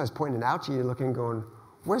somebody starts pointing it out to you, you're looking and going,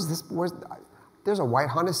 there's a white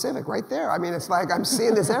Honda Civic right there. I mean, it's like I'm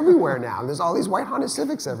seeing this everywhere now. There's all these white Honda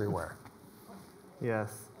Civics everywhere.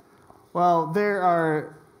 Yes. Well, there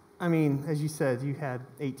are, as you said, you had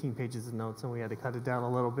 18 pages of notes and we had to cut it down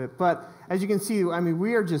a little bit. But as you can see,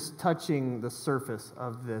 we are just touching the surface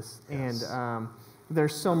of this. Yes. And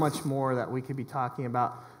there's so much more that we could be talking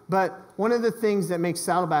about. But one of the things that makes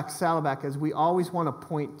Saddleback is we always want to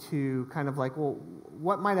point to kind of like, well,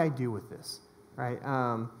 what might I do with this, right?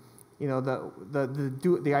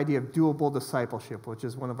 The idea of doable discipleship, which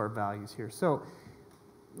is one of our values here. So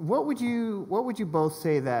what would you both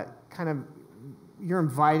say that kind of you're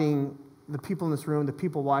inviting the people in this room, the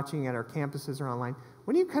people watching at our campuses or online,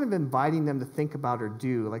 what are you kind of inviting them to think about or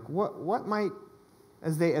do? Like what might,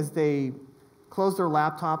 as they close their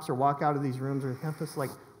laptops or walk out of these rooms or campus, like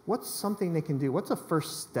what's something they can do? What's a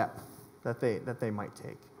first step that they might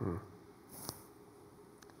take?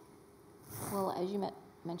 Well, as you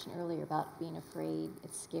mentioned earlier about being afraid,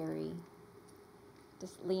 it's scary.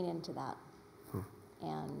 Just lean into that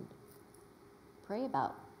and pray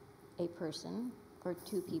about a person or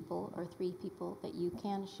two people or three people that you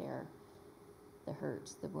can share the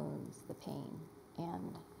hurts, the wounds, the pain,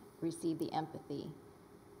 and receive the empathy.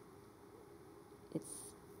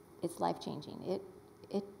 It's life-changing.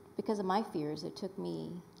 It because of my fears, it took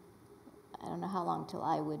me, I don't know how long till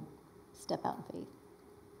I would step out in faith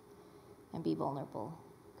and be vulnerable,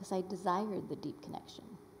 because I desired the deep connection,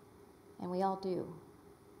 and we all do.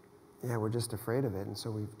 Yeah, we're just afraid of it, and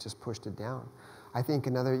so we've just pushed it down. I think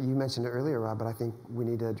you mentioned it earlier, Rob, but I think we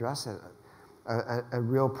need to address it. A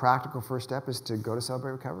real practical first step is to go to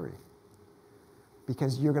Celebrate Recovery,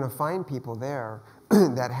 because you're going to find people there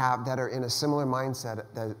that are in a similar mindset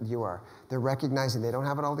that you are. They're recognizing they don't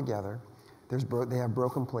have it all together. They have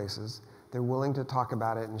broken places. They're willing to talk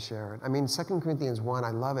about it and share it. 2 Corinthians 1,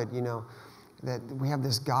 I love it, that we have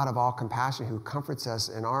this God of all compassion who comforts us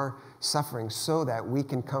in our suffering so that we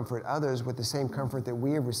can comfort others with the same comfort that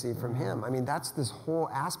we have received from him. That's this whole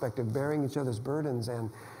aspect of bearing each other's burdens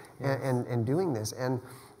and doing this. And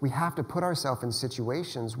we have to put ourselves in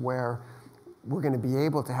situations where we're going to be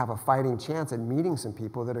able to have a fighting chance at meeting some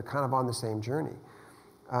people that are kind of on the same journey.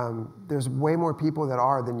 There's way more people that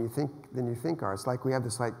are than you think are. It's like we have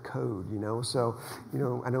this code, So,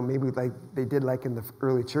 I know maybe they did in the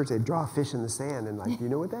early church, they'd draw a fish in the sand and do you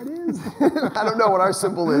know what that is? I don't know what our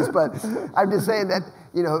symbol is, but I'm just saying that,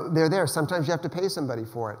 they're there. Sometimes you have to pay somebody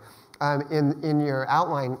for it. In your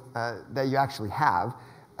outline that you actually have,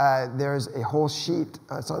 there's a whole sheet.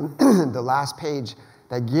 It's on the last page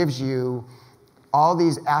that gives you all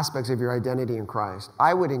these aspects of your identity in Christ.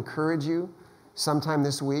 I would encourage you sometime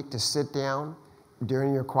this week to sit down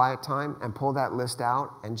during your quiet time and pull that list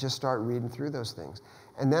out and just start reading through those things.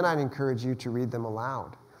 And then I'd encourage you to read them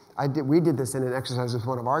aloud. We did this in an exercise with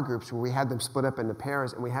one of our groups where we had them split up into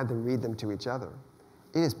pairs and we had them read them to each other.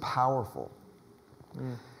 It is powerful.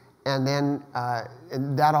 And then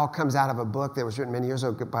and that all comes out of a book that was written many years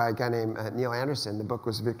ago by a guy named Neil Anderson. The book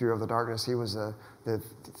was Victory Over the Darkness. He was he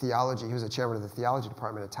was a chairman of the theology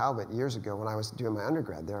department at Talbot years ago when I was doing my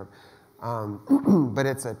undergrad there. But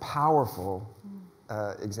it's a powerful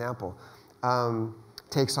example.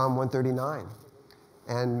 Take Psalm 139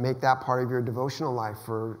 and make that part of your devotional life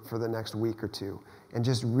for the next week or two. And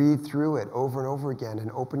just read through it over and over again and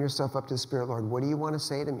open yourself up to the Spirit. Lord, what do you want to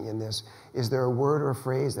say to me in this? Is there a word or a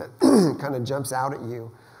phrase that kind of jumps out at you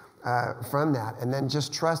from that? And then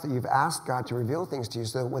just trust that you've asked God to reveal things to you,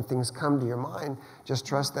 so that when things come to your mind, just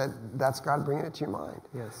trust that that's God bringing it to your mind.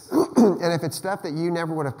 Yes. And if it's stuff that you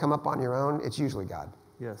never would have come up on your own, it's usually God.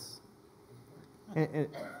 Yes.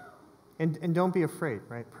 And don't be afraid,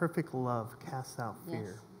 right? Perfect love casts out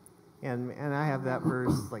fear. Yes. And I have that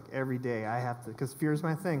verse every day. I have to, because fear is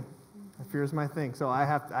my thing. Fear is my thing. So I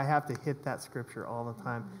have to hit that scripture all the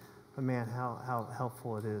time. But man, how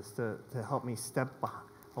helpful it is to help me step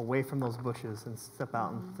away from those bushes and step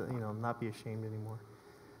out and not be ashamed anymore.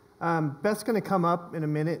 Beth's going to come up in a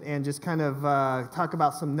minute and just kind of talk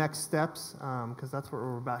about some next steps, because that's what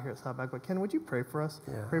we're about here at Saddleback. But Ken, would you pray for us?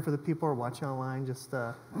 Yeah. Pray for the people who are watching online, just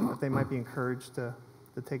that they might be encouraged to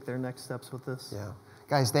take their next steps with this. Yeah.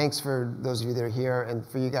 Guys, thanks for those of you that are here, and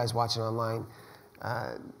for you guys watching online.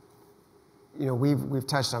 We've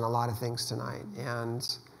touched on a lot of things tonight, and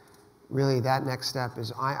really that next step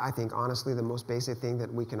is, I think, honestly, the most basic thing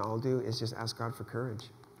that we can all do is just ask God for courage.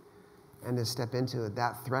 And to step into it.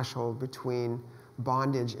 That threshold between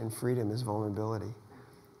bondage and freedom is vulnerability.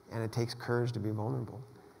 And it takes courage to be vulnerable.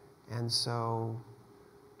 And so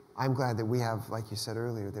I'm glad that we have, like you said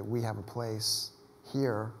earlier, that we have a place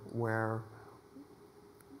here where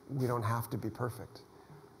we don't have to be perfect.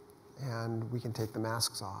 And we can take the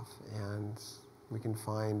masks off and we can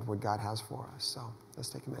find what God has for us. So let's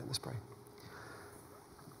take a minute, let's pray.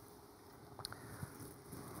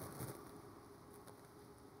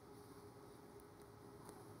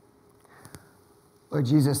 Lord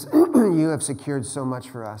Jesus, you have secured so much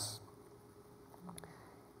for us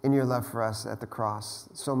in your love for us at the cross,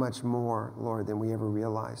 so much more, Lord, than we ever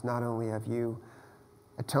realized. Not only have you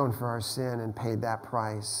atoned for our sin and paid that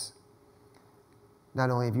price, not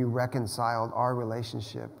only have you reconciled our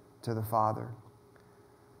relationship to the Father,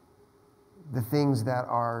 the things that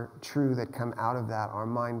are true that come out of that are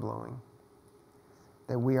mind-blowing,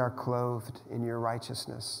 that we are clothed in your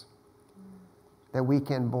righteousness, that we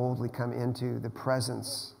can boldly come into the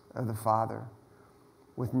presence of the Father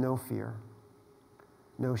with no fear,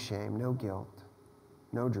 no shame, no guilt,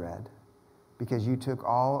 no dread, because you took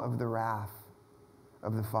all of the wrath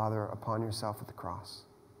of the Father upon yourself at the cross.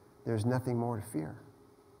 There's nothing more to fear.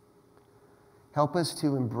 Help us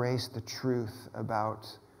to embrace the truth about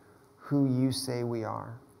who you say we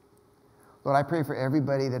are. Lord, I pray for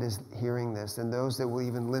everybody that is hearing this and those that will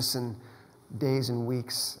even listen days and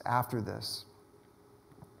weeks after this,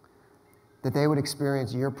 that they would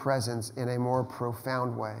experience your presence in a more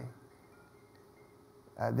profound way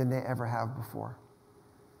than they ever have before.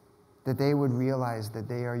 That they would realize that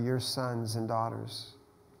they are your sons and daughters,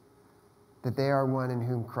 that they are one in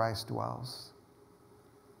whom Christ dwells,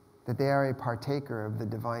 that they are a partaker of the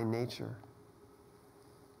divine nature.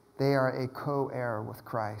 They are a co-heir with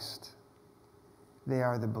Christ. They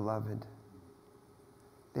are the beloved.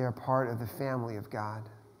 They are part of the family of God.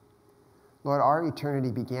 Lord, our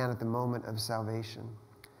eternity began at the moment of salvation.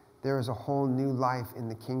 There is a whole new life in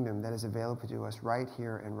the kingdom that is available to us right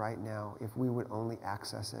here and right now if we would only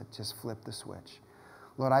access it, just flip the switch.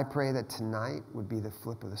 Lord, I pray that tonight would be the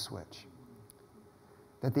flip of the switch,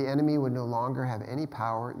 that the enemy would no longer have any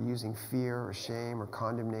power using fear or shame or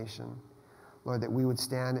condemnation. Lord, that we would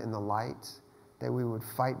stand in the light, that we would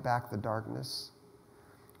fight back the darkness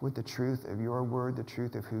with the truth of your word, the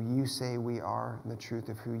truth of who you say we are, and the truth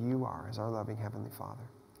of who you are as our loving Heavenly Father.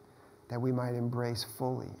 That we might embrace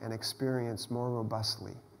fully and experience more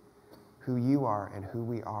robustly who you are and who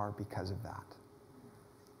we are because of that.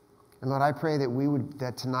 And Lord, I pray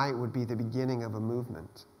that tonight would be the beginning of a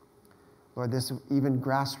movement. Lord, this even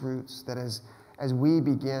grassroots, that as we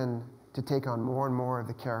begin to take on more and more of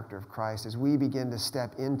the character of Christ, as we begin to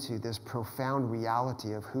step into this profound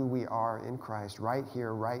reality of who we are in Christ right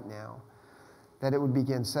here, right now, that it would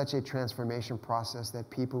begin such a transformation process that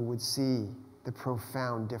people would see the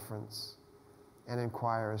profound difference and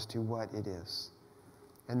inquire as to what it is.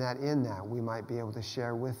 And that in that we might be able to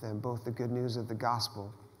share with them both the good news of the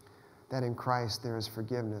gospel, that in Christ there is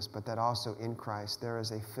forgiveness, but that also in Christ there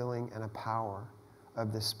is a filling and a power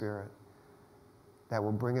of the Spirit that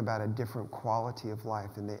will bring about a different quality of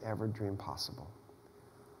life than they ever dreamed possible.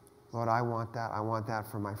 Lord, I want that. I want that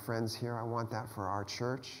for my friends here. I want that for our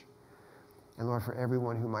church. And Lord, for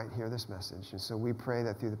everyone who might hear this message. And so we pray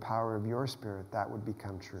that through the power of your Spirit, that would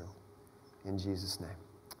become true. In Jesus' name,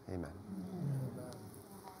 amen. Well,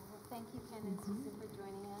 thank you, Ken and Susan, for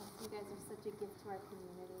joining us. You guys are such a gift to our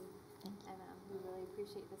community. And we really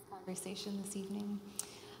appreciate this conversation this evening.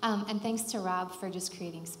 And thanks to Rob for just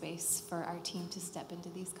creating space for our team to step into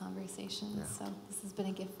these conversations. Yeah. So this has been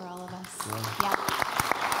a gift for all of us. Yeah.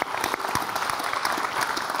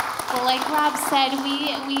 Well, like Rob said,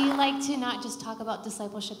 we like to not just talk about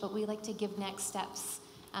discipleship, but we like to give next steps.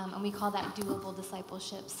 And we call that doable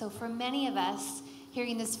discipleship. So for many of us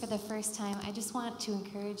hearing this for the first time, I just want to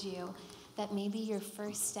encourage you that maybe your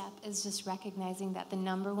first step is just recognizing that the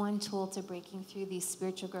number one tool to breaking through these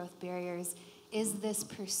spiritual growth barriers is this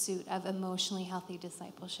pursuit of emotionally healthy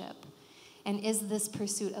discipleship. And is this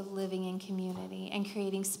pursuit of living in community and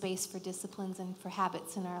creating space for disciplines and for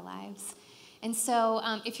habits in our lives. And so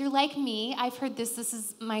if you're like me, I've heard this. This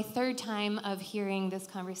is my third time of hearing this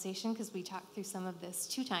conversation because we talked through some of this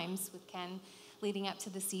 2 times with Ken leading up to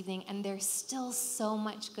this evening, and there's still so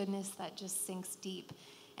much goodness that just sinks deep.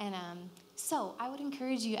 And so I would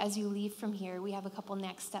encourage you as you leave from here, we have a couple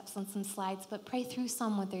next steps on some slides, but pray through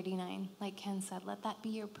Psalm 139. Like Ken said, let that be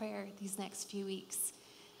your prayer these next few weeks.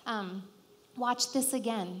 Watch this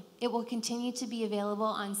again. It will continue to be available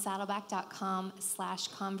on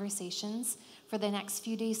saddleback.com/conversations for the next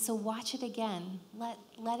few days. So watch it again.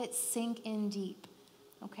 Let it sink in deep,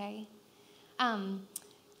 okay?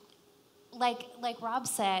 Like Rob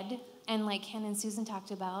said, and like Ken and Susan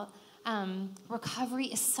talked about, recovery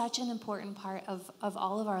is such an important part of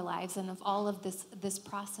all of our lives and of all of this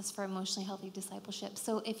process for emotionally healthy discipleship.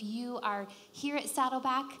 So if you are here at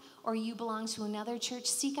Saddleback or you belong to another church,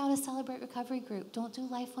 seek out a Celebrate Recovery group. Don't do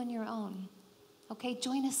life on your own. Okay,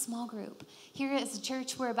 join a small group. Here as a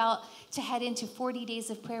church, we're about to head into 40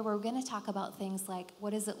 days of prayer where we're going to talk about things like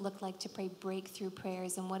what does it look like to pray breakthrough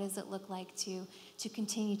prayers, and what does it look like to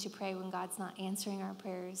continue to pray when God's not answering our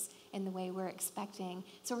prayers in the way we're expecting.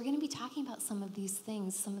 So we're going to be talking about some of these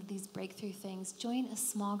things, some of these breakthrough things. Join a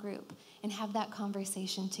small group and have that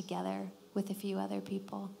conversation together with a few other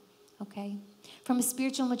people. Okay? From a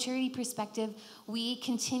spiritual maturity perspective, we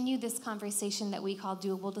continue this conversation that we call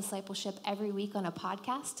Doable Discipleship every week on a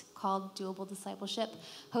podcast called Doable Discipleship,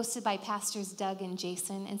 hosted by Pastors Doug and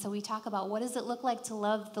Jason. And so we talk about what does it look like to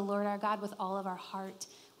love the Lord our God with all of our heart,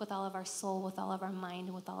 with all of our soul, with all of our mind,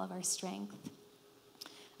 and with all of our strength.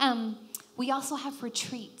 We also have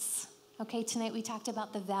retreats. Okay, tonight we talked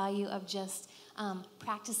about the value of just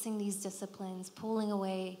practicing these disciplines, pulling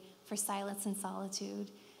away for silence and solitude,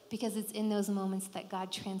 because it's in those moments that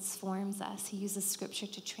God transforms us. He uses Scripture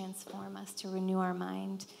to transform us, to renew our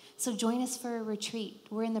mind. So join us for a retreat.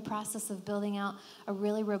 We're in the process of building out a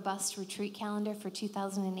really robust retreat calendar for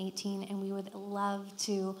 2018, and we would love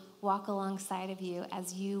to walk alongside of you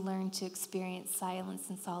as you learn to experience silence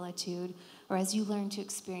and solitude, or as you learn to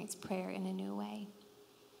experience prayer in a new way.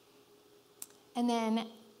 And then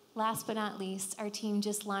last but not least, our team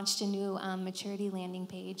just launched a new maturity landing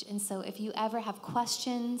page. And so if you ever have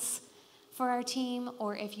questions for our team,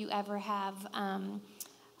 or if you ever have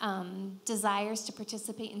desires to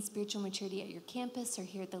participate in spiritual maturity at your campus or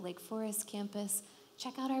here at the Lake Forest campus,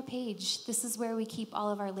 check out our page. This is where we keep all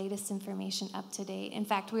of our latest information up to date. In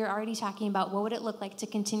fact, we are already talking about what would it look like to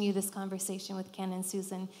continue this conversation with Ken and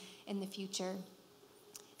Susan in the future.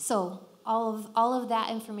 So all of that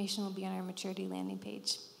information will be on our maturity landing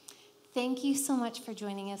page. Thank you so much for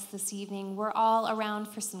joining us this evening. We're all around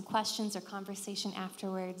for some questions or conversation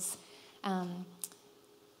afterwards. And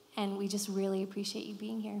we just really appreciate you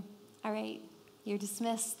being here. All right, you're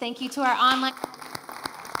dismissed. Thank you to our online...